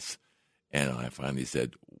the place. And I finally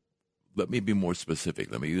said, let me be more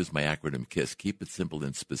specific. Let me use my acronym KISS. Keep it simple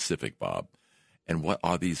and specific, Bob. And what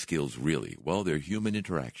are these skills really? Well, they're human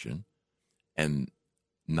interaction and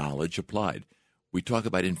knowledge applied. We talk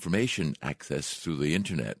about information access through the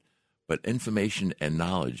internet, but information and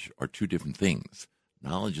knowledge are 2 different things.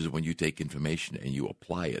 Knowledge is when you take information and you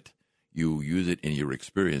apply it. You use it in your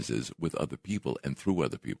experiences with other people and through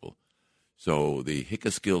other people. So the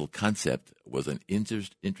HICA skill concept was an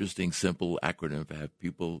interesting, simple acronym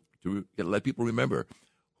to let people remember,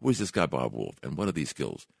 who is this guy Bob Wolf and what are these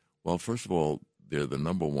skills? Well, first of all, they're the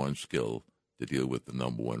number one skill to deal with the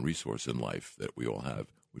number one resource in life that we all have,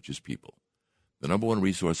 which is people. The number one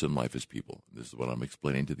resource in life is people. This is what I'm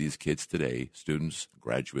explaining to these kids today, students,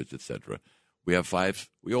 graduates, etc. We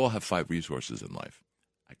all have 5 resources in life: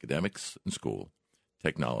 academics in school,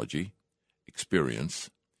 technology, experience.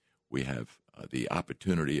 We have the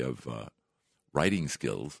opportunity of writing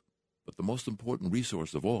skills, but the most important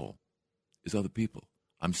resource of all is other people.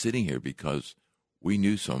 I'm sitting here because we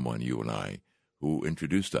knew someone, you and I, who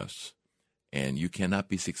introduced us. And you cannot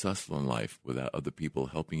be successful in life without other people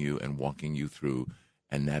helping you and walking you through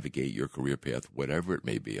and navigate your career path, whatever it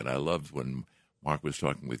may be. And I loved when Mark was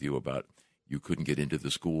talking with you about you couldn't get into the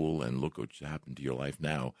school and look what's happened to your life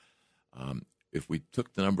now. If we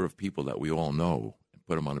took the number of people that we all know and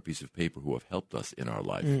put them on a piece of paper who have helped us in our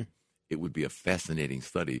life, it would be a fascinating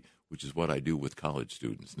study, which is what I do with college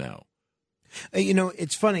students now.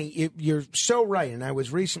 It's funny. You're so right. And I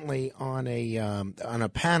was recently on a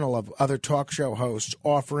panel of other talk show hosts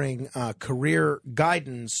offering career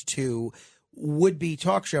guidance to would-be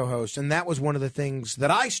talk show hosts, and that was one of the things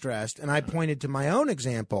that I stressed. And I pointed to my own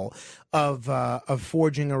example of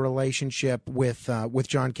forging a relationship with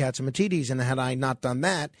John Catsimatidis. And had I not done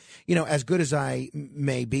that, as good as I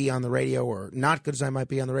may be on the radio, or not good as I might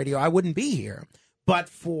be on the radio, I wouldn't be here. But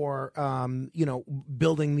for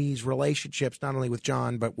building these relationships, not only with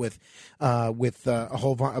John, but with a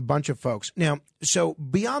bunch of folks. Now, so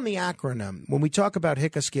beyond the acronym, when we talk about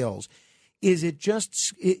HICA skills, could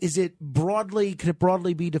it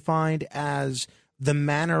broadly be defined as the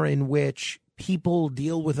manner in which people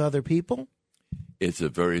deal with other people? It's a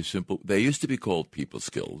very simple. They used to be called people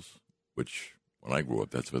skills, which when I grew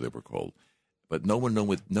up, that's what they were called. But no one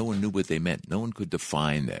knew what they meant. No one could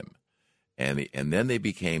define them, and then they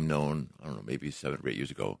became known. I don't know, maybe 7 or 8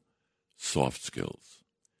 years ago, soft skills,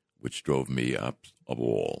 which drove me up a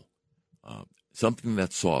wall. Something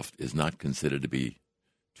that's soft is not considered to be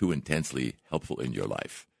too intensely helpful in your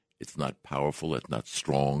life. It's not powerful. It's not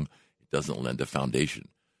strong. It doesn't lend a foundation.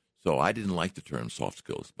 So I didn't like the term soft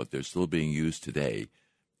skills, but they're still being used today.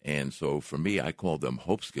 And so for me, I called them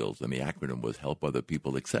HOPE skills, and the acronym was Help Other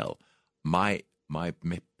People Excel. My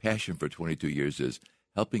passion for 22 years is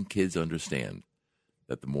helping kids understand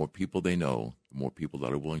that the more people they know, the more people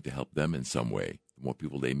that are willing to help them in some way, the more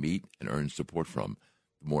people they meet and earn support from,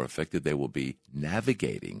 the more effective they will be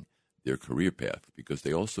navigating their career path, because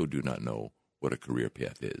they also do not know what a career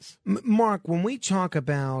path is. Mark, when we talk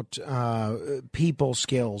about people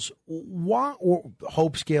skills, or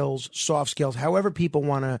HOPE skills, soft skills, however people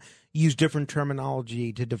want to use different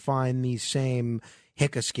terminology to define these same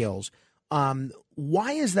HICA skills,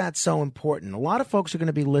 why is that so important? A lot of folks are going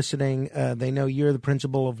to be listening. They know you're the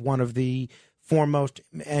principal of one of the foremost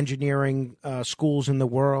engineering schools in the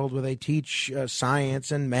world, where they teach science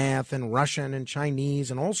and math and Russian and Chinese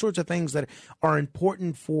and all sorts of things that are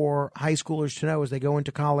important for high schoolers to know as they go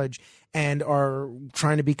into college and are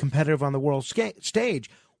trying to be competitive on the world stage.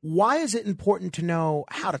 Why is it important to know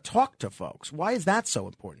how to talk to folks? Why is that so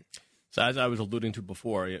important? So as I was alluding to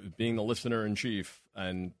before, being the listener in chief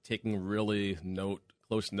and taking really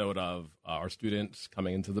close note of our students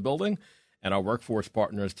coming into the building and our workforce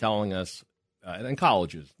partners telling us, and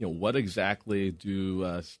colleges, what exactly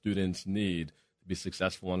do students need to be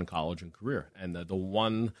successful in college and career? And the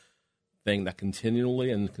one thing that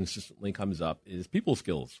continually and consistently comes up is people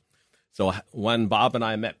skills. So when Bob and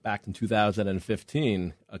I met back in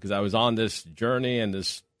 2015, because I was on this journey and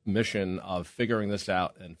this mission of figuring this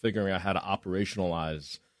out and figuring out how to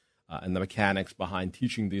operationalize and the mechanics behind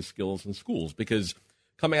teaching these skills in schools. Because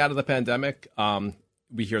coming out of the pandemic,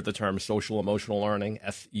 we hear the term social emotional learning,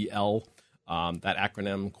 SEL. That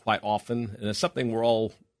acronym quite often, and it's something we're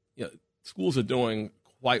all, schools are doing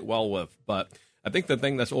quite well with. But I think the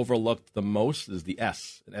thing that's overlooked the most is the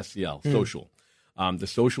S in SEL, social. The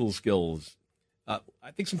social skills.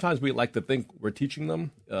 I think sometimes we like to think we're teaching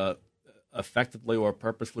them effectively or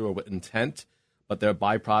purposely or with intent, but they're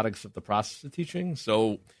byproducts of the process of teaching.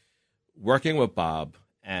 So working with Bob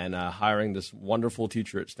and hiring this wonderful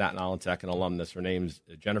teacher at Staten Island Tech, an alumnus. Her name's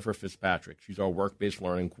Jennifer Fitzpatrick. She's our work-based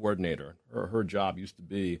learning coordinator. Her job used to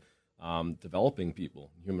be developing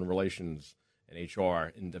people, human relations and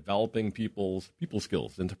HR, in developing people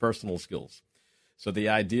skills, interpersonal skills. So the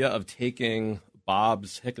idea of taking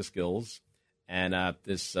Bob's HICA skills and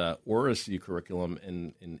this Oracy curriculum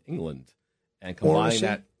in England and combining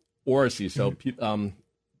that Oracy, so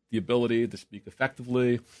the ability to speak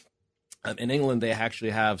effectively. In England, they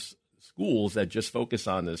actually have schools that just focus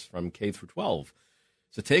on this from K through 12.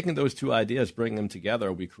 So taking those two ideas, bringing them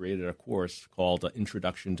together, we created a course called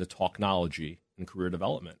Introduction to Talknology and Career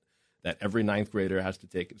Development that every ninth grader has to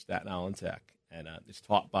take at Staten Island Tech. And it's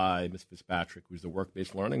taught by Ms. Fitzpatrick, who's the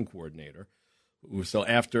work-based learning coordinator. So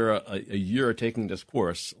after a year of taking this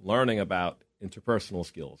course, learning about interpersonal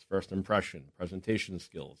skills, first impression, presentation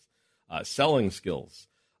skills, selling skills,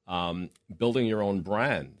 building your own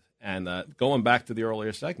brand, and going back to the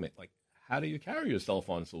earlier segment, like how do you carry yourself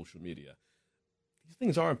on social media? These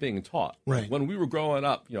things aren't being taught. Right. When we were growing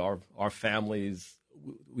up, our families,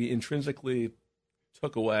 we intrinsically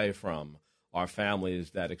took away from our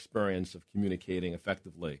families that experience of communicating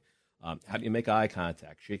effectively. How do you make eye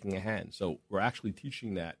contact, shaking a hand? So we're actually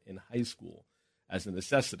teaching that in high school as a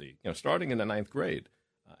necessity, starting in the ninth grade.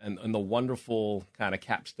 And the wonderful kind of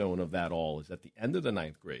capstone of that all is at the end of the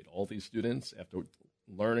ninth grade, all these students, after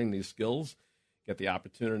learning these skills, get the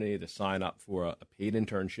opportunity to sign up for a paid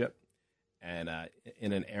internship and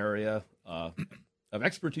in an area of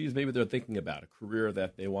expertise maybe they're thinking about, a career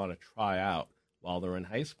that they want to try out while they're in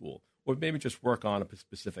high school, or maybe just work on a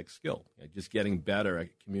specific skill, just getting better at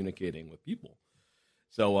communicating with people.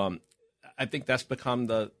 So I think that's become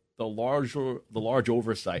the large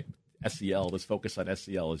oversight. SEL, this focus on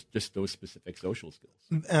SEL is just those specific social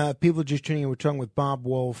skills. People just tuning in, we're talking with Bob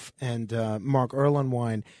Wolf and Mark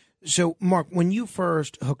Erlenwine. So, Mark, when you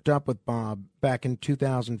first hooked up with Bob back in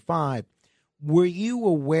 2005, were you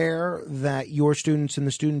aware that your students and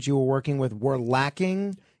the students you were working with were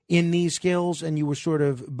lacking in these skills, and you were sort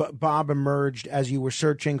of, Bob emerged as you were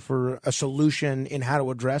searching for a solution in how to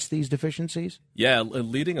address these deficiencies? Yeah,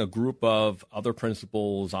 leading a group of other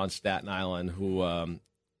principals on Staten Island who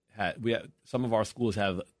some of our schools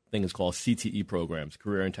have things called CTE programs,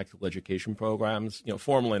 career and technical education programs,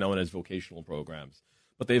 formerly known as vocational programs.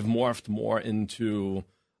 But they've morphed more into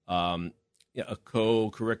a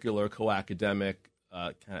co-curricular, co-academic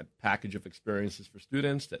kind of package of experiences for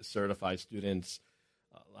students that certify students.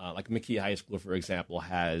 Like McKee High School, for example,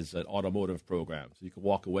 has an automotive program. So you can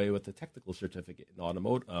walk away with a technical certificate in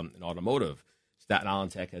automotive. Staten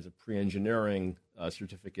Island Tech has a pre-engineering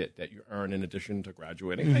certificate that you earn in addition to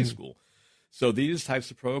graduating high school. So these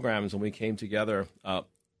types of programs, when we came together,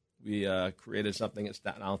 we created something at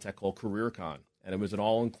Staten Island Tech called CareerCon. And it was an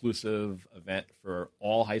all-inclusive event for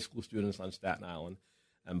all high school students on Staten Island.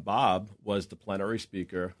 And Bob was the plenary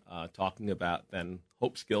speaker talking about then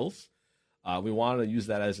Hope Skills. We wanted to use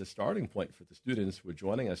that as a starting point for the students who were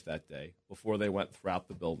joining us that day before they went throughout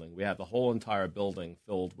the building. We had the whole entire building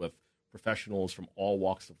filled with professionals from all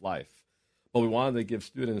walks of life. But we wanted to give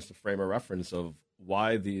students the frame of reference of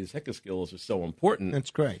why these HICA skills are so important.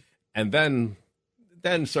 That's great. And then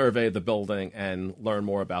survey the building and learn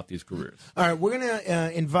more about these careers. All right, we're going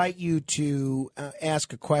to invite you to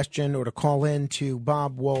ask a question or to call in to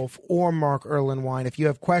Bob Wolf or Mark Erlenwine. If you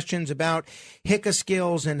have questions about HICA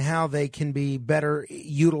skills and how they can be better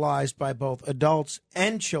utilized by both adults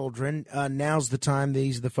and children, now's the time.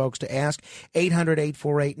 These are the folks to ask.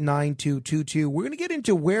 800-848-9222. We're going to get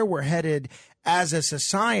into where we're headed as a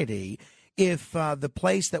society if the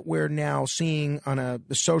place that we're now seeing on a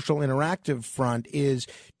social interactive front is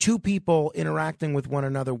two people interacting with one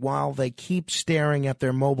another while they keep staring at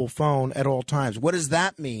their mobile phone at all times. What does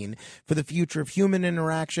that mean for the future of human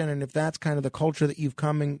interaction? And if that's kind of the culture that you're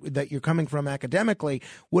coming from academically,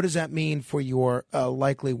 what does that mean for your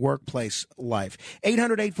likely workplace life?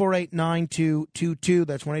 800-848-9222.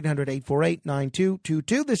 That's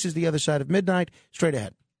 1-800-848-9222. This is The Other Side of Midnight. Straight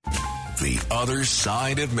ahead. The Other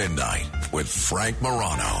Side of Midnight with Frank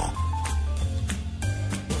Morano.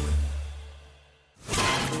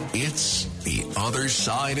 It's The Other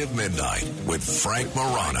Side of Midnight with Frank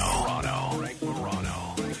Morano.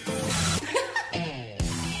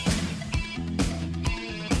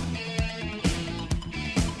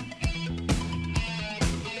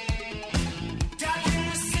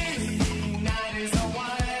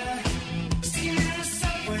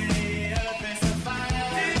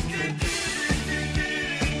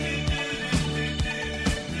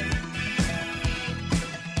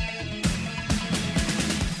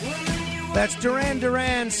 That's Duran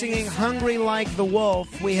Duran singing Hungry Like the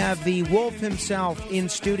Wolf. We have the wolf himself in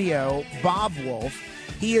studio, Bob Wolf.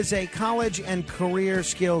 He is a college and career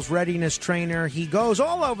skills readiness trainer. He goes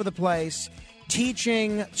all over the place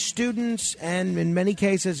teaching students and, in many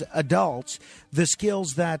cases, adults the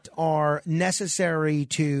skills that are necessary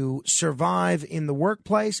to survive in the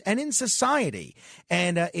workplace and in society.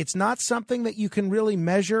 And it's not something that you can really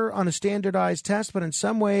measure on a standardized test, but in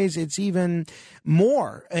some ways it's even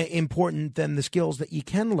more important than the skills that you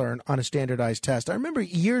can learn on a standardized test. I remember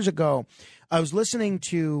years ago, I was listening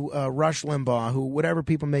to Rush Limbaugh, who, whatever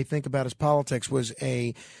people may think about his politics, was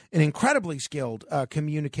an incredibly skilled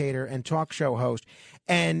communicator and talk show host.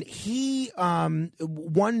 And he,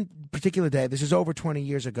 one particular day, this is over 20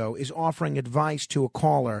 years ago, is offering advice to a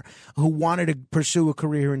caller who wanted to pursue a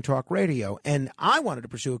career in talk radio. And I wanted to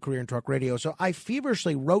pursue a career in talk radio, so I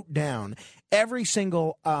feverishly wrote down every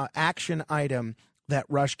single action item that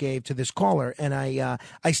Rush gave to this caller, and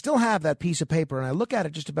I still have that piece of paper, and I look at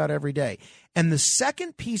it just about every day. And the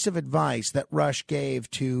second piece of advice that Rush gave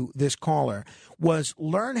to this caller was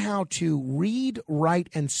learn how to read, write,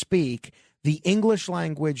 and speak the English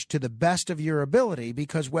language to the best of your ability,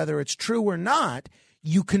 because whether it's true or not,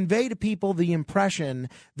 you convey to people the impression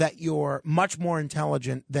that you're much more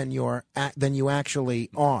intelligent than you actually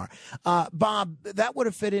are. Bob, that would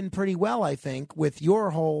have fit in pretty well, I think, with your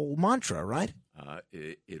whole mantra, right?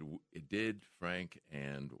 It did, Frank,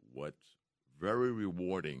 and what's very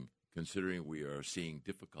rewarding, considering we are seeing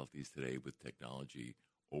difficulties today with technology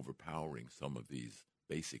overpowering some of these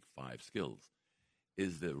basic 5 skills,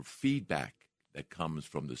 is the feedback that comes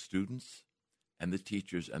from the students and the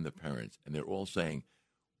teachers and the parents. And they're all saying,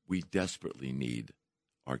 we desperately need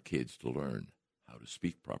our kids to learn how to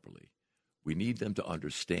speak properly. We need them to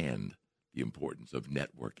understand the importance of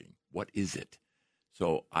networking. What is it?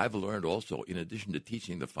 So I've learned also, in addition to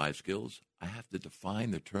teaching the 5 skills, I have to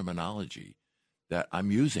define the terminology that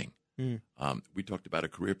I'm using. We talked about a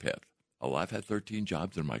career path. Oh, I've had 13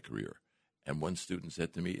 jobs in my career. And one student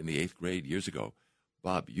said to me in the 8th grade years ago,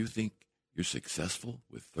 Bob, you think you're successful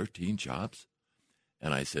with 13 jobs?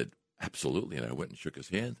 And I said, absolutely. And I went and shook his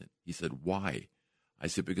hand. And he said, why? I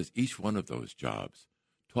said, because each one of those jobs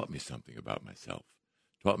taught me something about myself,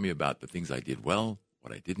 taught me about the things I did well,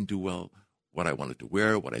 what I didn't do well, what I wanted to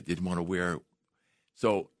wear, what I didn't want to wear.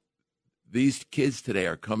 So these kids today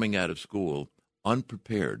are coming out of school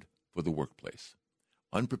unprepared for the workplace.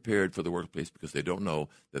 Unprepared for the workplace because they don't know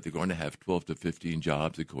that they're going to have 12 to 15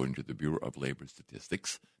 jobs according to the Bureau of Labor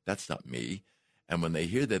Statistics. That's not me. And when they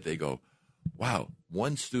hear that, they go, wow,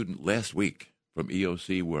 one student last week from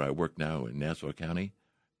EOC, where I work now in Nassau County,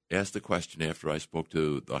 asked the question after I spoke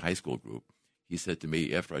to the high school group. He said to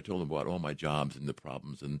me, after I told him about all my jobs and the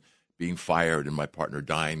problems and being fired and my partner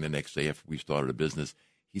dying the next day after we started a business,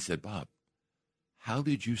 he said, Bob, how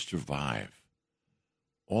did you survive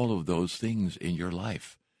all of those things in your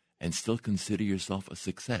life and still consider yourself a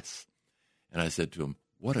success? And I said to him,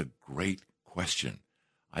 what a great question.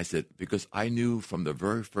 I said, because I knew from the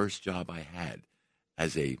very first job I had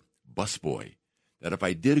as a busboy that if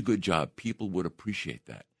I did a good job, people would appreciate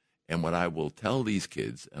that. And what I will tell these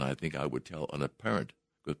kids, and I think I would tell a parent,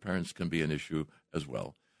 because parents can be an issue as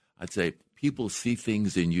well, I'd say people see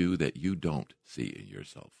things in you that you don't see in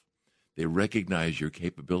yourself. They recognize your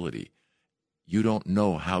capability. You don't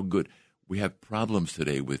know how good. We have problems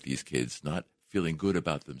today with these kids not feeling good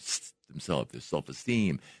about themselves. Their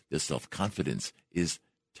self-esteem, their self-confidence is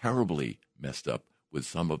terribly messed up with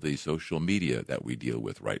some of the social media that we deal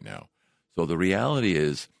with right now. So the reality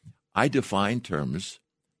is I define terms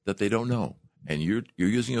that they don't know. And you're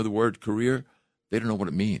using the word career, they don't know what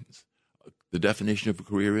it means. The definition of a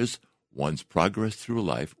career is one's progress through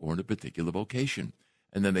life or in a particular vocation.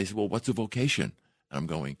 And then they say, well, what's a vocation? And I'm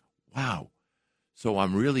going, wow. So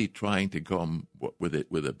I'm really trying to come with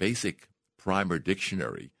a basic primer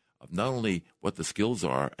dictionary of not only what the skills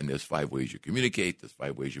are, and there's 5 ways you communicate, there's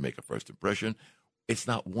 5 ways you make a first impression. It's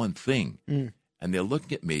not one thing. And they're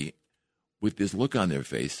looking at me with this look on their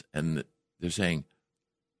face, and they're saying,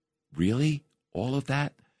 really? All of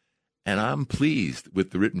that? And I'm pleased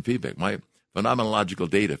with the written feedback. My phenomenological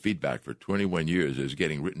data feedback for 21 years is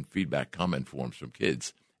getting written feedback comment forms from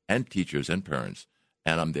kids and teachers and parents,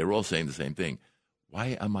 and they're all saying the same thing.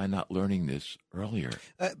 Why am I not learning this earlier?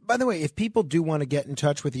 By the way, if people do want to get in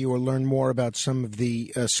touch with you or learn more about some of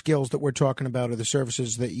the skills that we're talking about or the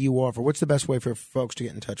services that you offer, what's the best way for folks to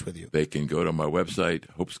get in touch with you? They can go to my website,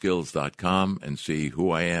 hopeskills.com, and see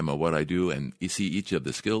who I am and what I do and see each of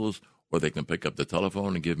the skills, or they can pick up the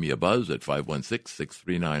telephone and give me a buzz at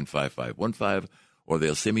 516-639-5515, or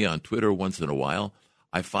they'll see me on Twitter once in a while.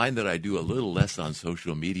 I find that I do a little less on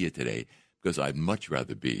social media today because I'd much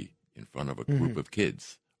rather be in front of a group of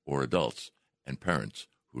kids or adults and parents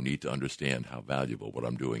who need to understand how valuable what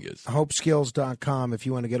I'm doing is. Hopeskills.com if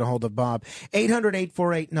you want to get a hold of Bob.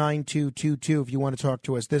 800-848-9222 if you want to talk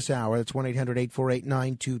to us this hour. That's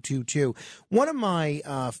 1-800-848-9222. One of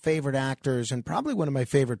my favorite actors and probably one of my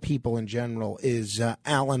favorite people in general is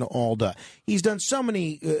Alan Alda. He's done so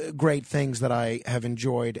many great things that I have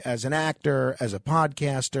enjoyed as an actor, as a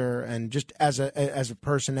podcaster, and just as a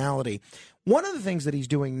personality. One of the things that he's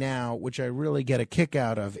doing now, which I really get a kick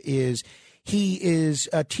out of, is he is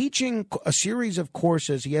teaching a series of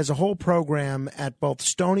courses. He has a whole program at both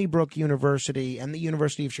Stony Brook University and the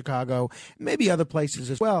University of Chicago, maybe other places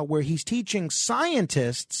as well, where he's teaching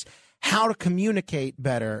scientists how to communicate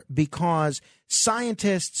better, because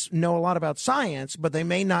scientists know a lot about science, but they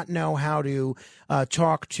may not know how to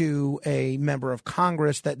talk to a member of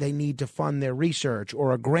Congress that they need to fund their research,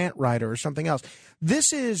 or a grant writer or something else.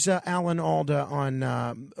 This is Alan Alda on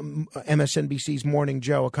MSNBC's Morning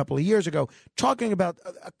Joe a couple of years ago, talking about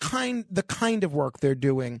the kind of work they're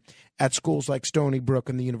doing at schools like Stony Brook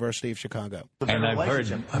and the University of Chicago. And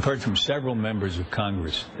I've heard from several members of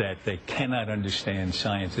Congress that they cannot understand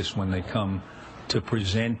scientists when they come to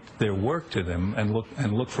present their work to them and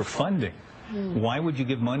look for funding. Why would you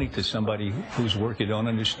give money to somebody whose work you don't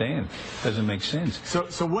understand? Doesn't make sense. So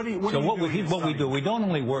what we do, we don't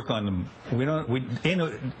only work on them.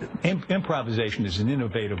 Improvisation is an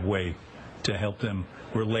innovative way to help them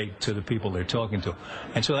relate to the people they're talking to.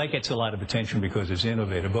 And so that gets a lot of attention because it's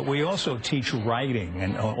innovative. But we also teach writing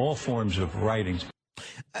and all forms of writing.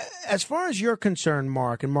 As far as you're concerned,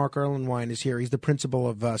 Mark, and Mark Erlenwine is here. He's the principal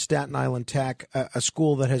of Staten Island Tech, a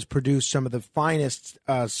school that has produced some of the finest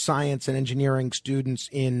science and engineering students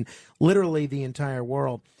in literally the entire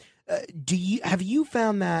world. Have you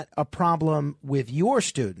found that a problem with your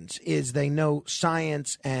students is they know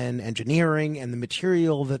science and engineering and the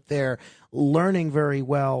material that they're learning very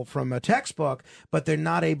well from a textbook, but they're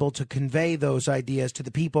not able to convey those ideas to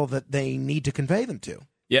the people that they need to convey them to?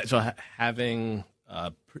 Yeah, so having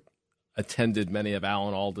attended many of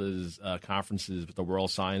Alan Alda's conferences with the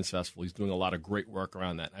World Science Festival, he's doing a lot of great work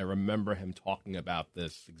around that. I remember him talking about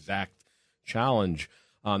this exact challenge.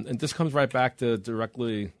 And this comes right back to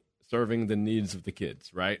directly serving the needs of the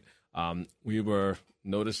kids, right? We were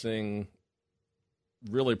noticing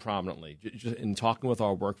really prominently, just in talking with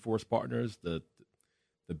our workforce partners, the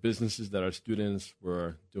businesses that our students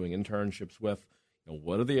were doing internships with,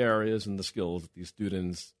 what are the areas and the skills that these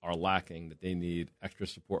students are lacking that they need extra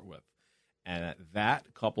support with? And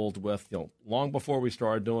that, coupled with, long before we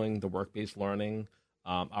started doing the work-based learning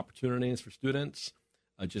opportunities for students,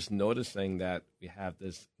 just noticing that we have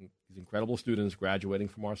these incredible students graduating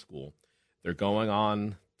from our school. They're going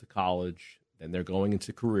on to college, then they're going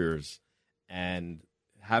into careers, and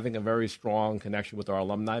having a very strong connection with our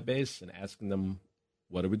alumni base and asking them,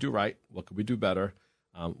 what did we do right? What could we do better?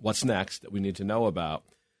 What's next that we need to know about?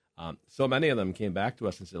 So many of them came back to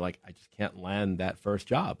us and said, I just can't land that first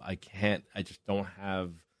job. I just don't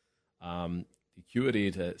have the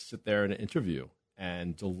acuity to sit there in an interview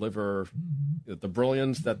and deliver the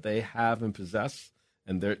brilliance that they have and possess,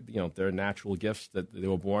 and their natural gifts that they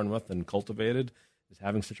were born with and cultivated, is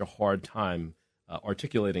having such a hard time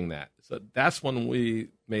articulating that. So that's when we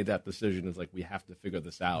made that decision. Is we have to figure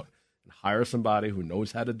this out and hire somebody who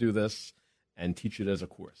knows how to do this and teach it as a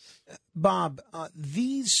course. Bob,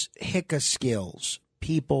 these HICA skills,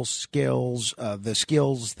 people skills, the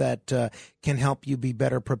skills that can help you be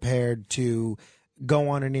better prepared to go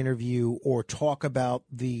on an interview or talk about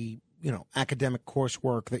the academic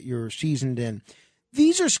coursework that you're seasoned in.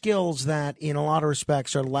 These are skills that, in a lot of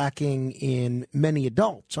respects, are lacking in many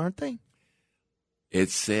adults, aren't they?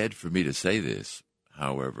 It's sad for me to say this.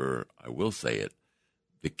 However, I will say it.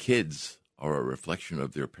 The kids are a reflection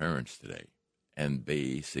of their parents today. And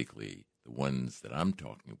basically, the ones that I'm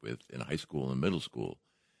talking with in high school and middle school,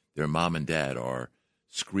 their mom and dad are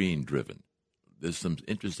screen-driven. There's some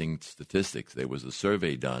interesting statistics. There was a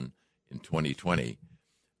survey done in 2020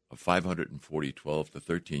 of 540 12 to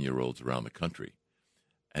 13-year-olds around the country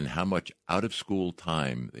and how much out-of-school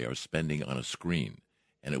time they are spending on a screen.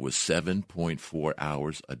 And it was 7.4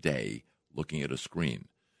 hours a day looking at a screen.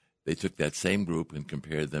 They took that same group and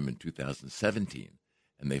compared them in 2017,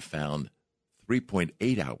 and they found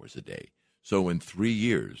 3.8 hours a day. So in 3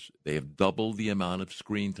 years, they have doubled the amount of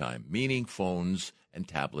screen time, meaning phones and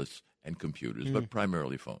tablets and computers, but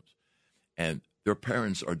primarily phones. And their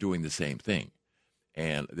parents are doing the same thing.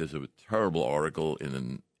 And there's a terrible article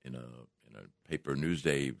in a paper,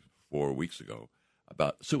 Newsday, 4 weeks ago,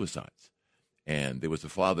 about suicides. And there was a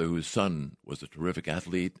father whose son was a terrific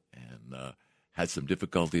athlete and had some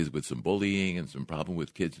difficulties with some bullying and some problem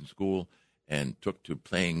with kids in school and took to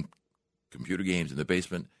playing computer games in the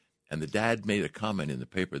basement. And the dad made a comment in the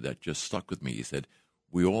paper that just stuck with me. He said,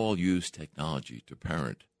 we all use technology to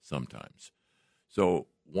parent sometimes. So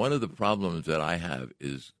one of the problems that I have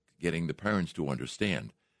is getting the parents to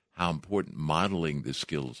understand how important modeling the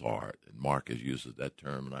skills are. And Mark has used that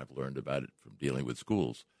term, and I've learned about it from dealing with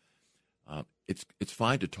schools. It's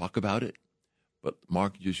fine to talk about it, but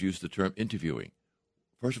Mark just used the term interviewing.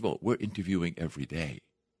 First of all, we're interviewing every day.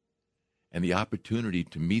 And the opportunity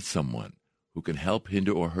to meet someone who can help,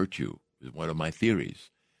 hinder, or hurt you is one of my theories.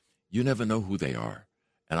 You never know who they are.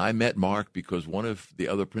 And I met Mark because one of the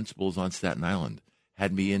other principals on Staten Island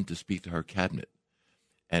had me in to speak to her cabinet.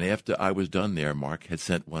 And after I was done there, Mark had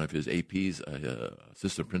sent one of his APs,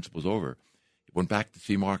 assistant principals, over. He went back to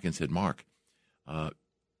see Mark and said, Mark,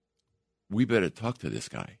 we better talk to this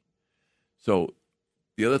guy. So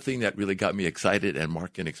the other thing that really got me excited, and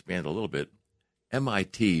Mark can expand a little bit,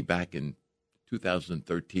 MIT back in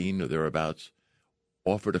 2013 or thereabouts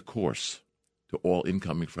offered a course to all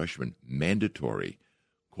incoming freshmen, mandatory,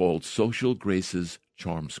 called Social Graces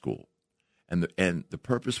Charm School. And the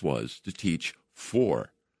purpose was to teach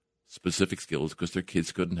 4 specific skills because their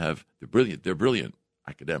kids couldn't have, they're brilliant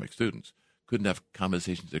academic students, couldn't have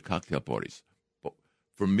conversations at cocktail parties. But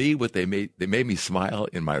for me, what they made me smile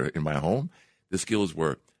in my home. The skills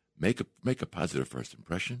were make a positive first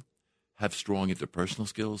impression, have strong interpersonal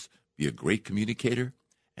skills, be a great communicator,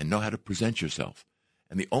 and know how to present yourself.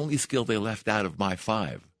 And the only skill they left out of my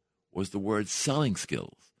 5 was the word selling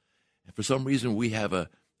skills. And for some reason, we have a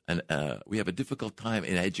difficult time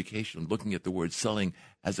in education looking at the word selling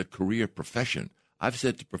as a career profession. I've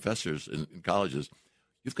said to professors in colleges,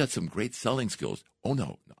 you've got some great selling skills. Oh,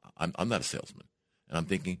 no, I'm not a salesman. And I'm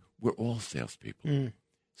thinking, we're all salespeople.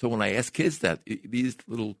 So when I ask kids that, these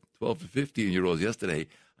little 12 to 15-year-olds yesterday,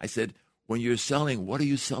 I said, when you're selling, what are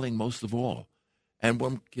you selling most of all? And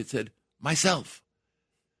one kid said, myself.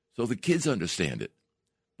 So the kids understand it.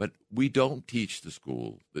 But we don't teach the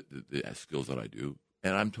school the skills that I do.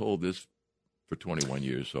 And I'm told this for 21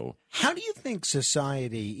 years. So how do you think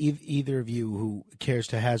society, either of you who cares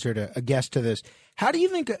to hazard a guess to this, how do you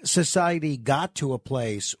think society got to a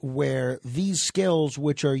place where these skills,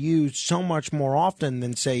 which are used so much more often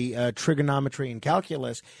than, say, trigonometry and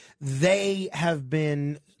calculus, they have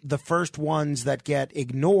been the first ones that get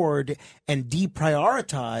ignored and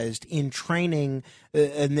deprioritized in training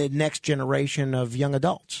the next generation of young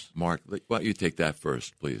adults? Mark, why don't you take that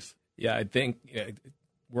first, please? Yeah, I think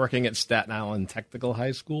working at Staten Island Technical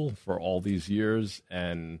High School for all these years,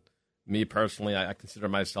 and me personally, I consider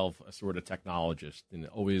myself a sort of technologist, and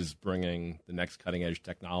always bringing the next cutting-edge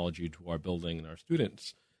technology to our building and our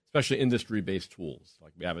students, especially industry-based tools.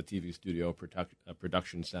 Like we have a TV studio, a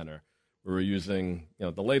production center, where we're using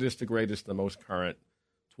the latest, the greatest, the most current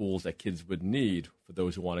tools that kids would need for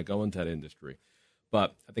those who want to go into that industry.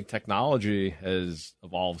 But I think technology has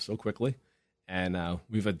evolved so quickly. And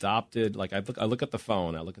we've adopted, like I look at the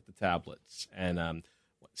phone, I look at the tablets, and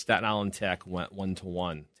Staten Island Tech went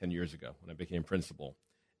 1-to-1 10 years ago when I became principal,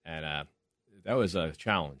 and that was a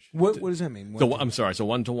challenge. What does that mean? So I'm sorry, so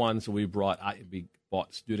 1-to-1. So we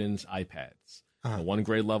bought students iPads, one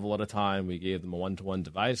grade level at a time. We gave them a 1-to-1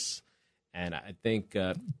 device, and I think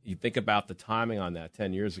you think about the timing on that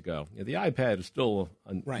 10 years ago. The iPad is still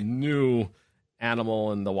a new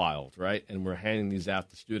animal in the wild, right? And we're handing these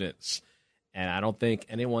out to students. And I don't think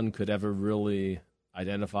anyone could ever really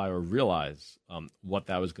identify or realize what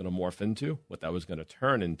that was going to morph into, what that was going to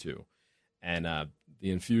turn into. And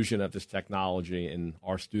the infusion of this technology in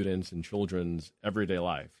our students and children's everyday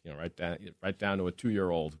life, right down to a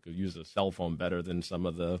 2-year-old who could use a cell phone better than some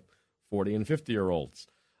of the 40 and 50-year-olds.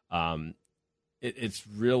 It's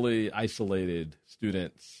really isolated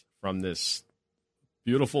students from this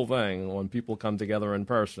beautiful thing when people come together in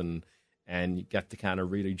person and you get to kind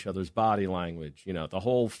of read each other's body language. The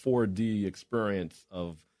whole 4D experience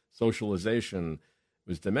of socialization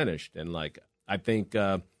was diminished. And I think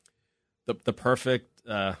the perfect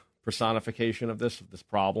personification of this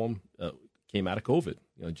problem came out of COVID.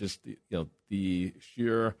 The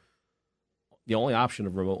only option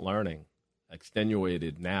of remote learning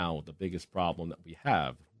extenuated now the biggest problem that we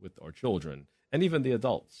have with our children and even the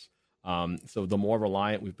adults. So the more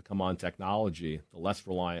reliant we've become on technology, the less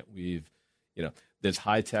reliant there's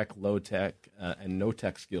high tech, low tech, and no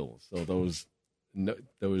tech skills. So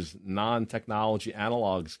those non-technology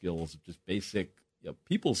analog skills, just basic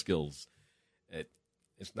people skills,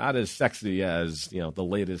 it's not as sexy as the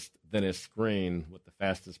latest, thinnest screen with the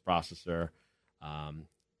fastest processor,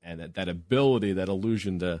 and that ability, that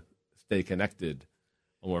illusion to stay connected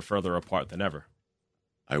when we're further apart than ever.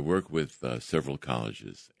 I work with several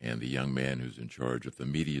colleges, and the young man who's in charge of the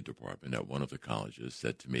media department at one of the colleges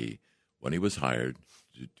said to me, when he was hired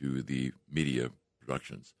to do the media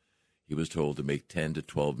productions, he was told to make 10 to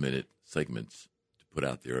 12-minute segments to put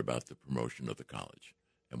out there about the promotion of the college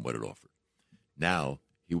and what it offered. Now,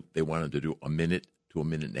 they wanted to do a minute to a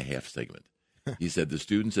minute and a half segment. He said the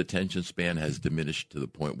students' attention span has diminished to the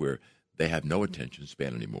point where they have no attention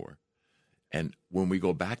span anymore. And when we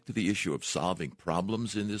go back to the issue of solving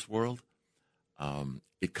problems in this world,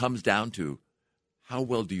 it comes down to how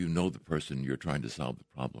well do you know the person you're trying to solve the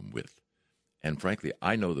problem with? And frankly,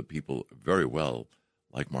 I know the people very well,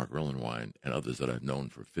 like Mark Erlenwine and others that I've known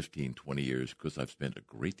for 15, 20 years, because I've spent a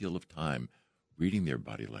great deal of time reading their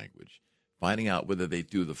body language, finding out whether they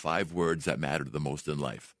do the 5 words that matter the most in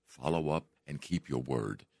life: follow up and keep your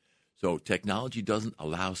word. So technology doesn't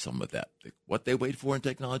allow some of that. What they wait for in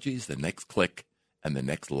technology is the next click and the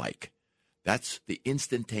next like. That's the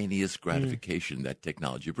instantaneous gratification that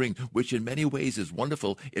technology brings, which in many ways is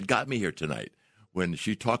wonderful. It got me here tonight. When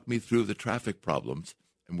she talked me through the traffic problems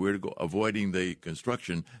and where to go, avoiding the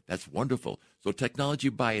construction, that's wonderful. So technology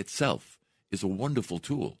by itself is a wonderful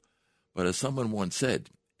tool. But as someone once said,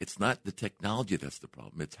 it's not the technology that's the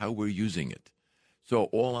problem. It's how we're using it. So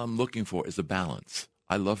all I'm looking for is a balance.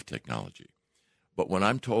 I love technology. But when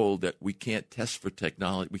I'm told that we can't test for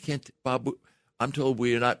technology, Bob, I'm told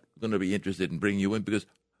we're not going to be interested in bringing you in because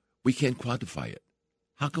we can't quantify it.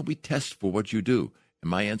 How can we test for what you do?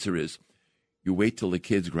 And my answer is, you wait till the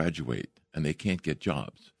kids graduate and they can't get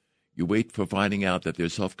jobs. You wait for finding out that their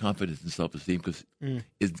self-confidence and self-esteem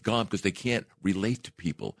is gone because they can't relate to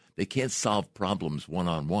people. They can't solve problems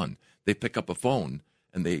one-on-one. They pick up a phone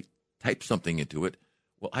and they type something into it.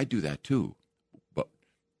 Well, I do that too. But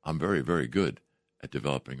I'm very, very good at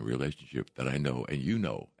developing a relationship that I know and you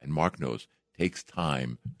know and Mark knows takes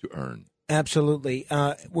time to earn. Absolutely.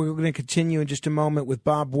 We're going to continue in just a moment with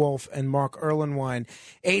Bob Wolf and Mark Erlenwine.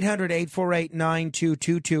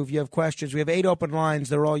 800-848-9222 if you have questions. We have 8 open lines.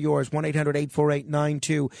 They're all yours.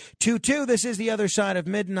 1-800-848-9222. This is The Other Side of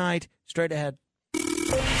Midnight. Straight ahead.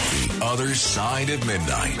 The Other Side of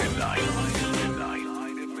Midnight.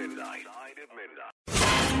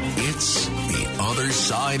 It's The Other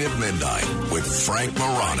Side of Midnight with Frank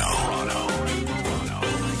Morano.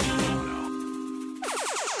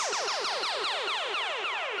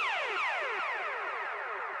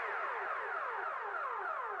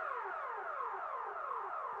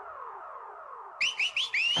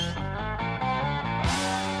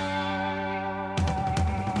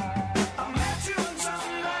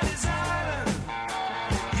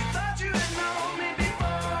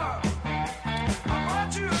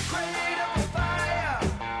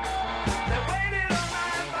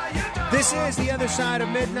 This is The Other Side of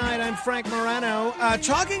Midnight. I'm Frank Morano.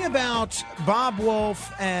 Talking about Bob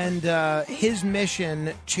Wolf and his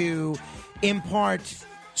mission to impart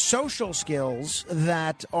social skills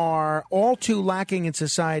that are all too lacking in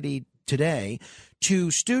society today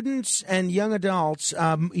to students and young adults.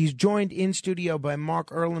 He's joined in studio by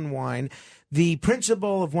Mark Erlenwine, the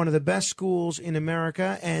principal of one of the best schools in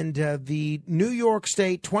America and the New York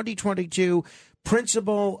State 2022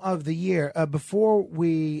 Principal of the Year. Before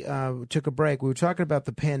we took a break, we were talking about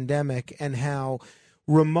the pandemic and how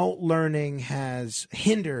remote learning has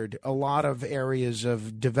hindered a lot of areas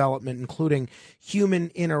of development, including human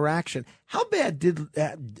interaction. How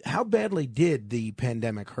badly did the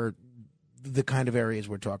pandemic hurt the kind of areas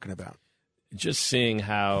we're talking about? Just seeing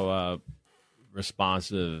how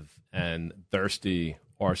responsive and thirsty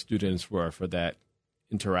our students were for that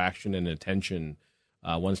interaction and attention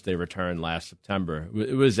once they returned last September.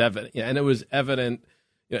 It was evident, and it was evident.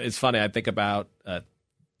 It's funny, I think about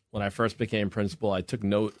when I first became principal, I took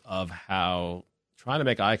note of how trying to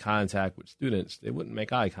make eye contact with students, they wouldn't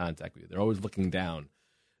make eye contact with you. They're always looking down.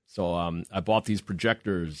 So I bought these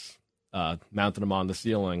projectors, mounted them on the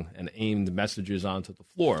ceiling, and aimed messages onto the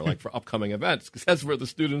floor, like for upcoming events, because that's where the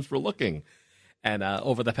students were looking. And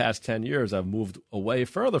over the past 10 years, I've moved away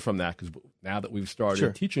further from that, because now that we've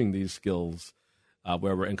started teaching these skills,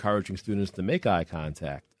 where we're encouraging students to make eye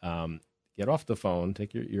contact, get off the phone,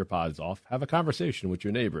 take your ear pods off, have a conversation with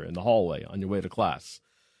your neighbor in the hallway on your way to class.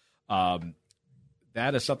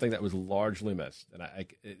 That is something that was largely missed. And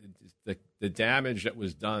the damage that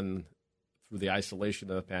was done through the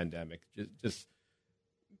isolation of the pandemic, just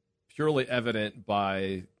purely evident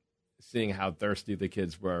by seeing how thirsty the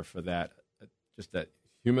kids were for that, just that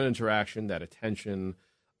human interaction, that attention.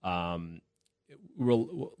 We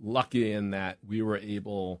were lucky in that we were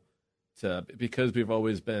able to, because we've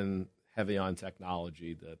always been heavy on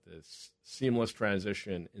technology, this seamless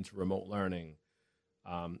transition into remote learning.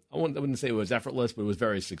 I wouldn't say it was effortless, but it was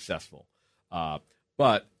very successful.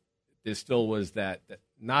 But there still was that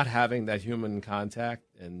not having that human contact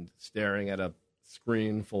and staring at a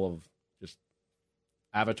screen full of just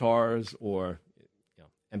avatars or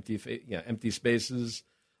empty spaces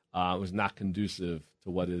was not conducive to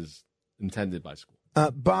what is intended by school.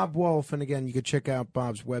 Bob Wolf, and again, you can check out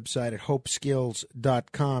Bob's website at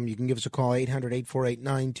hopeskills.com. You can give us a call,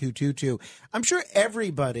 800-848-9222. I'm sure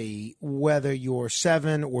everybody, whether you're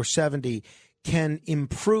 7 or 70, can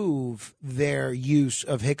improve their use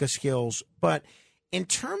of HICA skills. But in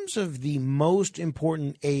terms of the most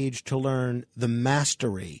important age to learn the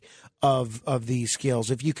mastery of these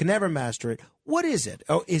skills, if you can never master it, what is it?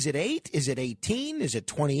 Oh, is it 8? Is it 18? Is it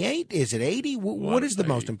 28? Is it 80? What is the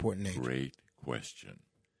most important age? Great question.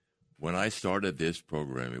 When I started this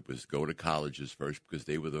program, it was go to colleges first, because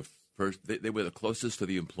they were the first. They were the closest to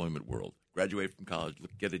the employment world. Graduate from college,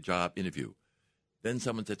 get a job, interview. Then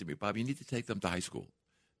someone said to me, Bob, you need to take them to high school.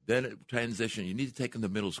 Then it transitioned, you need to take them to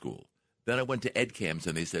middle school. Then I went to ed camps,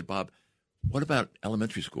 and they said, Bob, what about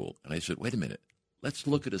elementary school? And I said, wait a minute. Let's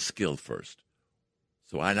look at a skill first.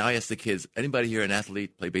 So I now ask the kids, anybody here an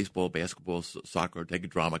athlete, play baseball, basketball, soccer, take a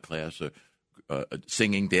drama class, or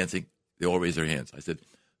singing, dancing? They all raise their hands. I said,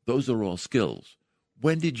 those are all skills.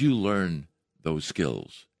 When did you learn those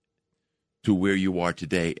skills to where you are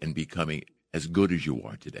today and becoming as good as you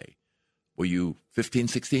are today? Were you 15,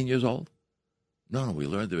 16 years old? No, we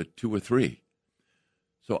learned them at 2 or 3.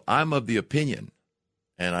 So I'm of the opinion,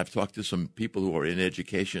 and I've talked to some people who are in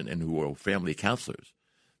education and who are family counselors,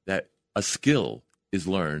 that a skill is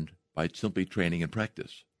learned by simply training and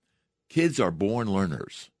practice. Kids are born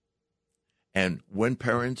learners. And when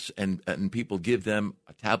parents and people give them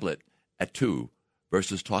a tablet at 2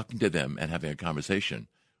 versus talking to them and having a conversation,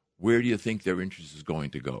 where do you think their interest is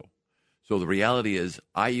going to go? So the reality is,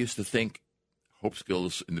 I used to think Hope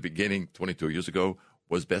Skills in the beginning, 22 years ago,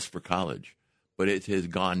 was best for college. But it has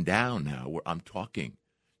gone down now where I'm talking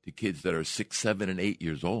to kids that are 6, 7, and 8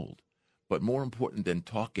 years old. But more important than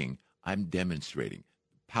talking, I'm demonstrating.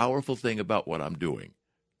 Powerful thing about what I'm doing,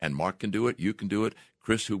 and Mark can do it, you can do it,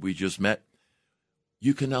 Chris, who we just met,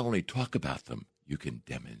 you can not only talk about them, you can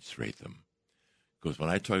demonstrate them. Because when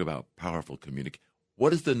I talk about powerful communication,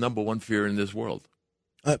 what is the number one fear in this world?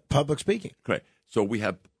 Public speaking. Correct. So we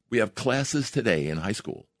have classes today in high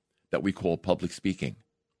school that we call public speaking,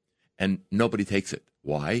 and nobody takes it.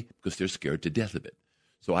 Why? Because they're scared to death of it.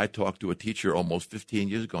 So I talked to a teacher almost 15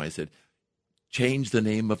 years ago. And I said, change the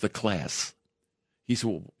name of the class. He said,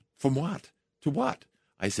 well, from what to what?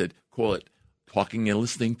 I said, call it Talking and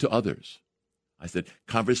Listening to Others. I said,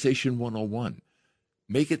 Conversation 101.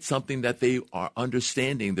 Make it something that they are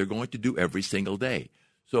understanding they're going to do every single day.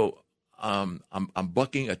 So I'm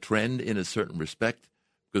bucking a trend in a certain respect,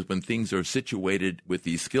 because when things are situated with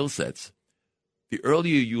these skill sets, the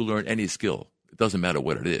earlier you learn any skill, it doesn't matter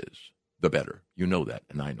what it is, the better. You know that,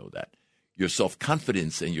 and I know that. Your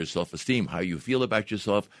self-confidence and your self-esteem, how you feel about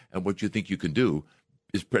yourself and what you think you can do,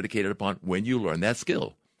 is predicated upon when you learn that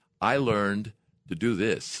skill. I learned to do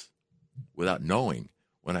this without knowing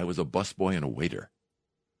when I was a busboy and a waiter,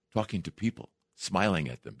 talking to people, smiling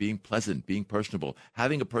at them, being pleasant, being personable,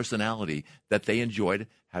 having a personality that they enjoyed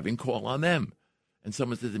having call on them. And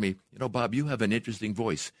someone said to me, you know, Bob, you have an interesting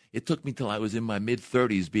voice. It took me till I was in my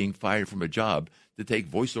mid-30s being fired from a job to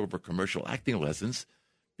take voiceover commercial acting lessons,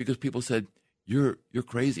 because people said, you're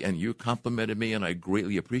crazy, and you complimented me, and I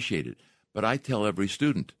greatly appreciate it. But I tell every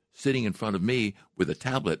student sitting in front of me with a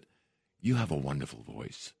tablet, you have a wonderful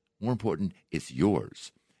voice. More important, it's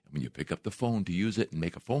yours. And when you pick up the phone to use it and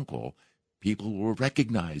make a phone call, people will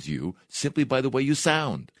recognize you simply by the way you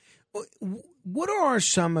sound. What are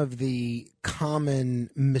some of the common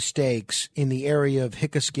mistakes in the area of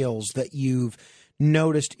HICA skills that you've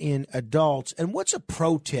noticed in adults? And what's a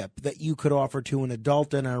pro tip that you could offer to an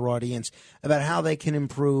adult in our audience about how they can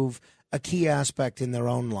improve a key aspect in their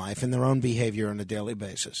own life, in their own behavior on a daily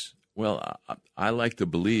basis? Well, I like to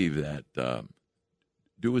believe that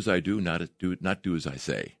do as I do, not do as I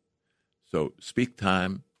say. So speak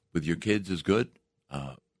time with your kids is good.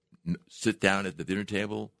 Sit down at the dinner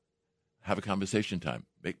table, have a conversation time.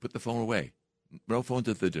 Put the phone away. No phones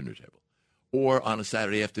at the dinner table. Or on a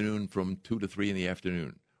Saturday afternoon from 2 to 3 in the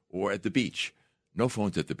afternoon. Or at the beach. No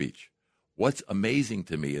phones at the beach. What's amazing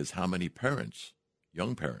to me is how many parents,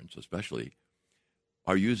 young parents especially,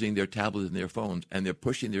 are using their tablets and their phones, and they're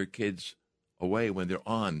pushing their kids away when they're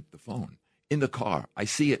on the phone. In the car. I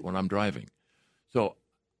see it when I'm driving. So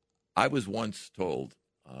I was once told,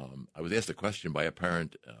 I was asked a question by a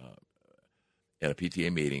parent at a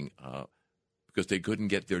PTA meeting because they couldn't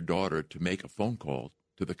get their daughter to make a phone call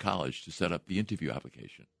to the college to set up the interview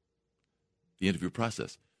application, the interview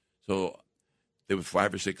process. So there were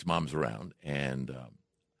 5 or 6 moms around, and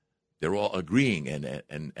they're all agreeing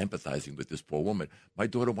and empathizing with this poor woman. My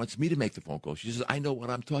daughter wants me to make the phone call. She says, I know what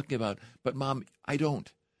I'm talking about, but, Mom, I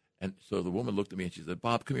don't. And so the woman looked at me and she said,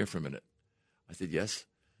 Bob, come here for a minute. I said, yes.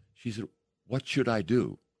 She said, what should I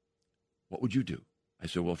do? What would you do? I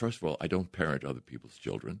said, well, first of all, I don't parent other people's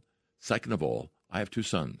children. Second of all, I have 2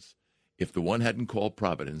 sons. If the one hadn't called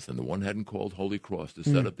Providence and the one hadn't called Holy Cross to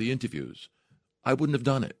set up the interviews, I wouldn't have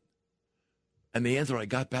done it. And the answer I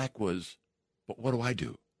got back was, but what do I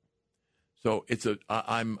do? So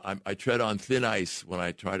I tread on thin ice when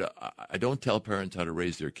I try to, I don't tell parents how to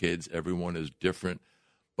raise their kids. Everyone is different.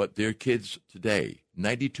 But their kids today,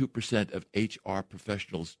 92% of HR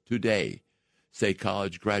professionals today say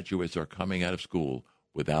college graduates are coming out of school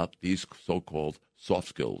without these so-called soft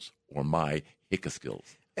skills or my HICA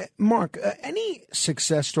skills. Mark, any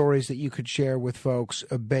success stories that you could share with folks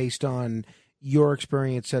based on your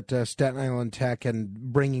experience at Staten Island Tech and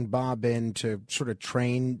bringing Bob in to sort of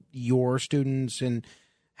train your students in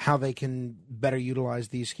how they can better utilize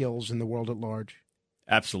these skills in the world at large?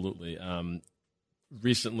 Absolutely.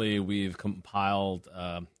 Recently, we've compiled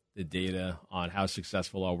the data on how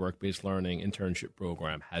successful our work-based learning internship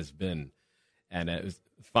program has been. And it was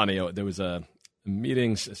funny, there was a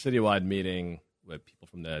meeting, a citywide meeting with people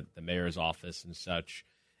from the mayor's office and such,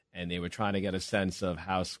 and they were trying to get a sense of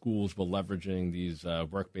how schools were leveraging these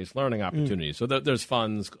work-based learning opportunities. So there's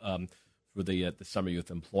funds for the Summer Youth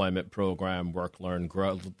Employment Program, Work, Learn,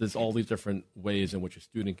 Grow. There's all these different ways in which a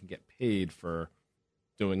student can get paid for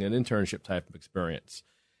doing an internship type of experience.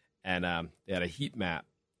 And they had a heat map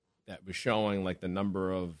that was showing like the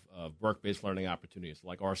number of work-based learning opportunities.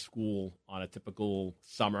 Like our school on a typical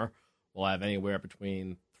summer will have anywhere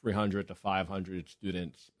between 300 to 500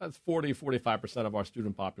 students. That's 45% of our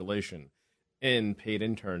student population in paid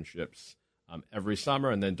internships every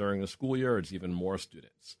summer, and then during the school year, it's even more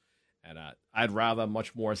students. And I'd rather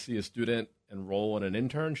much more see a student enroll in an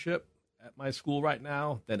internship at my school right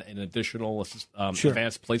now than an additional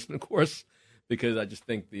advanced placement course, because I just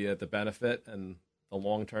think the benefit and the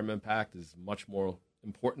long-term impact is much more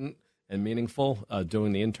important and meaningful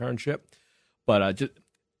doing the internship. But just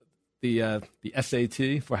the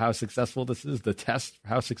SAT for how successful this is, the test for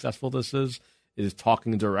how successful this is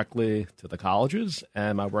talking directly to the colleges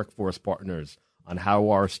and my workforce partners on how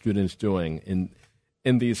are students doing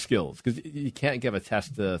in these skills. Because you can't give a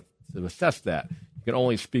test to assess that. You can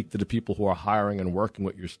only speak to the people who are hiring and working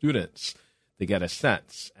with your students to get a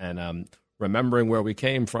sense. And remembering where we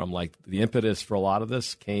came from, like the impetus for a lot of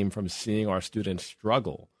this came from seeing our students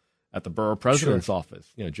struggle at the borough president's office,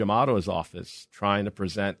 Jim Otto's office, trying to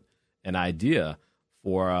present an idea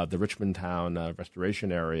for the Richmond Town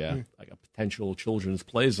restoration area, like a potential children's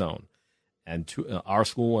play zone. And our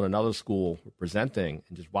school and another school were presenting,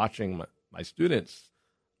 and just watching my students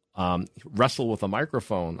wrestle with a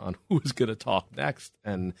microphone on who is going to talk next.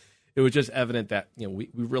 And it was just evident that we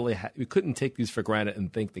really we couldn't take these for granted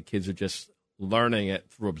and think the kids are just learning it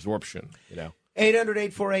through absorption.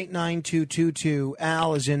 800-848-9222.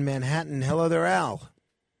 Al is in Manhattan. Hello there, Al.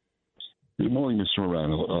 Good morning, Mr.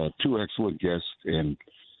 Morano. Two excellent guests, and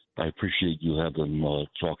I appreciate you have them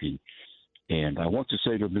talking. And I want to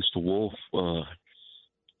say to Mr. Wolf,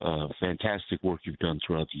 fantastic work you've done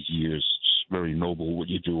throughout these years. It's very noble what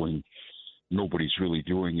you're doing. Nobody's really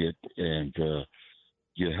doing it, and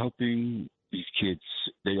you're helping these kids.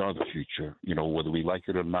 They are the future, whether we like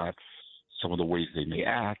it or not. Some of the ways they may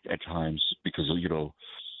act at times because of,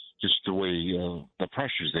 just the way the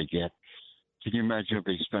pressures they get. Can you imagine if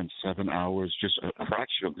they spent 7 hours, just a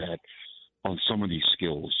fraction of that, on some of these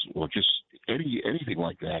skills, or just anything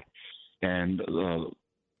like that? And the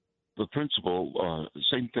principal,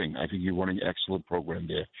 same thing. I think you're running an excellent program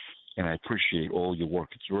there, and I appreciate all your work.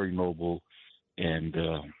 It's very noble, and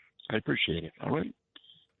I appreciate it. All right?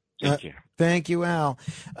 Take care. Thank you, Al.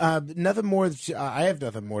 Nothing more. I have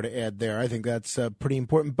nothing more to add there. I think that's pretty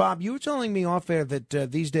important. Bob, you were telling me off air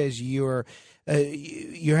that these days you're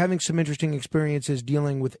having some interesting experiences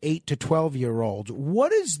dealing with 8 to 12-year-olds.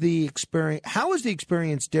 What is the experience? How is the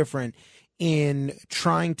experience different in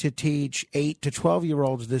trying to teach 8 to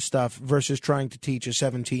 12-year-olds this stuff versus trying to teach a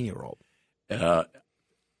 17-year-old? I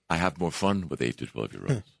have more fun with 8 to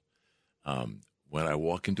 12-year-olds. When I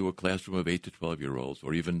walk into a classroom of 8 to 12-year-olds,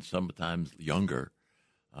 or even sometimes younger,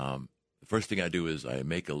 the first thing I do is I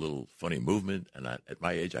make a little funny movement, and at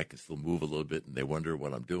my age I can still move a little bit, and they wonder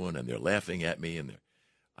what I'm doing, and they're laughing at me, and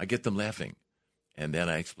I get them laughing. And then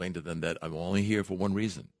I explain to them that I'm only here for one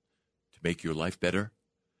reason, to make your life better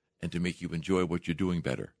and to make you enjoy what you're doing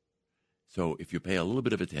better. So if you pay a little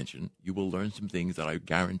bit of attention, you will learn some things that I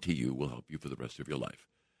guarantee you will help you for the rest of your life.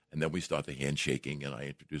 And then we start the handshaking, and I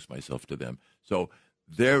introduce myself to them. So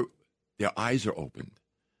their eyes are opened.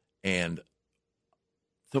 And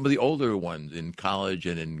some of the older ones in college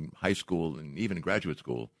and in high school and even in graduate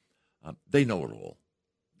school, they know it all.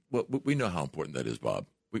 Well, we know how important that is, Bob.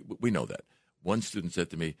 We know that. One student said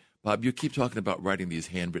to me, Bob, you keep talking about writing these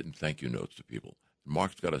handwritten thank you notes to people.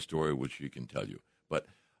 Mark's got a story which he can tell you. But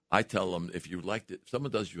I tell them, if you liked it, if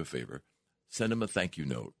someone does you a favor, send them a thank you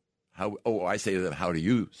note. I say to them, how do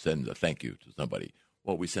you send a thank you to somebody?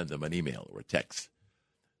 Well, we send them an email or a text.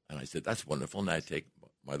 And I said, that's wonderful. And I take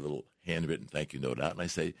my little handwritten thank you note out, and I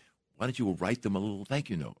say, why don't you write them a little thank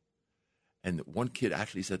you note? And one kid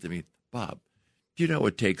actually said to me, Bob, do you know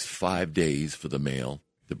it takes 5 days for the mail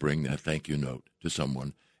to bring that thank you note to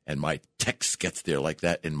someone, and my text gets there like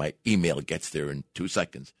that, and my email gets there in 2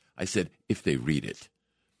 seconds? I said, if they read it.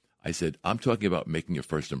 I said, I'm talking about making your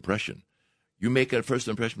first impression. You make a first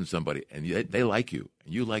impression with somebody, and they like you,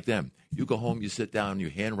 and you like them. You go home, you sit down,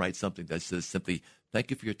 you handwrite something that says simply,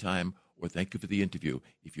 thank you for your time, or thank you for the interview.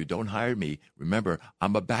 If you don't hire me, remember,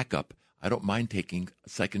 I'm a backup. I don't mind taking a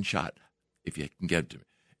second shot if you can get it to me.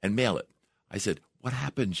 And mail it. I said, what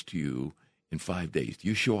happens to you in 5 days? Do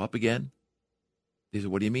you show up again? They said,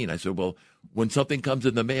 what do you mean? I said, well, when something comes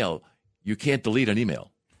in the mail, you can't delete an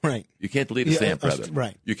email. Right. You can't delete a stamp, rather.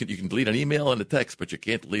 Right. You can delete an email and a text, but you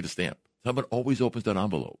can't delete a stamp. Someone always opens that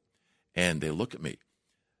envelope, and they look at me.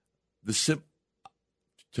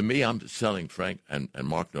 To me, I'm selling, Frank, and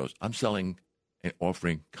Mark knows, I'm selling and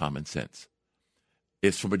offering common sense.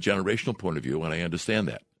 It's from a generational point of view, and I understand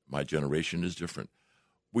that. My generation is different.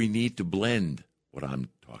 We need to blend what I'm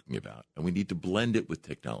talking about, and we need to blend it with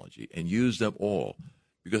technology and use them all.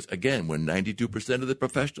 Because, again, when 92% of the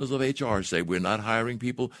professionals of HR say we're not hiring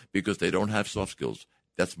people because they don't have soft skills,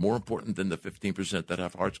 that's more important than the 15% that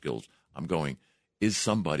have hard skills. I'm going, is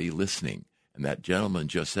somebody listening? And that gentleman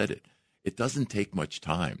just said it. It doesn't take much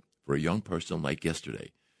time for a young person like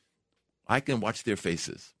yesterday. I can watch their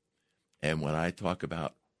faces. And when I talk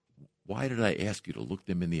about why did I ask you to look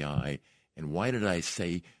them in the eye, and why did I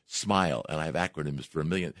say smile? And I have acronyms for a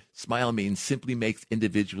million. Smile means simply makes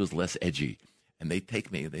individuals less edgy. And they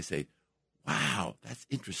take me and they say, wow, that's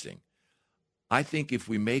interesting. I think if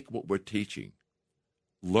we make what we're teaching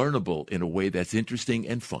learnable in a way that's interesting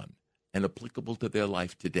and fun and applicable to their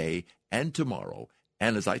life today and tomorrow,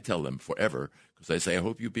 and as I tell them, forever, because I say, I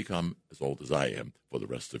hope you become as old as I am for the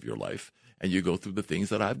rest of your life, and you go through the things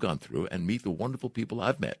that I've gone through and meet the wonderful people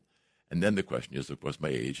I've met. And then the question is, of course, my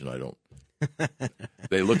age, and I don't.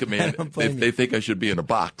 They look at me and they think I should be in a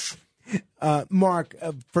box. Mark,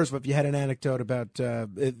 first of all, if you had an anecdote about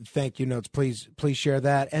thank you notes, please share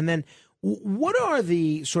that. And then what are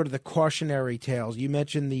the sort of the cautionary tales? You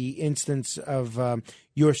mentioned the instance of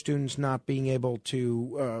your students not being able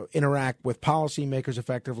to interact with policymakers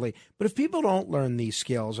effectively. But if people don't learn these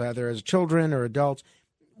skills, either as children or adults,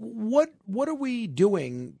 what are we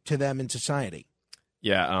doing to them in society?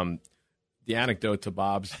 Yeah, the anecdote to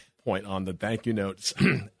Bob's point on the thank you notes,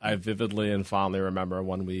 I vividly and fondly remember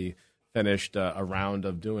when we finished a round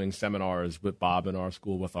of doing seminars with Bob in our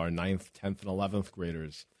school with our 9th, 10th, and 11th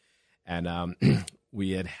graders. And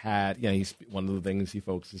we had one of the things he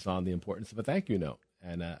focuses on, the importance of a thank you note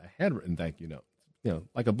and a handwritten thank you note,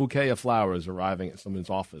 like a bouquet of flowers arriving at someone's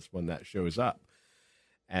office when that shows up.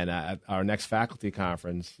 And at our next faculty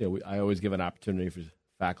conference, I always give an opportunity for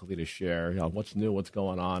faculty to share, what's new, what's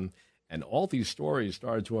going on. And all these stories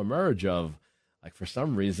started to emerge of, like, for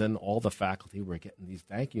some reason, all the faculty were getting these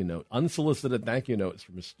unsolicited thank you notes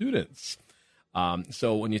from students.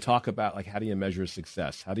 So when you talk about, like, how do you measure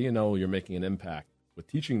success? How do you know you're making an impact with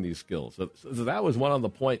teaching these skills? So that was one of the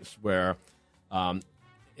points where,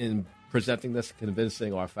 in presenting this,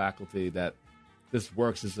 convincing our faculty that this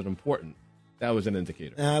works is important. That was an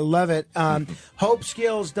indicator. I love it.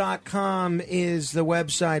 HopeSkills.com is the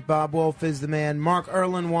website. Bob Wolf is the man. Mark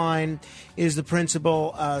Erlenwine is the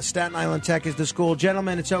principal. Staten Island Tech is the school.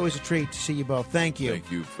 Gentlemen, it's always a treat to see you both. Thank you.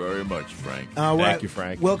 Thank you very much, Frank. Thank you,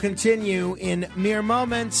 Frank. We'll continue in mere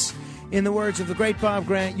moments. In the words of the great Bob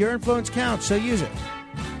Grant, your influence counts, so use it.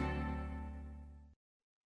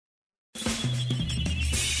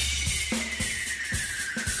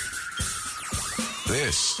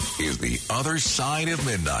 This is The Other Side of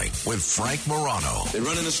Midnight with Frank Morano. They're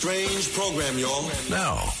running a strange program, y'all.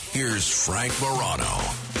 Now, here's Frank Morano.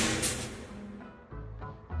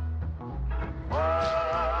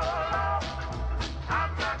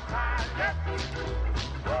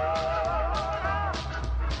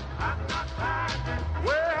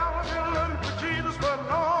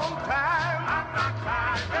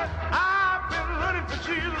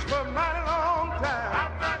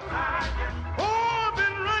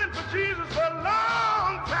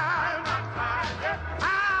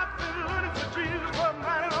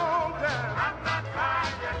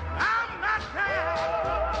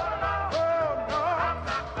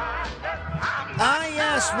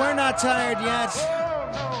 We're not tired yet.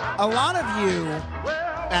 A lot of you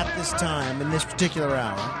at this time, in this particular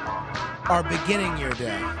hour, are beginning your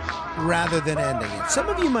day rather than ending it. Some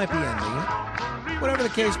of you might be ending it, whatever the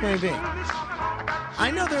case may be. I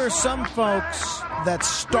know there are some folks that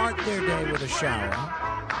start their day with a shower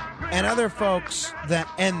and other folks that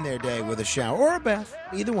end their day with a shower or a bath,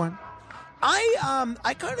 either one.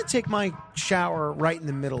 I kind of take my shower right in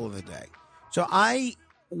the middle of the day. So I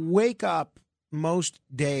wake up most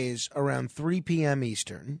days around 3 p.m.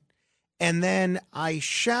 Eastern, and then I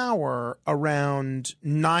shower around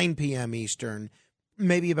 9 p.m. Eastern,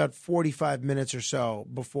 maybe about 45 minutes or so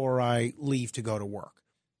before I leave to go to work.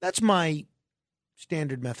 That's my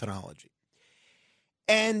standard methodology.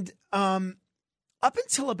 And up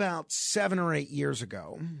until about 7 or 8 years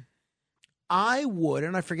ago, I would,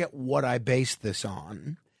 and I forget what I based this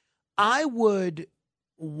on, I would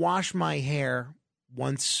wash my hair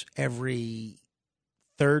once every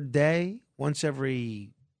third day, once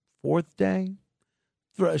every fourth day.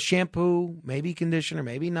 A shampoo, maybe conditioner,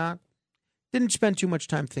 maybe not. Didn't spend too much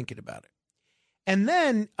time thinking about it. And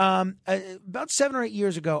then about 7 or 8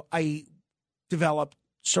 years ago, I developed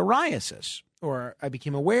psoriasis, or I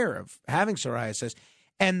became aware of having psoriasis.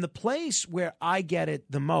 And the place where I get it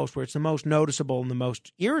the most, where it's the most noticeable and the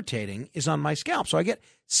most irritating, is on my scalp. So I get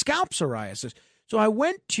scalp psoriasis. So I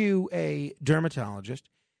went to a dermatologist.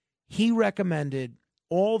 He recommended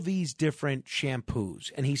all these different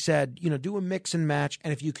shampoos. And he said, do a mix and match.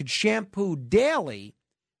 And if you could shampoo daily,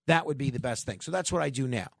 that would be the best thing. So that's what I do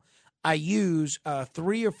now. I use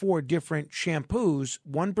 3 or 4 different shampoos,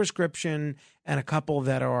 one prescription and a couple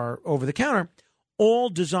that are over the counter, all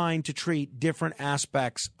designed to treat different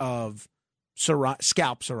aspects of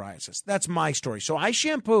scalp psoriasis. That's my story. So I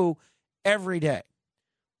shampoo every day.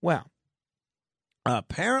 Well,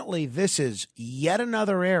 apparently this is yet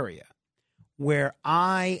another area where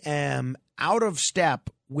I am out of step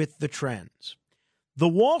with the trends. The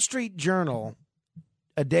Wall Street Journal,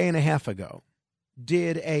 a day and a half ago,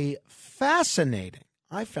 did a fascinating,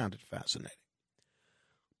 I found it fascinating,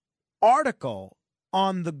 article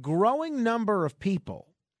on the growing number of people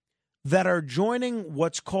that are joining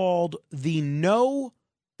what's called the No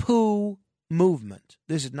Poo movement.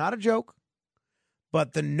 This is not a joke,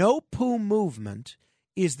 but the No Poo movement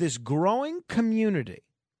is this growing community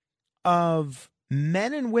of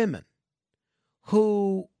men and women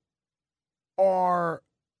who are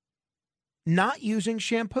not using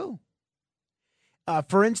shampoo.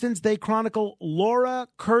 For instance, they chronicle Laura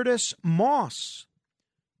Curtis Moss.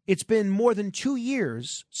 It's been more than 2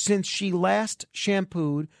 years since she last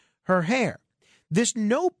shampooed her hair. This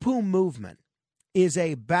No Poo movement is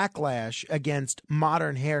a backlash against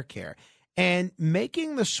modern hair care. And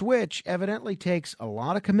making the switch evidently takes a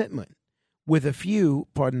lot of commitment, with a few,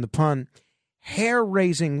 pardon the pun,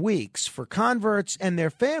 hair-raising weeks for converts and their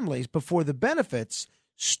families before the benefits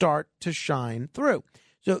start to shine through.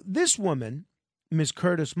 So this woman, Ms.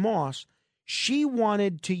 Curtis Moss, she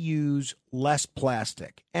wanted to use less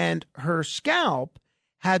plastic, and her scalp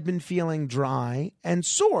had been feeling dry and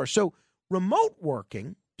sore. So remote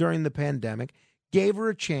working during the pandemic gave her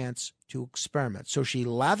a chance to experiment. So she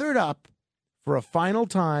lathered up for a final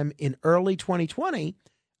time in early 2020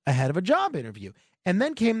 ahead of a job interview. And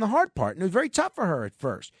then came the hard part, and it was very tough for her at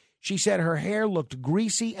first. She said her hair looked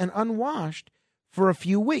greasy and unwashed for a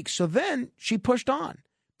few weeks. So then she pushed on,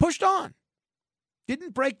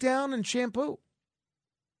 didn't break down and shampoo.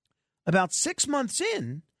 About 6 months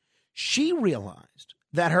in, she realized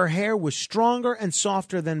that her hair was stronger and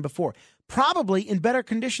softer than before, probably in better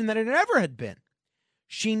condition than it ever had been.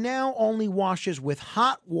 She now only washes with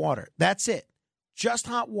hot water. That's it. Just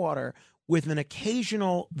hot water with an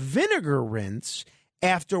occasional vinegar rinse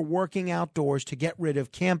after working outdoors to get rid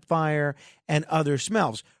of campfire and other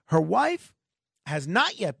smells. Her wife has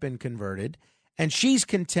not yet been converted, and she's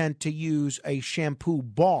content to use a shampoo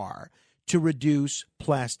bar to reduce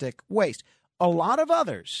plastic waste. A lot of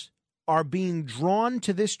others are being drawn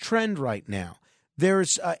to this trend right now.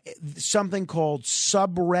 There's something called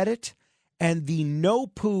subreddit, and the No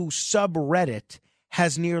Poo subreddit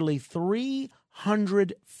has nearly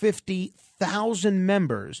 350,000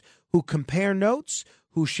 members who compare notes,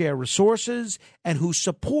 who share resources, and who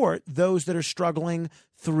support those that are struggling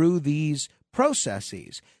through these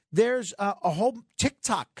processes. There's a whole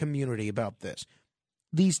TikTok community about this.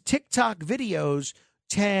 These TikTok videos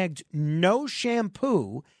tagged No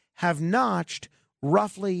Shampoo have notched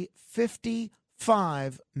roughly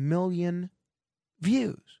 55 million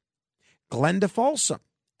views. Glenda Folsom,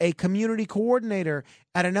 a community coordinator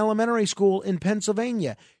at an elementary school in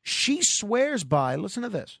Pennsylvania, she swears by, listen to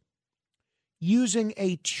this, using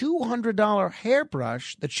a $200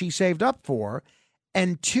 hairbrush that she saved up for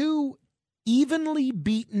and 2 evenly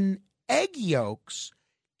beaten egg yolks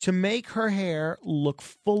to make her hair look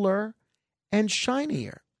fuller and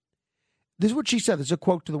shinier. This is what she said. This is a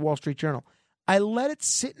quote to the Wall Street Journal. I let it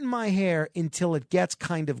sit in my hair until it gets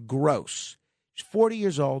kind of gross. She's 40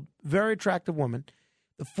 years old, very attractive woman.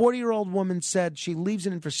 The 40-year-old woman said she leaves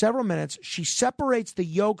it in for several minutes. She separates the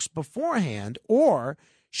yolks beforehand, or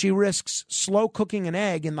she risks slow cooking an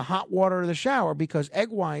egg in the hot water of the shower because egg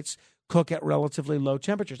whites cook at relatively low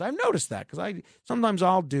temperatures. I've noticed that because sometimes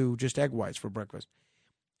I'll do just egg whites for breakfast.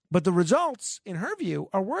 But the results, in her view,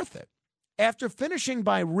 are worth it. After finishing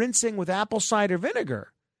by rinsing with apple cider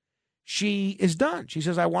vinegar, she is done. She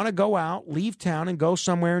says, I want to go out, leave town, and go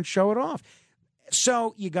somewhere and show it off.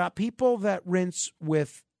 So you got people that rinse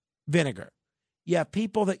with vinegar. You have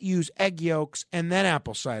people that use egg yolks and then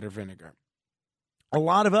apple cider vinegar. A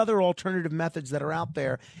lot of other alternative methods that are out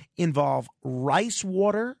there involve rice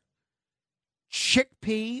water,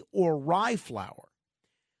 chickpea, or rye flour.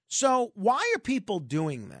 So why are people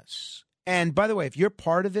doing this? And by the way, if you're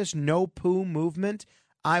part of this No Poo movement,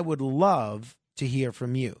 I would love to hear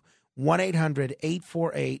from you.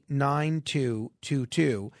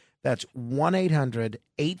 1-800-848-9222. That's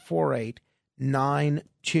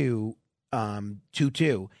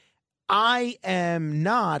 1-800-848-9222. I am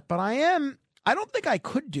not, but I am. I don't think I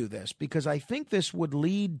could do this because I think this would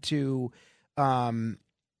lead to my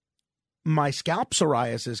scalp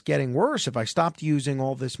psoriasis getting worse if I stopped using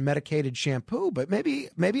all this medicated shampoo. But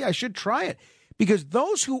maybe I should try it Because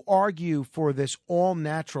those who argue for this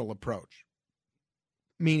all-natural approach,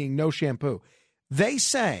 meaning no shampoo, they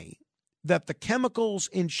say that the chemicals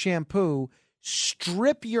in shampoo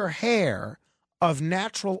strip your hair of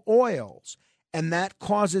natural oils, and that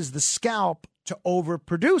causes the scalp to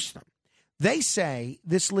overproduce them. They say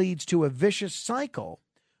this leads to a vicious cycle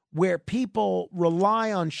where people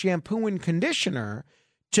rely on shampoo and conditioner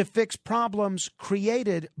to fix problems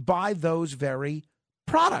created by those very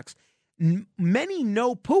products. Many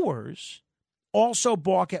no-pooers also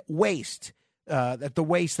balk at waste, at the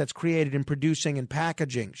waste that's created in producing and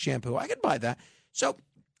packaging shampoo. I could buy that. So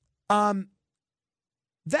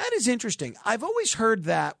that is interesting. I've always heard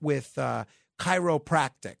that with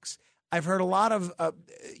chiropractics. I've heard a lot of,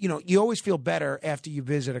 you always feel better after you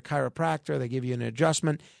visit a chiropractor. They give you an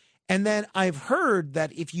adjustment. And then I've heard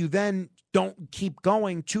that if you then don't keep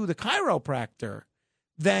going to the chiropractor,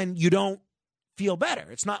 then you don't feel better.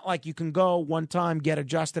 It's not like you can go one time, get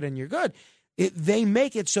adjusted, and you're good. They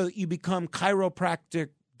make it so that you become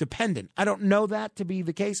chiropractic dependent. I don't know that to be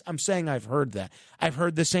the case. I'm saying I've heard that. I've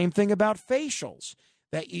heard the same thing about facials,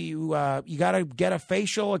 that you got to get a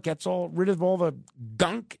facial. It gets rid of all the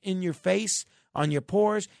gunk in your face, on your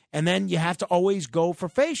pores, and then you have to always go for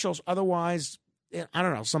facials. Otherwise, I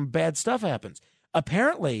don't know, some bad stuff happens.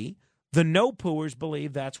 Apparently, the no-pooers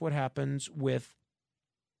believe that's what happens with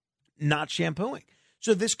not shampooing.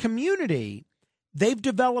 So this community, they've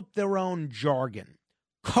developed their own jargon.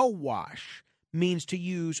 Co-wash means to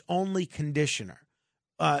use only conditioner.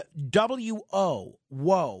 W-O,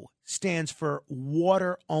 WO, stands for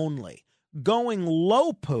water only. Going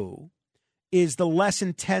low poo is the less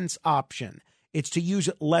intense option. It's to use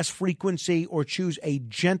it less frequency or choose a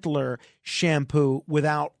gentler shampoo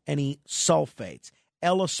without any sulfates.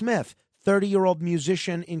 Ella Smith, 30-year-old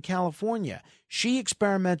musician in California, she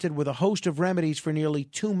experimented with a host of remedies for nearly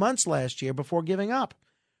 2 months last year before giving up.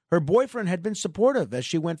 Her boyfriend had been supportive as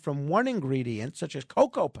she went from one ingredient, such as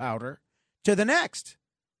cocoa powder, to the next.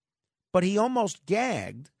 But he almost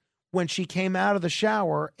gagged when she came out of the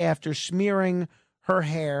shower after smearing her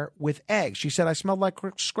hair with eggs. She said, I smelled like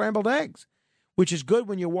scrambled eggs, which is good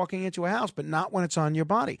when you're walking into a house, but not when it's on your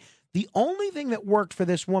body. The only thing that worked for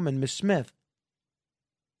this woman, Miss Smith,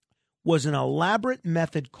 was an elaborate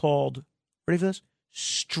method called, ready for this?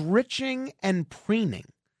 Stritching and preening,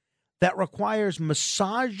 that requires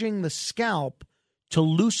massaging the scalp to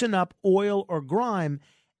loosen up oil or grime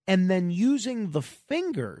and then using the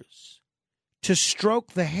fingers to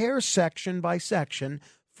stroke the hair section by section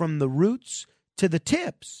from the roots to the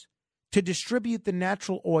tips to distribute the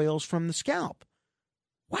natural oils from the scalp.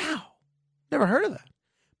 Wow. Never heard of that.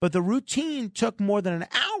 But the routine took more than an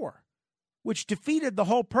hour, which defeated the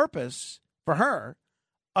whole purpose for her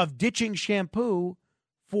of ditching shampoo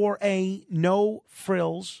for a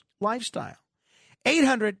no-frills lifestyle.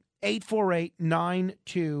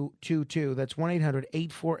 800-848-9222. That's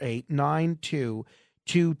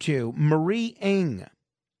 1-800-848-9222. Marie Ng,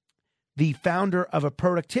 the founder of a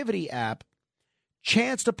productivity app,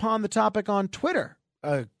 chanced upon the topic on Twitter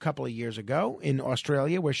a couple of years ago in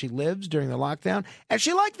Australia, where she lives during the lockdown, and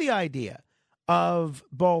she liked the idea of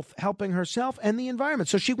both helping herself and the environment.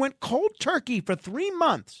 So she went cold turkey for 3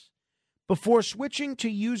 months before switching to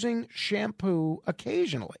using shampoo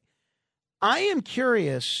occasionally. I am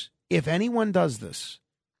curious if anyone does this.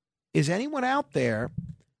 Is anyone out there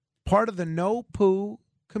part of the no-poo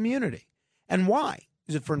community? And why?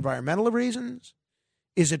 Is it for environmental reasons?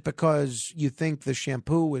 Is it because you think the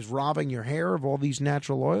shampoo is robbing your hair of all these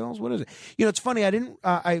natural oils? What is it? You know, it's funny. I didn't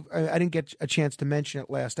get a chance to mention it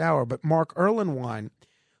last hour, but Mark Erlenwine,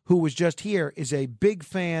 who was just here, is a big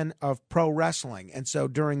fan of pro wrestling. And so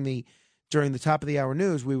during the top of the hour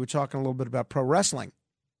news, we were talking a little bit about pro wrestling.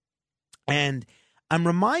 And I'm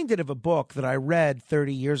reminded of a book that I read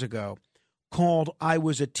 30 years ago called I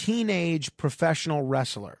Was a Teenage Professional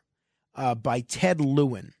Wrestler by Ted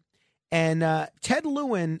Lewin. And Ted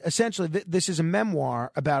Lewin, essentially, this is a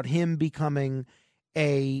memoir about him becoming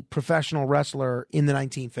a professional wrestler in the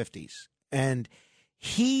 1950s. And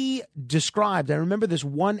he described, I remember this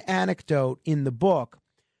one anecdote in the book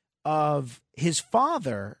of his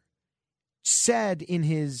father said in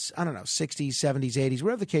his, 60s, 70s, 80s,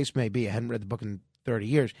 whatever the case may be. I hadn't read the book in 30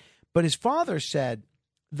 years. But his father said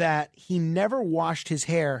that he never washed his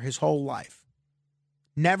hair his whole life.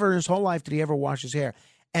 Never in his whole life did he ever wash his hair.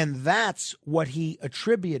 And that's what he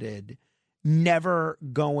attributed never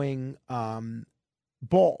going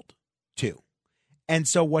bald to. And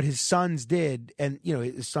so what his sons did, and,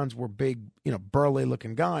 his sons were big,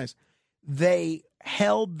 burly-looking guys, they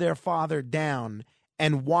held their father down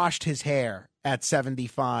and washed his hair at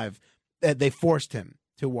 75. They forced him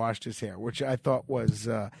wash his hair, which I thought was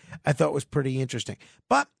pretty interesting.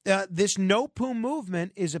 But this no poo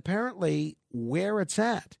movement is apparently where it's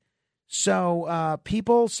at. So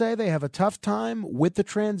people say they have a tough time with the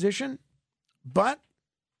transition, but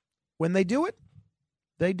when they do it,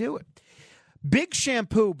 they do it. Big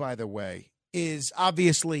Shampoo, by the way, is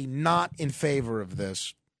obviously not in favor of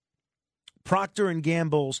this. Procter &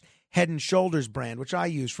 Gamble's Head & Shoulders brand, which I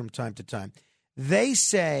use from time to time, they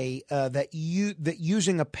say that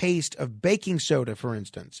using a paste of baking soda, for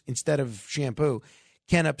instance, instead of shampoo,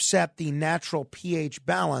 can upset the natural pH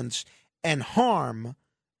balance and harm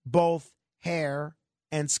both hair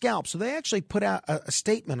and scalp. So they actually put out a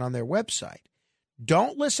statement on their website.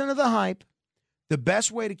 Don't listen to the hype. The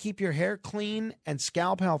best way to keep your hair clean and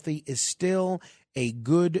scalp healthy is still a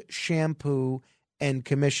good shampoo and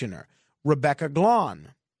conditioner. Rebecca Glahn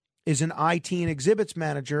is an IT and exhibits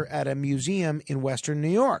manager at a museum in Western New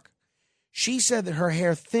York. She said that her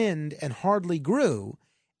hair thinned and hardly grew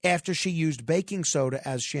after she used baking soda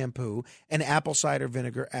as shampoo and apple cider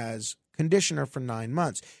vinegar as conditioner for 9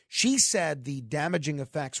 months. She said the damaging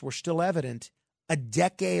effects were still evident a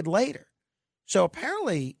decade later. So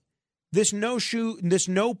apparently this no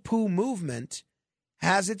poo movement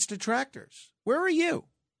has its detractors. Where are you?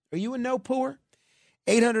 Are you a no pooer?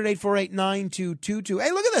 800-848-9222.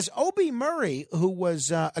 Hey, look at this. Obie Murray, who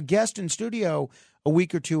was a guest in studio a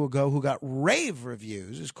week or two ago, who got rave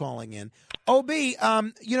reviews, is calling in. Obie,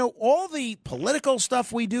 all the political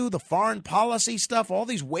stuff we do, the foreign policy stuff, all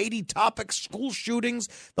these weighty topics, school shootings,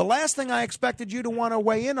 the last thing I expected you to want to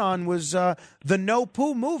weigh in on was the no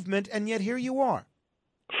poo movement, and yet here you are.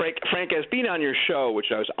 Frank, as being on your show, which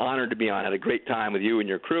I was honored to be on, had a great time with you and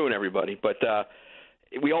your crew and everybody, but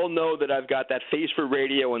we all know that I've got that face for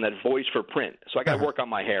radio and that voice for print, so I got to work on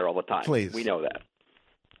my hair all the time. Please. We know that.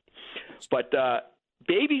 But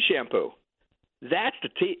baby shampoo, that's the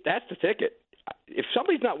ticket. If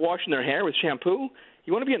somebody's not washing their hair with shampoo,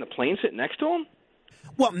 you want to be on the plane sitting next to them?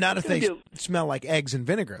 Well, not if they smell like eggs and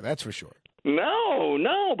vinegar, that's for sure.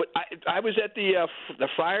 No, but I was at the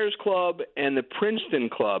Friars Club and the Princeton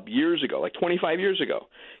Club years ago, like 25 years ago,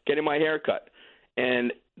 getting my hair cut.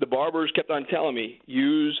 And the barbers kept on telling me,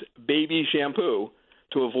 use baby shampoo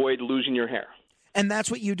to avoid losing your hair. And that's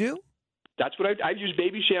what you do? That's what I've used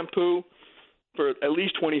baby shampoo for at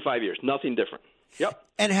least 25 years. Nothing different. Yep.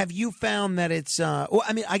 And have you found that it's,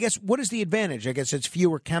 I guess, what is the advantage? I guess it's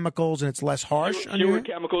fewer chemicals and it's less harsh on your fewer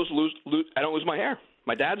hair? Chemicals, I don't lose my hair.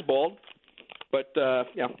 My dad's bald. But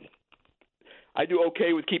I do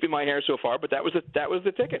okay with keeping my hair so far. But that was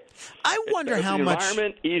the ticket. I wonder how much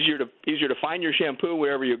environment easier to find your shampoo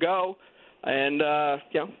wherever you go, and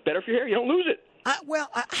better for your hair. You don't lose it.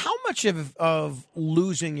 How much of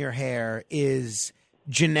losing your hair is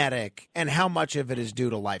genetic, and how much of it is due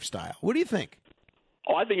to lifestyle? What do you think?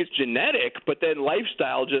 Oh, I think it's genetic, but then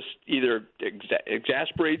lifestyle just either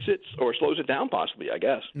exasperates it or slows it down, possibly, I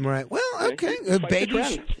guess. Right. Well, okay.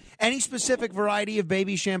 Any specific variety of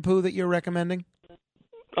baby shampoo that you're recommending?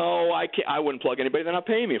 Oh, I wouldn't plug anybody. They're not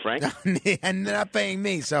paying me, Frank. And they're not paying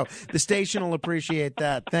me, so the station will appreciate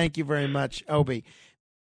that. Thank you very much, Obie.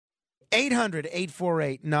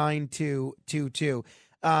 800-848-9222.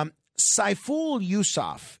 Saiful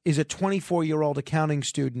Yusuf is a 24-year-old accounting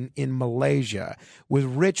student in Malaysia with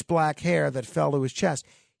rich black hair that fell to his chest.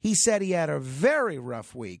 He said he had a very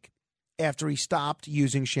rough week after he stopped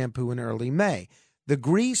using shampoo in early May. The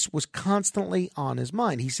grease was constantly on his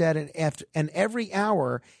mind. He said and every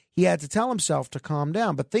hour he had to tell himself to calm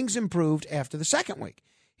down, but things improved after the second week.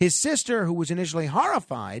 His sister, who was initially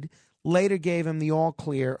horrified, later gave him the all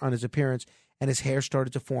clear on his appearance, and his hair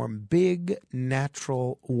started to form big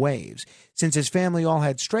natural waves. Since his family all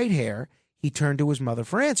had straight hair, he turned to his mother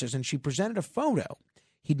for answers, and she presented a photo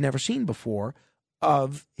he'd never seen before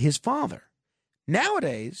of his father.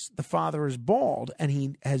 Nowadays, the father is bald, and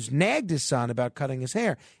he has nagged his son about cutting his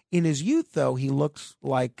hair. In his youth, though, he looked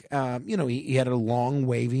like, he had a long,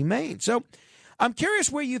 wavy mane. So I'm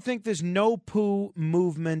curious where you think this no poo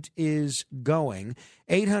movement is going.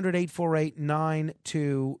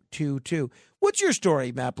 800-848-9222. What's your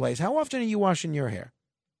story, Matt Blaze? How often are you washing your hair?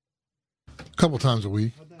 A couple times a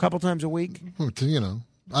week. Couple times a week?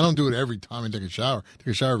 I don't do it every time I take a shower. Take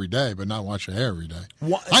a shower every day, but not wash your hair every day.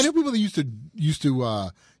 What? I know people that used to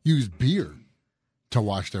use beer to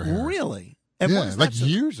wash their hair. Really? And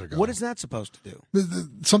years ago. What is that supposed to do?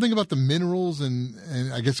 Something about the minerals,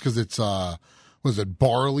 and I guess because it's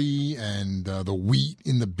barley and the wheat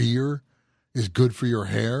in the beer is good for your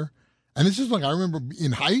hair. And it's just like I remember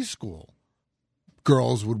in high school,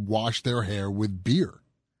 girls would wash their hair with beer.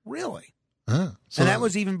 Really? So and that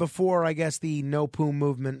was even before, I guess, the no poo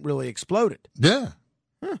movement really exploded. Yeah.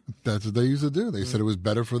 That's what they used to do. They said it was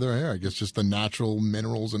better for their hair. I guess just the natural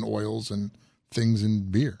minerals and oils and things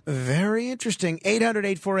in beer. Very interesting.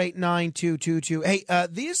 800-848-9222. Hey,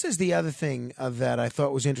 this is the other thing that I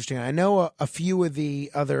thought was interesting. I know a few of the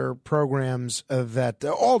other programs that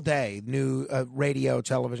all day, new radio,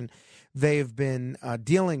 television, they've been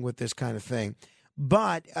dealing with this kind of thing.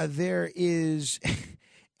 But there is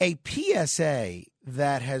a PSA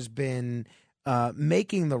that has been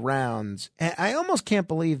making the rounds. And I almost can't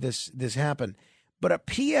believe this happened. But a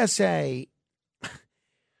PSA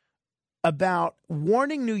about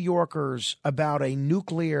warning New Yorkers about a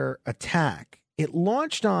nuclear attack. It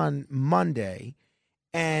launched on Monday,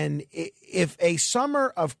 and if a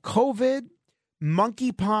summer of COVID,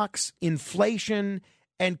 monkeypox, inflation,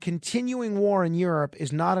 and continuing war in Europe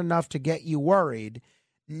is not enough to get you worried,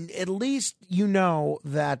 at least you know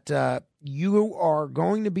that you are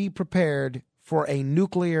going to be prepared for a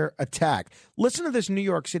nuclear attack. Listen to this New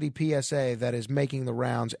York City PSA that is making the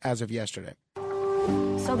rounds as of yesterday.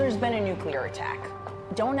 So there's been a nuclear attack.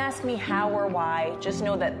 Don't ask me how or why, just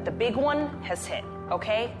know that the big one has hit,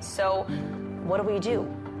 okay? So what do?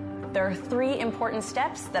 There are 3 important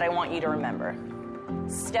steps that I want you to remember.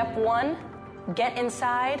 Step 1, get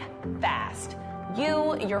inside fast.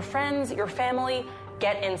 You, your friends, your family,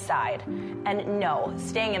 get inside. And no,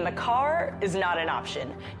 staying in the car is not an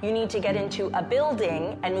option. You need to get into a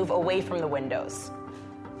building and move away from the windows.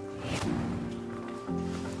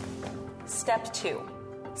 Step 2,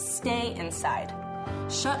 stay inside.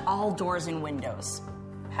 Shut all doors and windows.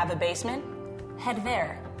 Have a basement? Head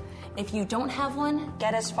there. If you don't have one,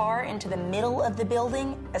 get as far into the middle of the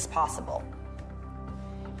building as possible.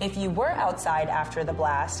 If you were outside after the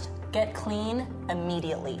blast, get clean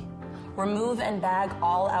immediately. Remove and bag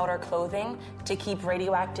all outer clothing to keep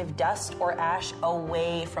radioactive dust or ash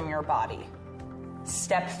away from your body.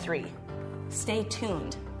 Step 3, stay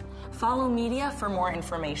tuned. Follow media for more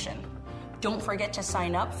information. Don't forget to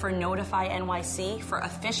sign up for Notify NYC for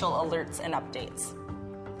official alerts and updates.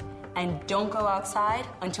 And don't go outside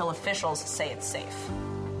until officials say it's safe.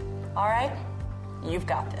 All right? You've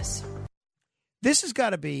got this. This has got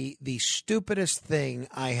to be the stupidest thing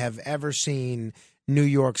I have ever seen New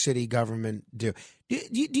York City government do. Do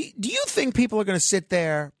you think people are going to sit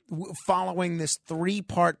there following this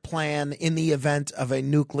 3-part plan in the event of a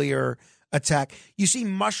nuclear attack? You see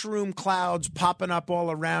mushroom clouds popping up all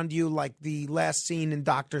around you like the last scene in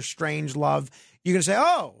Doctor Strangelove. You're going to say,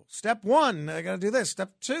 oh, step 1, I got to do this.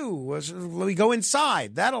 Step 2, let me go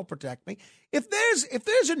inside. That'll protect me. If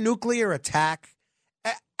there's a nuclear attack,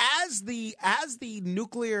 as the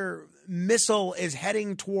nuclear missile is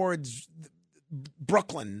heading towards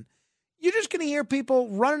Brooklyn, you're just going to hear people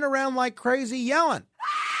running around like crazy yelling.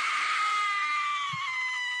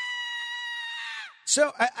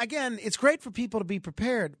 So, again, it's great for people to be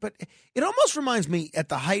prepared, but it almost reminds me at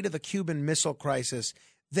the height of the Cuban Missile Crisis,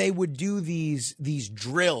 they would do these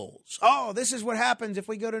drills. Oh, this is what happens if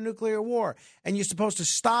we go to nuclear war, and you're supposed to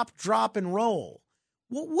stop, drop, and roll.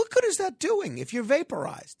 Well, what good is that doing if you're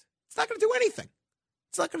vaporized? It's not going to do anything.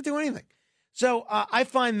 It's not going to do anything. So I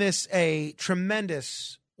find this a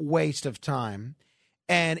tremendous waste of time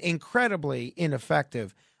and incredibly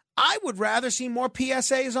ineffective. I would rather see more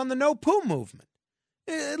PSAs on the No Poo movement.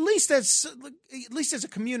 At least there's a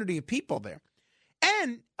community of people there.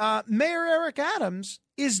 And Mayor Eric Adams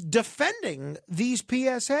is defending these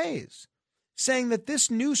PSAs, saying that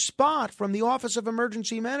this new spot from the Office of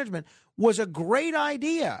Emergency Management was a great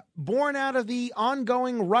idea born out of the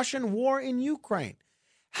ongoing Russian war in Ukraine.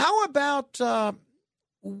 How about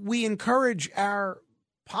we encourage our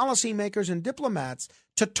policymakers and diplomats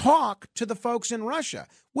to talk to the folks in Russia?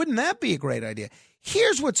 Wouldn't that be a great idea?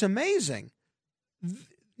 Here's what's amazing.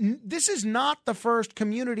 This is not the first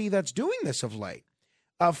community that's doing this of late.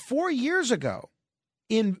 4 years ago,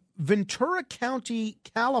 in Ventura County,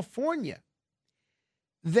 California,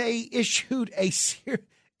 they issued a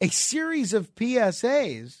series of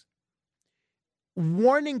PSAs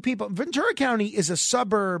warning people. Ventura County is a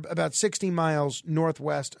suburb about 60 miles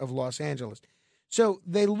northwest of Los Angeles. So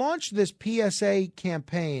they launched this PSA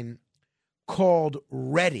campaign called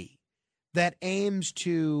Ready that aims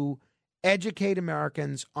to educate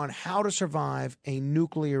Americans on how to survive a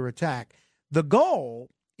nuclear attack. The goal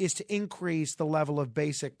is to increase the level of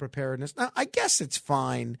basic preparedness. Now, I guess it's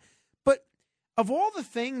fine, but of all the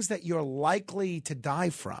things that you're likely to die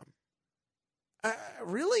from,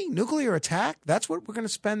 really? Nuclear attack? That's what we're going to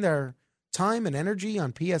spend our time and energy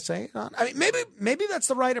on PSA on? I mean, maybe that's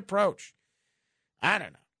the right approach. I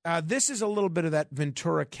don't know. This is a little bit of that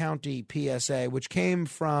Ventura County PSA, which came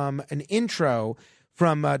from an intro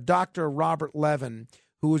from Dr. Robert Levin,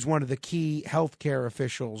 who is one of the key healthcare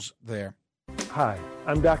officials there. Hi,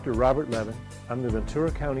 I'm Dr. Robert Levin. I'm the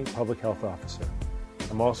Ventura County Public Health Officer.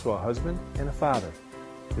 I'm also a husband and a father.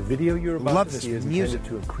 The video you're about to see is intended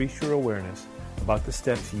to increase your awareness about the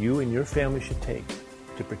steps you and your family should take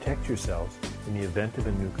to protect yourselves in the event of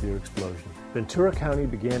a nuclear explosion. Ventura County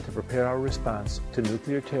began to prepare our response to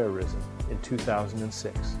nuclear terrorism in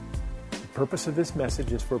 2006. The purpose of this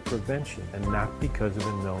message is for prevention and not because of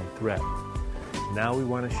a known threat. Now we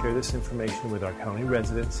want to share this information with our county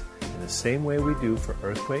residents in the same way we do for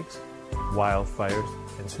earthquakes, wildfires,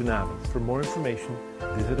 and tsunamis. For more information,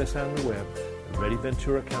 visit us on the web at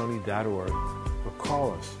readyventuracounty.org or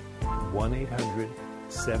call us at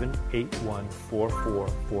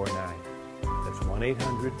 1-800-781-4449. That's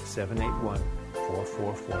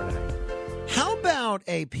 1-800-781-4449. How about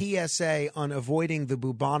a PSA on avoiding the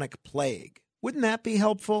bubonic plague? Wouldn't that be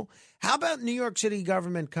helpful? How about New York City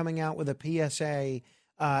government coming out with a PSA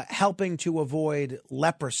helping to avoid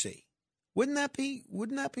leprosy? Wouldn't that be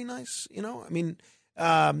nice? You know, I mean,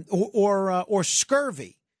 or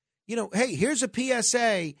scurvy. You know, hey, here's a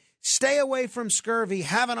PSA: stay away from scurvy.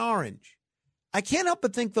 Have an orange. I can't help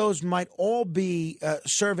but think those might all be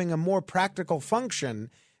serving a more practical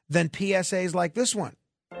function than PSAs like this one.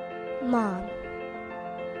 Mom,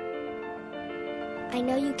 I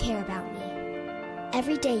know you care about me.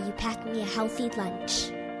 Every day you pack me a healthy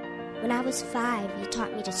lunch. When I was 5, you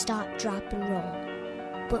taught me to stop, drop, and roll.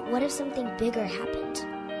 But what if something bigger happened?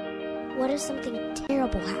 What if something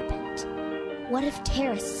terrible happened? What if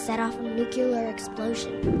terrorists set off a nuclear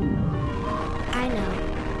explosion? I know.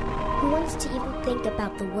 Who wants to even think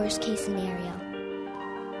about the worst case scenario?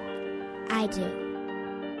 I do.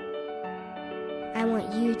 I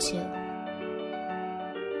want you to.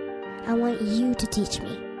 I want you to teach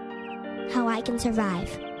me how I can survive,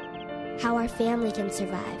 how our family can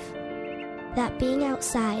survive. That being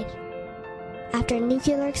outside after a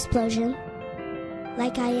nuclear explosion,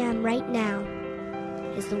 like I am right now,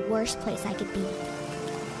 is the worst place I could be.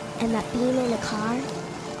 And that being in a car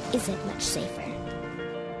isn't much safer.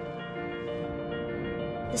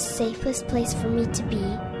 The safest place for me to be,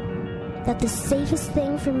 that the safest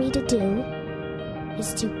thing for me to do,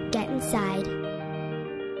 is to get inside,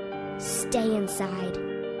 stay inside,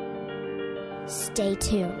 stay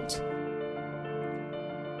tuned.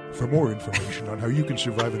 For more information on how you can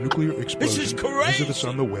survive a nuclear explosion, visit us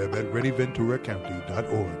on the web at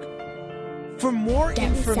readyventuracounty.org. For more Get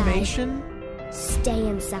information, stay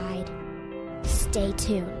inside, stay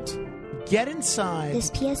tuned. Get inside.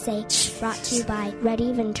 This PSA brought to you by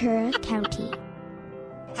Ready Ventura County.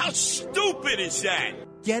 How stupid is that?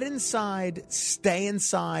 Get inside,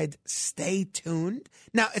 stay tuned.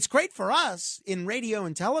 Now, it's great for us in radio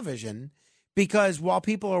and television because while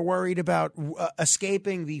people are worried about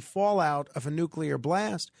escaping the fallout of a nuclear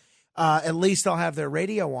blast, at least they'll have their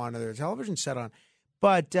radio on or their television set on.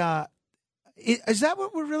 But is that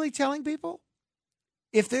what we're really telling people?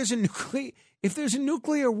 If there's a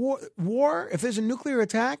nuclear war, if there's a nuclear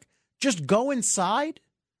attack, just go inside?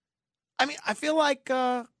 I mean, I feel like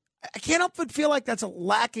I can't help but feel like that's a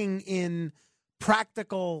lacking in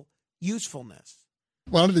practical usefulness.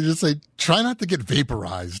 Why don't they just say, try not to get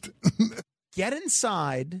vaporized? Get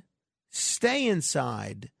inside, stay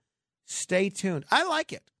tuned. I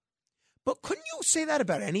like it. But couldn't you say that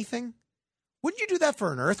about anything? Wouldn't you do that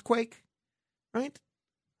for an earthquake, right?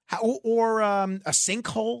 Or a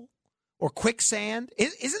sinkhole or quicksand?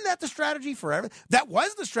 Isn't that the strategy for everything? That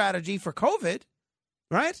was the strategy for COVID,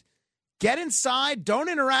 right? Get inside, don't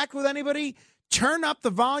interact with anybody, turn up the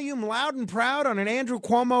volume loud and proud on an Andrew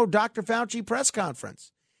Cuomo, Dr. Fauci press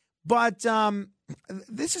conference. But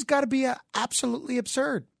this has got to be absolutely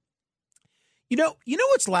absurd. You know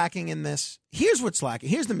what's lacking in this? Here's what's lacking.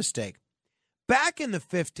 Here's the mistake. Back in the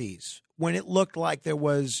 50s, when it looked like there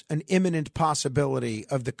was an imminent possibility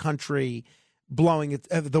of the country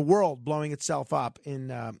the world blowing itself up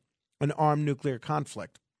in an armed nuclear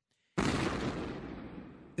conflict,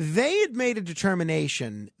 they had made a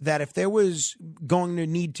determination that if there was going to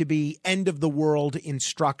need to be end of the world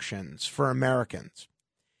instructions for Americans,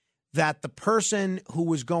 that the person who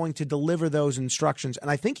was going to deliver those instructions, and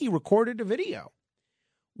I think he recorded a video,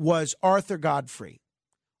 was Arthur Godfrey.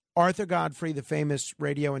 Arthur Godfrey, the famous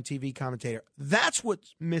radio and TV commentator. That's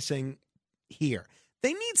what's missing here.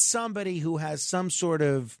 They need somebody who has some sort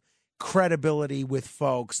of credibility with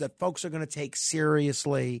folks, that folks are going to take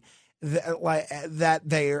seriously, that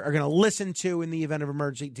they are going to listen to in the event of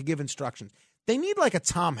emergency to give instructions. They need like a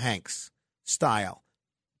Tom Hanks style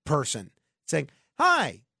person saying,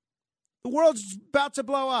 hi, the world's about to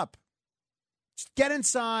blow up. Just get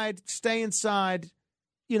inside, stay inside.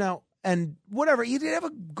 You know, and whatever. You have a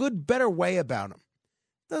good, better way about them.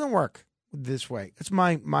 Doesn't work this way. That's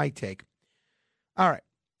my take. All right.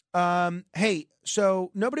 Hey,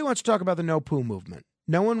 so nobody wants to talk about the No Poo movement.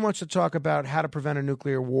 No one wants to talk about how to prevent a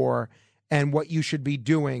nuclear war and what you should be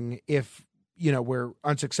doing if, we're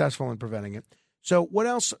unsuccessful in preventing it. So what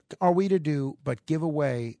else are we to do but give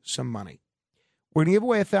away some money? We're going to give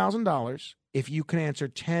away $1,000 if you can answer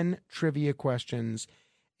 10 trivia questions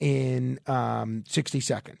in 60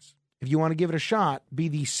 seconds. If you want to give it a shot, be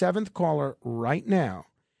the 7th caller right now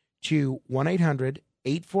to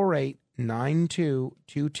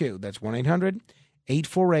 1-800-848-9222. That's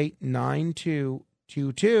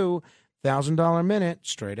 1-800-848-9222. $1,000 minute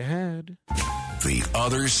straight ahead. The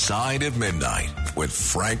Other Side of Midnight with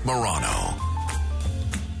Frank Morano.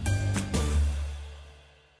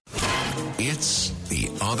 It's The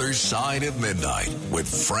Other Side of Midnight with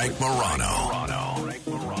Frank Morano.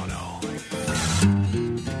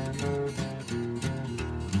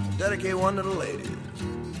 Dedicate one to the ladies.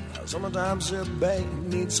 Sometimes your babe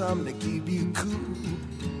needs something to keep you cool.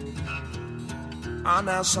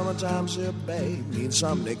 Now sometimes your babe needs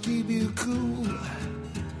something to keep you cool.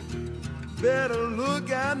 Better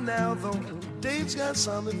look out now, though. Dave's got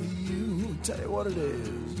something for you. Tell you what it is.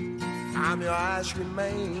 I'm your ice cream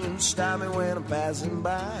man. Stop me when I'm passing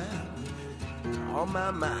by. Oh my,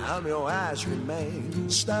 I'm your ice cream man.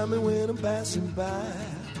 Stop me when I'm passing by.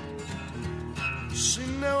 See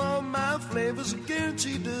now all my flavors are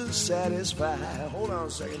guaranteed to satisfy. Hold on a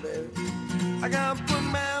second, baby. I gotta put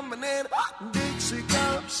my banana Dixie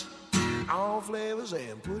cups. All flavors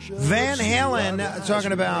and push up. Van Halen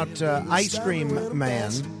talking about Ice Cream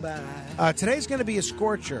Man. Today's going to be a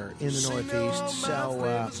scorcher in the Northeast,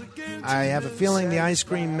 so I have a feeling the Ice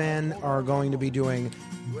Cream Men are going to be doing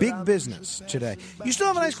big business today. You still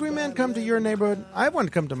have an Ice Cream Man come to your neighborhood? I have one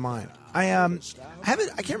to come to mine. I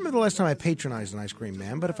can't remember the last time I patronized an Ice Cream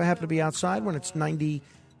Man, but if I happen to be outside when it's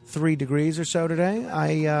 93 degrees or so today,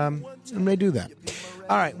 I may do that.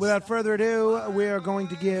 All right, without further ado, we are going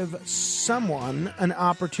to give someone an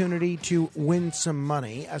opportunity to win some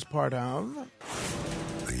money as part of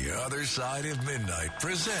The Other Side of Midnight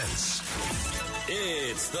presents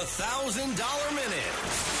It's the $1,000 Minute.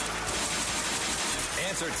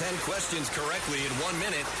 Answer 10 questions correctly in 1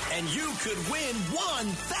 minute, and you could win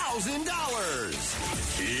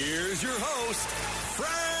 $1,000. Here's your host,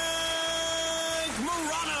 Frank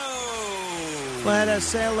Morano. Let us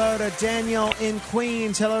say hello to Daniel in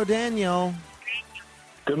Queens. Hello, Daniel.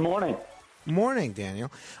 Good morning. Morning,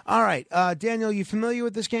 Daniel. All right, Daniel, you familiar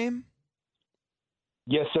with this game?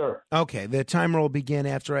 Yes, sir. Okay, the timer will begin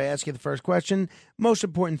after I ask you the first question. Most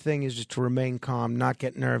important thing is just to remain calm, not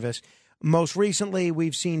get nervous. Most recently,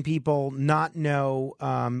 we've seen people not know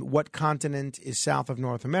what continent is south of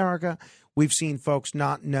North America. We've seen folks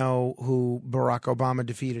not know who Barack Obama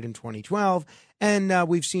defeated in 2012. And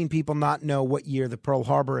we've seen people not know what year the Pearl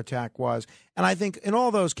Harbor attack was. And I think in all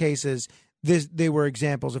those cases, they were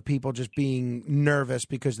examples of people just being nervous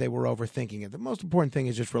because they were overthinking it. The most important thing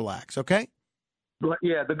is just relax, okay? Well,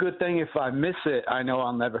 yeah, the good thing, if I miss it, I know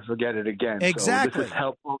I'll never forget it again. Exactly. So this is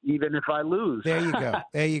helpful even if I lose. There you go.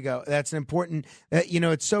 There you go. That's an important,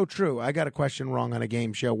 it's so true. I got a question wrong on a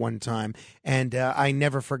game show one time, and I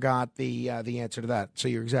never forgot the answer to that. So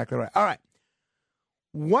you're exactly right. All right.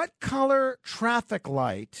 What color traffic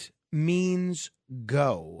light means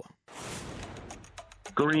go?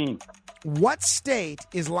 Green. What state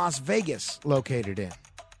is Las Vegas located in?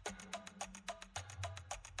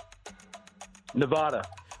 Nevada.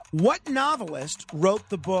 What novelist wrote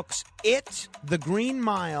the books It, The Green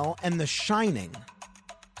Mile, and The Shining?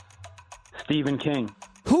 Stephen King.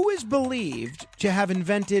 Who is believed to have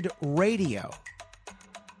invented radio?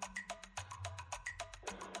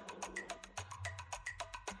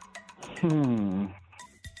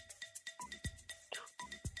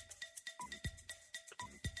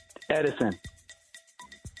 Edison.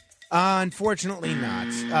 Unfortunately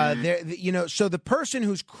not. So the person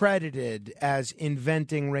who's credited as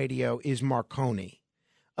inventing radio is Marconi.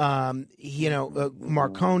 Marconi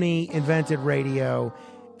invented radio,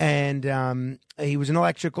 and he was an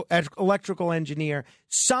electrical engineer.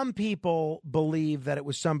 Some people believe that it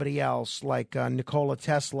was somebody else, like Nikola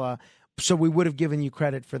Tesla. So we would have given you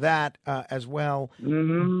credit for that as well.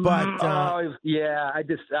 But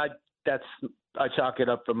I chalk it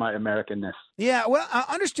up for my Americanness. Yeah, well,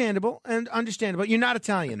 understandable. You're not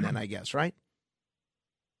Italian then, I guess, right?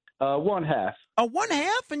 One half. Oh, one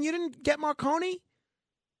half? And you didn't get Marconi?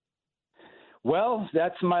 Well,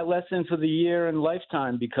 that's my lesson for the year and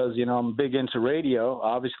lifetime because, I'm big into radio,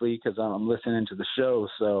 obviously, because I'm listening to the show.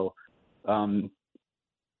 So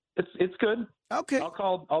It's good. Okay. I'll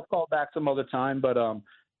call back some other time. But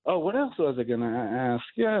what else was I gonna ask?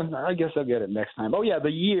 Yeah, I guess I'll get it next time. Oh yeah,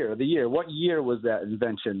 the year. What year was that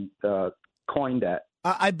invention coined at?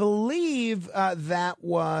 I believe that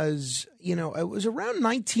was, it was around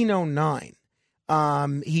 1909.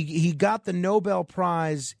 He got the Nobel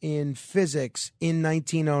Prize in physics in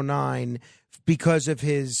 1909 because of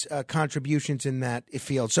his contributions in that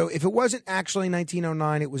field. So if it wasn't actually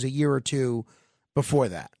 1909, it was a year or two before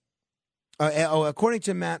that. According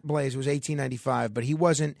to Matt Blaze, it was 1895, but he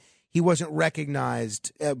wasn't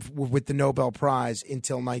recognized with the Nobel Prize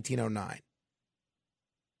until 1909.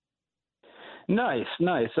 Nice.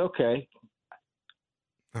 Okay.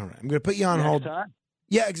 All right. I'm going to put you on hold. Time?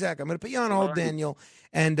 Yeah, exactly. I'm going to put you on hold, Daniel,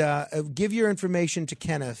 and give your information to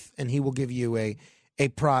Kenneth, and he will give you a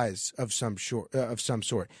prize of some sort.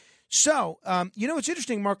 So, it's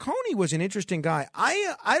interesting. Marconi was an interesting guy.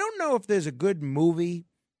 I don't know if there's a good movie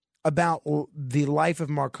about the life of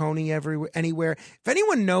Marconi anywhere. If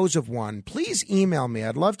anyone knows of one, please email me.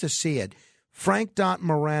 I'd love to see it.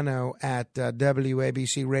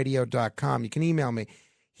 frank.morano@wabcradio.com. You can email me.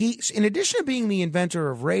 In addition to being the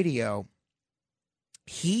inventor of radio,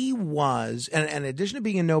 he was, and in addition to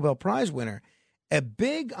being a Nobel Prize winner, a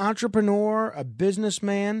big entrepreneur, a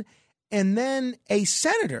businessman, and then a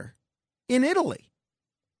senator in Italy.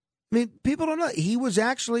 I mean, people don't know. He was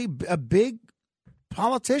actually a big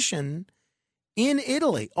politician in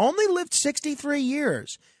Italy. Only lived 63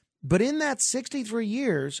 years. But in that 63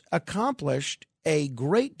 years, accomplished a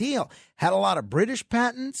great deal. Had a lot of British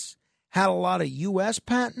patents, had a lot of U.S.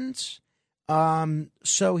 patents.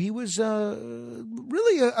 So he was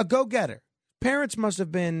really a go-getter. Parents must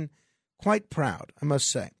have been quite proud, I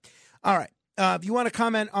must say. All right. If you want to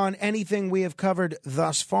comment on anything we have covered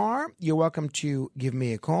thus far, you're welcome to give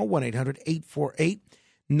me a call,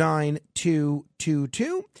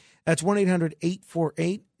 1-800-848-9222. That's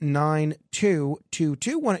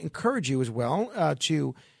 1-800-848-9222. Want to encourage you as well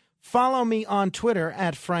to follow me on Twitter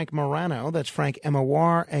at Frank Morano. That's Frank,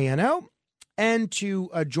 Morano. And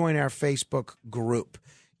to join our Facebook group.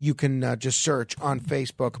 You can just search on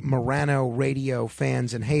Facebook, Morano Radio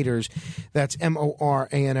Fans and Haters. That's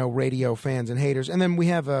Morano Radio Fans and Haters. And then we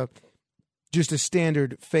have just a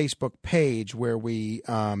standard Facebook page where we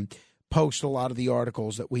post a lot of the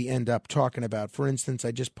articles that we end up talking about. For instance,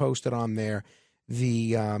 I just posted on there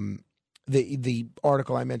the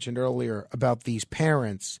article I mentioned earlier about these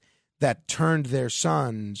parents that turned their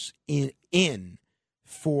sons in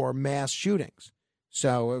for mass shootings.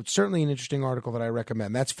 So it's certainly an interesting article that I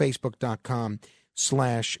recommend. That's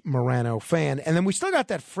Facebook.com/Morano fan. And then we still got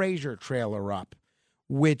that Frasier trailer up,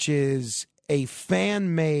 which is a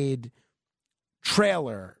fan-made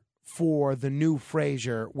trailer for the new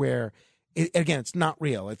Frasier where, again, it's not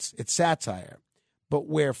real. It's satire. But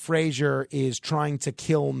where Frasier is trying to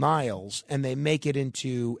kill Niles and they make it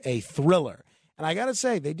into a thriller. And I got to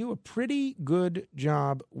say, they do a pretty good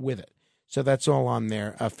job with it. So that's all on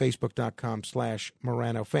there,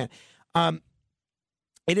 Facebook.com/Morano fan.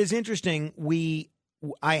 It is interesting.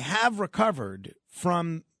 I have recovered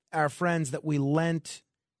from our friends that we lent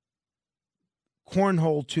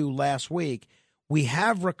cornhole to last week. We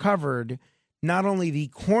have recovered not only the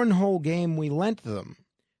cornhole game we lent them,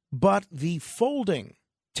 but the folding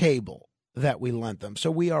table that we lent them.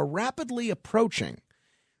 So we are rapidly approaching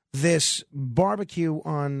this barbecue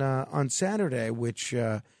on Saturday, which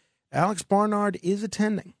Alex Barnard is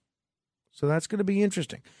attending. So that's going to be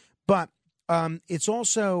interesting. But it's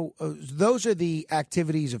also, those are the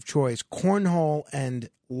activities of choice, cornhole and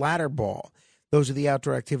ladder ball. Those are the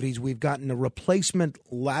outdoor activities. We've gotten a replacement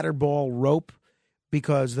ladder ball rope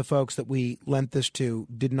because the folks that we lent this to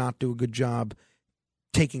did not do a good job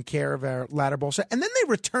taking care of our ladder ball set. And then they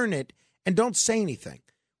return it and don't say anything.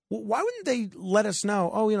 Well, why wouldn't they let us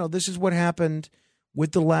know, this is what happened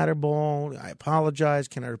with the ladder ball. I apologize.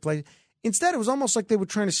 Can I replace it? Instead, it was almost like they were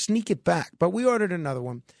trying to sneak it back. But we ordered another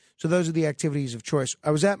one. So those are the activities of choice.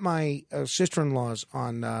 I was at my sister-in-law's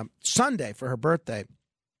on Sunday for her birthday,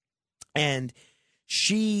 and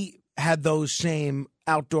she had those same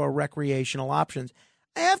outdoor recreational options.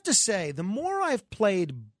 I have to say, the more I've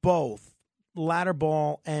played both ladder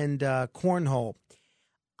ball and cornhole,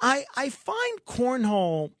 I find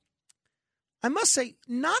cornhole, I must say,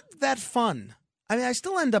 not that fun. I mean, I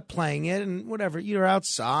still end up playing it and whatever. You're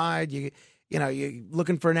outside, you're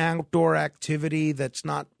looking for an outdoor activity that's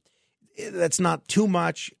not too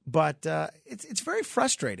much, but it's very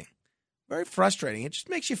frustrating. Very frustrating. It just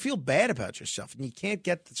makes you feel bad about yourself, and you can't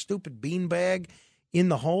get the stupid beanbag in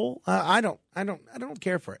the hole. I don't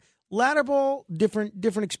care for it. Ladder ball,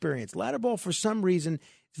 different experience. Ladder ball, for some reason,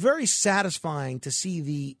 it's very satisfying to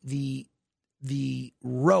see the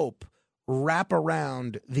rope wrap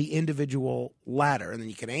around the individual ladder, and then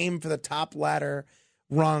you can aim for the top ladder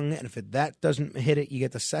rung, and if that doesn't hit it, you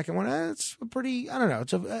get the second one. It's a pretty, I don't know.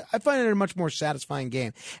 I find it a much more satisfying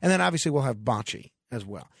game. And then obviously we'll have bocce as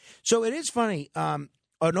well. So it is funny. An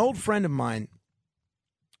old friend of mine,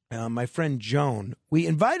 my friend Joan, we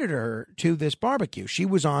invited her to this barbecue. She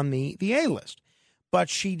was on the A list, but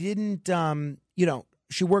she didn't.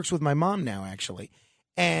 She works with my mom now, actually,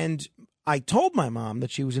 and I told my mom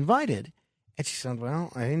that she was invited. And she said,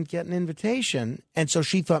 well, I didn't get an invitation. And so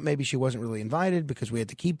she thought maybe she wasn't really invited because we had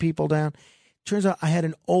to keep people down. Turns out I had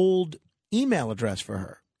an old email address for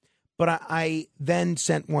her. But I then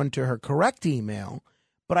sent one to her correct email.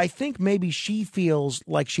 But I think maybe she feels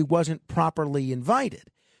like she wasn't properly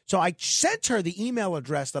invited. So I sent her the email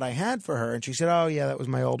address that I had for her. And she said, oh, yeah, that was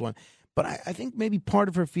my old one. But I think maybe part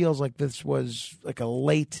of her feels like this was like a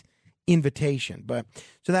late invitation. But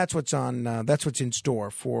so that's what's on. That's what's in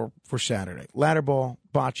store for Saturday: ladder ball,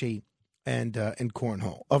 bocce, and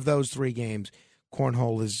cornhole. Of those three games,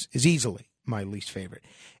 cornhole is easily my least favorite.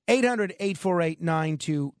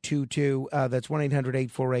 800-848-9222. That's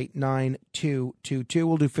 1-800-848-9222.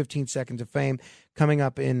 We'll do 15 seconds of fame coming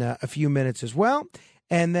up in a few minutes as well.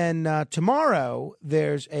 And then tomorrow,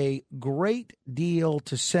 there's a great deal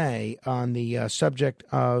to say on the subject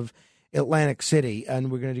of Atlantic City,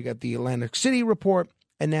 and we're going to get the Atlantic City report,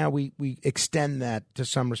 and now we extend that to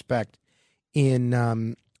some respect in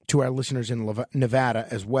to our listeners in Nevada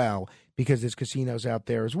as well, because there's casinos out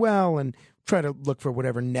there as well, and try to look for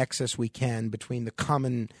whatever nexus we can between the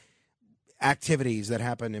common activities that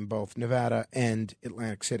happen in both Nevada and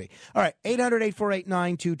Atlantic City. All right,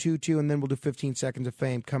 800-848-9222, and then we'll do 15 seconds of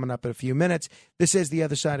fame coming up in a few minutes. This is The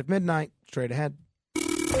Other Side of Midnight. Straight ahead.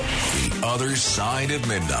 The Other Side of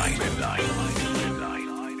Midnight.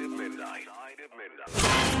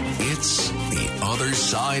 It's The Other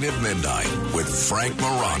Side of Midnight with Frank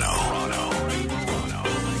Morano.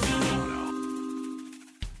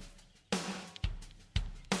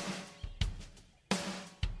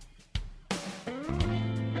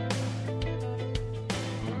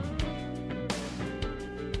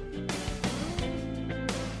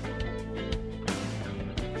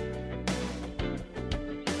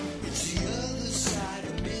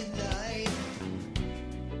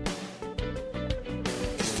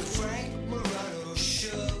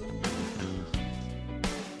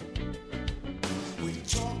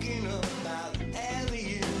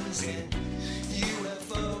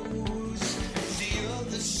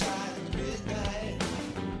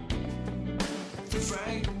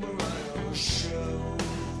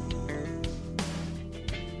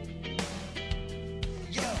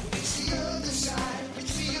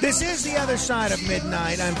 This is The Other Side of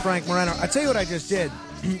Midnight. I'm Frank Morano. I'll tell you what I just did.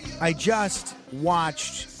 I just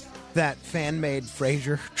watched that fan-made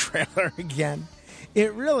Frasier trailer again.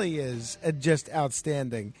 It really is just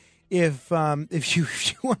outstanding. If you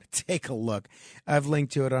want to take a look, I've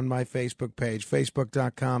linked to it on my Facebook page,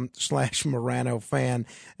 facebook.com/Morano fan.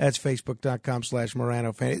 That's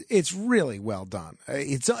facebook.com/Morano fan. It's really well done.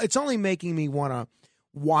 It's only making me want to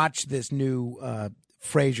watch this new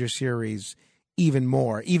Frasier series even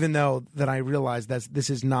more, even though that I realize that this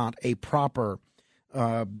is not a proper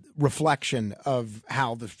reflection of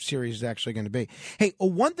how the series is actually going to be. Hey,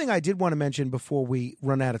 one thing I did want to mention before we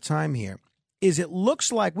run out of time here is it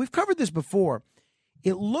looks like, we've covered this before,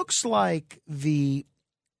 it looks like the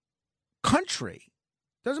country,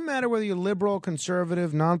 doesn't matter whether you're liberal,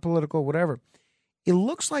 conservative, non-political, whatever, it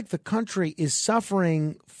looks like the country is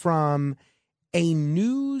suffering from a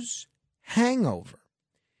news hangover.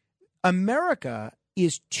 America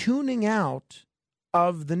is tuning out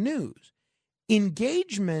of the news.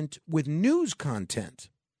 Engagement with news content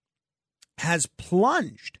has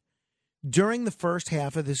plunged during the first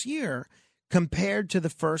half of this year compared to the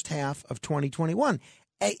first half of 2021.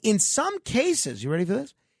 In some cases, you ready for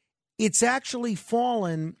this? It's actually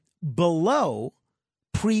fallen below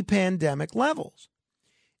pre-pandemic levels.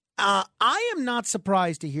 I am not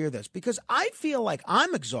surprised to hear this because I feel like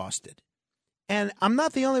I'm exhausted. And I'm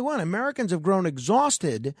not the only one. Americans have grown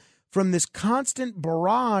exhausted from this constant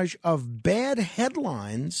barrage of bad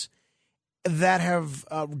headlines that have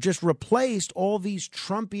just replaced all these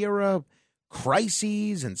Trump-era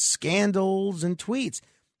crises and scandals and tweets.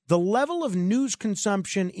 The level of news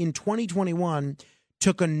consumption in 2021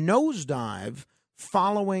 took a nosedive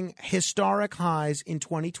following historic highs in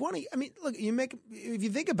 2020. I mean, look, if you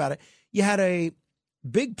think about it, you had a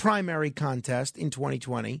big primary contest in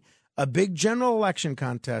 2020, a big general election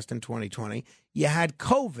contest in 2020. You had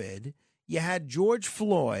COVID, you had George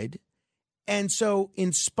Floyd, And so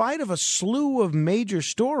in spite of a slew of major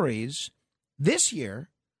stories this year,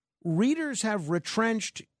 readers have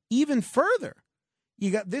retrenched even further.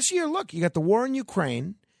 You got this year, look, you got the war in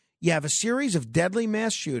Ukraine. You have a series of deadly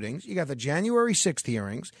mass shootings. You got the January 6th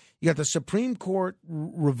hearings. You got the Supreme Court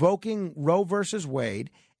revoking Roe versus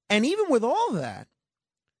Wade. And even with all that,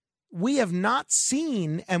 we have not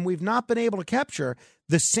seen and we've not been able to capture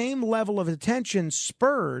the same level of attention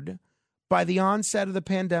spurred by the onset of the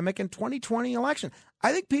pandemic and 2020 election.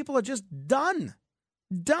 I think people are just done.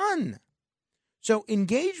 So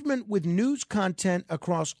engagement with news content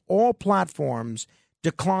across all platforms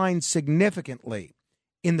declined significantly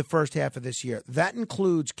in the first half of this year. That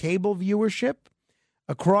includes cable viewership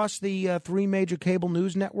across the three major cable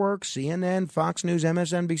news networks, CNN, Fox News,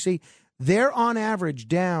 MSNBC. They're on average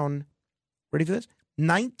down, ready for this,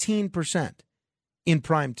 19% in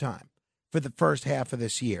prime time for the first half of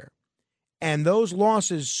this year. And those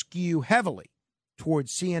losses skew heavily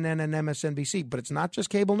towards CNN and MSNBC. But it's not just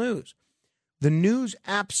cable news. The news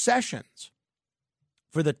app sessions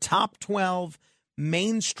for the top 12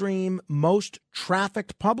 mainstream, most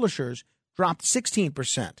trafficked publishers dropped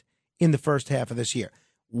 16% in the first half of this year.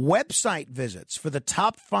 Website visits for the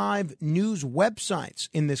top 5 news websites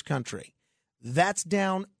in this country, that's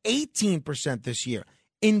down 18% this year.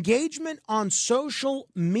 Engagement on social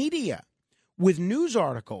media with news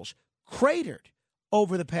articles cratered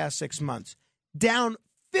over the past 6 months, down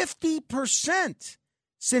 50%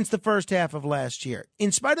 since the first half of last year,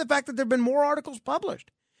 in spite of the fact that there have been more articles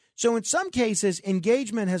published. So in some cases,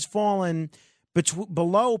 engagement has fallen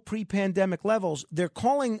below pre-pandemic levels. They're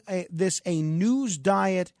calling this a news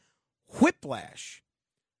diet whiplash.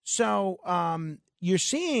 So you're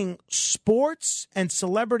seeing sports and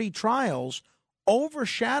celebrity trials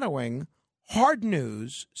overshadowing hard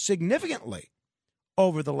news significantly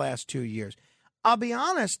over the last 2 years. I'll be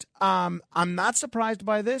honest, I'm not surprised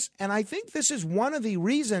by this, and I think this is one of the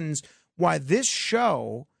reasons why this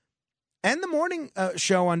show and the morning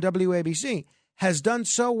show on WABC has done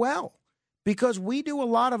so well, because we do a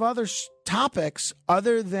lot of other topics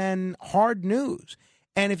other than hard news.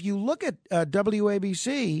 And if you look at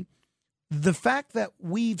WABC, the fact that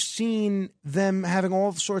we've seen them having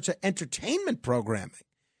all sorts of entertainment programming,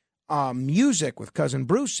 music with Cousin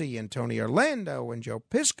Brucey and Tony Orlando and Joe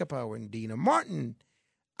Piscopo and Dina Martin,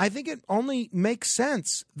 I think it only makes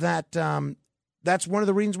sense that that's one of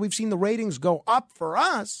the reasons we've seen the ratings go up for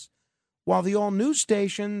us, while the all news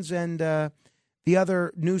stations and the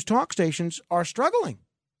other news talk stations are struggling,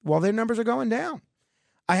 while their numbers are going down.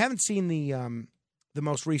 I haven't seen the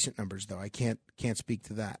most recent numbers, though. I can't speak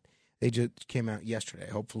to that. They just came out yesterday.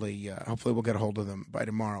 Hopefully we'll get a hold of them by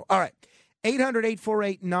tomorrow. All right.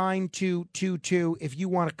 800-848-9222 if you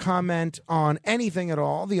want to comment on anything at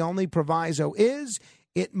all. The only proviso is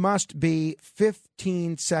it must be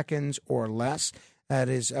 15 seconds or less. That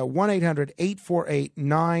is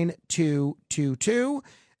 1-800-848-9222.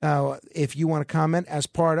 If you want to comment as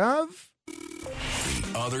part of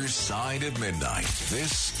The Other Side of Midnight.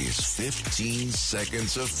 This is 15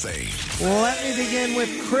 Seconds of Fame. Let me begin with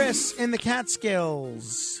Chris in the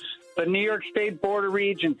Catskills. The New York State Board of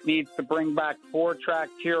Regents needs to bring back 4-track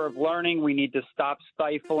tier of learning. We need to stop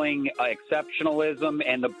stifling exceptionalism,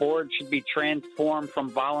 and the board should be transformed from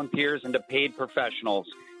volunteers into paid professionals.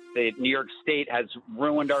 The New York State has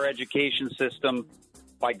ruined our education system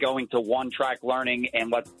by going to 1-track learning.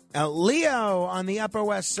 And Leo on the Upper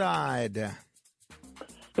West Side.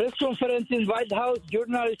 Press conference in White House.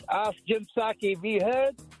 Journalist asked Jim Psaki, we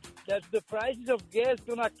heard that the prices of gas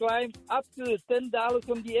going to climb up to $10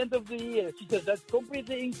 from the end of the year. She says that's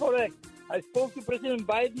completely incorrect. I spoke to President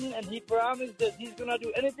Biden, and he promised that he's going to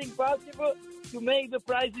do anything possible to make the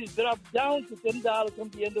prices drop down to $10 from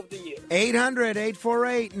the end of the year.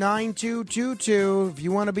 800-848-9222. If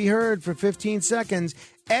you want to be heard for 15 seconds.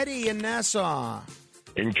 Eddie in Nassau.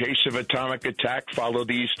 In case of atomic attack, follow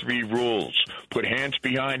these 3 rules. Put hands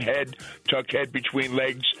behind head, tuck head between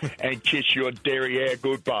legs, and kiss your derriere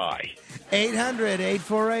goodbye.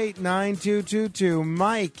 800-848-9222.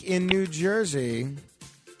 Mike in New Jersey.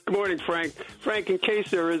 Good morning, Frank. Frank, in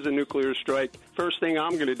case there is a nuclear strike, first thing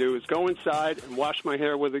I'm going to do is go inside and wash my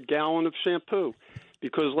hair with a gallon of shampoo.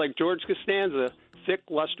 Because like George Costanza, thick,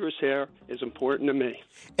 lustrous hair is important to me.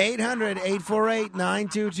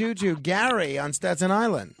 800-848-9222. Gary on Staten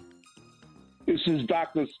Island. This is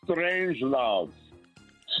Dr. Strangelove,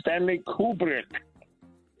 Stanley Kubrick,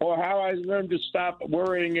 or how I learned to stop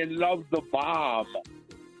worrying and love the bomb.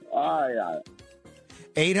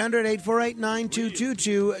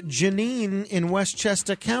 800-848-9222. Janine in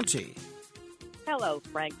Westchester County. Hello,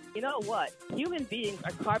 Frank. You know what? Human beings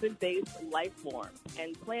are carbon-based life forms,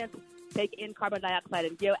 and plants take in carbon dioxide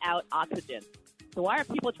and give out oxygen. So why are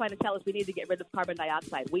people trying to tell us we need to get rid of carbon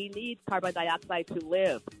dioxide? We need carbon dioxide to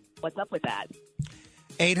live. What's up with that?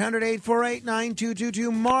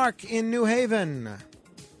 800-848-9222. Mark in New Haven.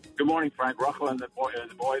 Good morning, Frank. Russell and the boys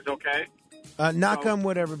okay? Knock on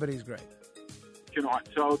wood, everybody's great. You know,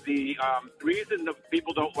 so the reason that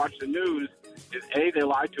people don't watch the news is, A, they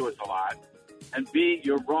lie to us a lot, and B,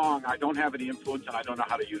 you're wrong. I don't have any influence, and I don't know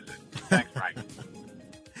how to use it. Thanks, Frank.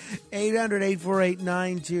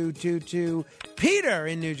 800-848-9222. Peter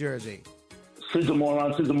in New Jersey.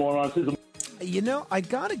 Moron. You know, I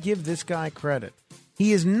got to give this guy credit.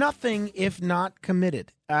 He is nothing if not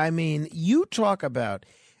committed. I mean, you talk about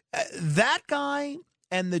that guy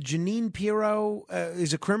and the Janine Pirro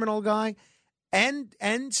is a criminal guy, and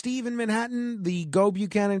Steve in Manhattan, the Go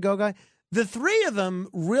Buchanan Go guy. The three of them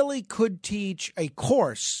really could teach a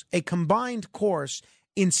course, a combined course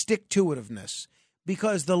in stick-to-itiveness,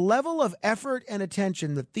 because the level of effort and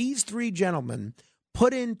attention that these three gentlemen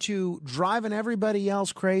put into driving everybody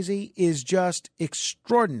else crazy is just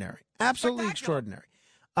extraordinary, absolutely extraordinary.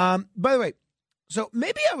 By the way, so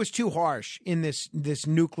maybe I was too harsh in this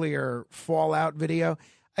nuclear fallout video.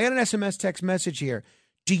 I got an SMS text message here.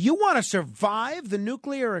 Do you want to survive the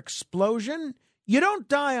nuclear explosion? You don't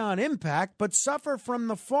die on impact, but suffer from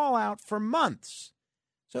the fallout for months.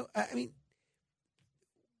 So, I mean,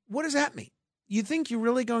 what does that mean? You think you're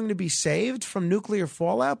really going to be saved from nuclear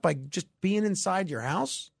fallout by just being inside your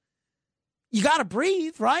house? You got to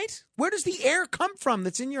breathe, right? Where does the air come from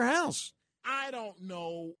that's in your house? I don't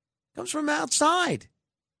know. It comes from outside.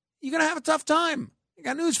 You're going to have a tough time. I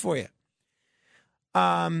got news for you.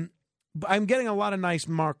 I'm getting a lot of nice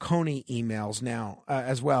Marconi emails now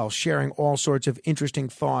as well, sharing all sorts of interesting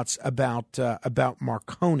thoughts about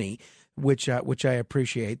Marconi, which I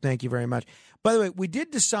appreciate. Thank you very much. By the way, we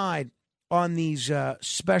did decide on these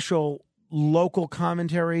special local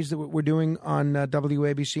commentaries that we're doing on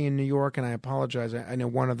WABC in New York, and I apologize. I know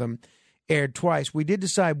one of them aired twice. We did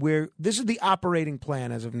decide this is the operating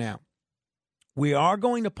plan as of now. We are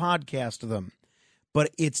going to podcast them, but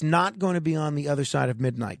it's not going to be on the Other Side of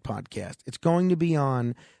Midnight podcast. It's going to be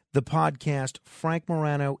on the podcast Frank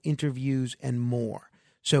Morano Interviews and More.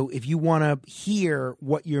 So if you want to hear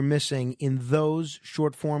what you're missing in those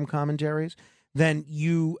short-form commentaries, then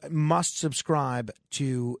you must subscribe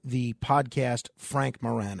to the podcast Frank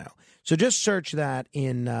Morano. So just search that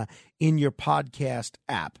in your podcast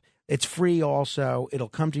app. It's free also. It'll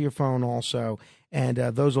come to your phone also. And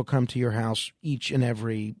those will come to your house each and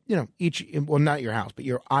every, well, not your house, but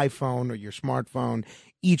your iPhone or your smartphone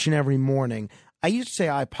each and every morning. I used to say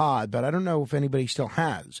iPod, but I don't know if anybody still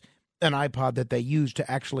has an iPod that they use to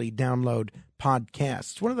actually download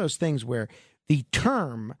podcasts. It's one of those things where the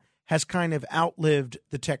term has kind of outlived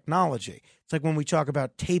the technology. It's like when we talk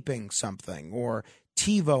about taping something or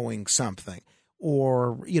TiVoing something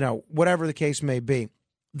or, whatever the case may be,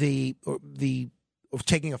 of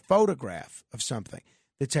taking a photograph of something.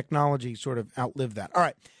 The technology sort of outlived that. All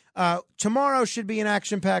right. Tomorrow should be an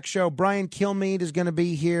action-packed show. Brian Kilmeade is going to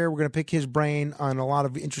be here. We're going to pick his brain on a lot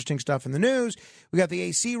of interesting stuff in the news. We got the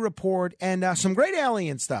AC report and some great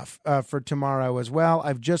alien stuff for tomorrow as well.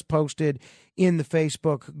 I've just posted in the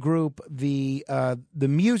Facebook group the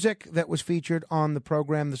music that was featured on the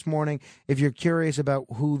program this morning. If you're curious about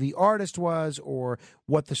who the artist was or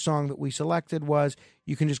what the song that we selected was,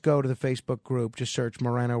 you can just go to the Facebook group. Just search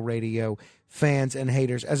Morano Radio Fans and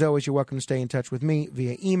Haters. As always, you're welcome to stay in touch with me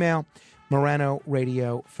via email, Morano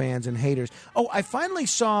Radio Fans and Haters. Oh, I finally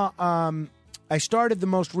saw, I started the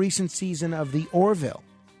most recent season of The Orville,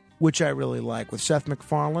 which I really like, with Seth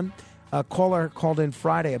MacFarlane. A caller called in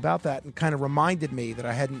Friday about that and kind of reminded me that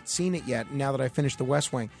I hadn't seen it yet. And now that I finished The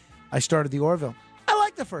West Wing, I started The Orville. I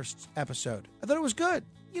liked the first episode. I thought it was good.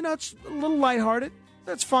 It's a little lighthearted.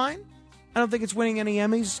 That's fine. I don't think it's winning any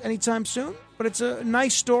Emmys anytime soon, but it's a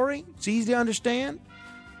nice story. It's easy to understand.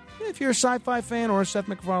 If you're a sci-fi fan or a Seth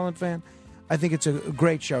MacFarlane fan, I think it's a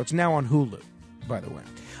great show. It's now on Hulu, by the way.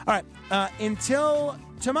 All right. Until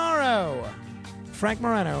tomorrow, Frank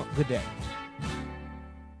Morano, good day.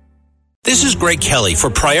 This is Greg Kelly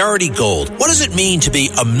for Priority Gold. What does it mean to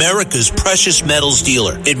be America's precious metals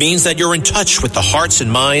dealer? It means that you're in touch with the hearts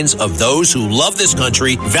and minds of those who love this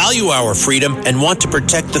country, value our freedom, and want to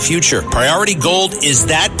protect the future. Priority Gold is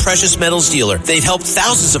that precious metals dealer. They've helped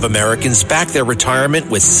thousands of Americans back their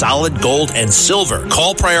retirement with solid gold and silver.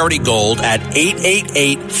 Call Priority Gold at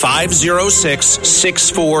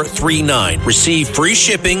 888-506-6439. Receive free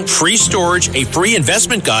shipping, free storage, a free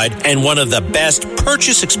investment guide, and one of the best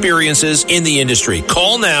purchase experiences in the industry.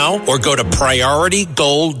 Call now or go to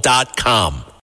PriorityGold.com.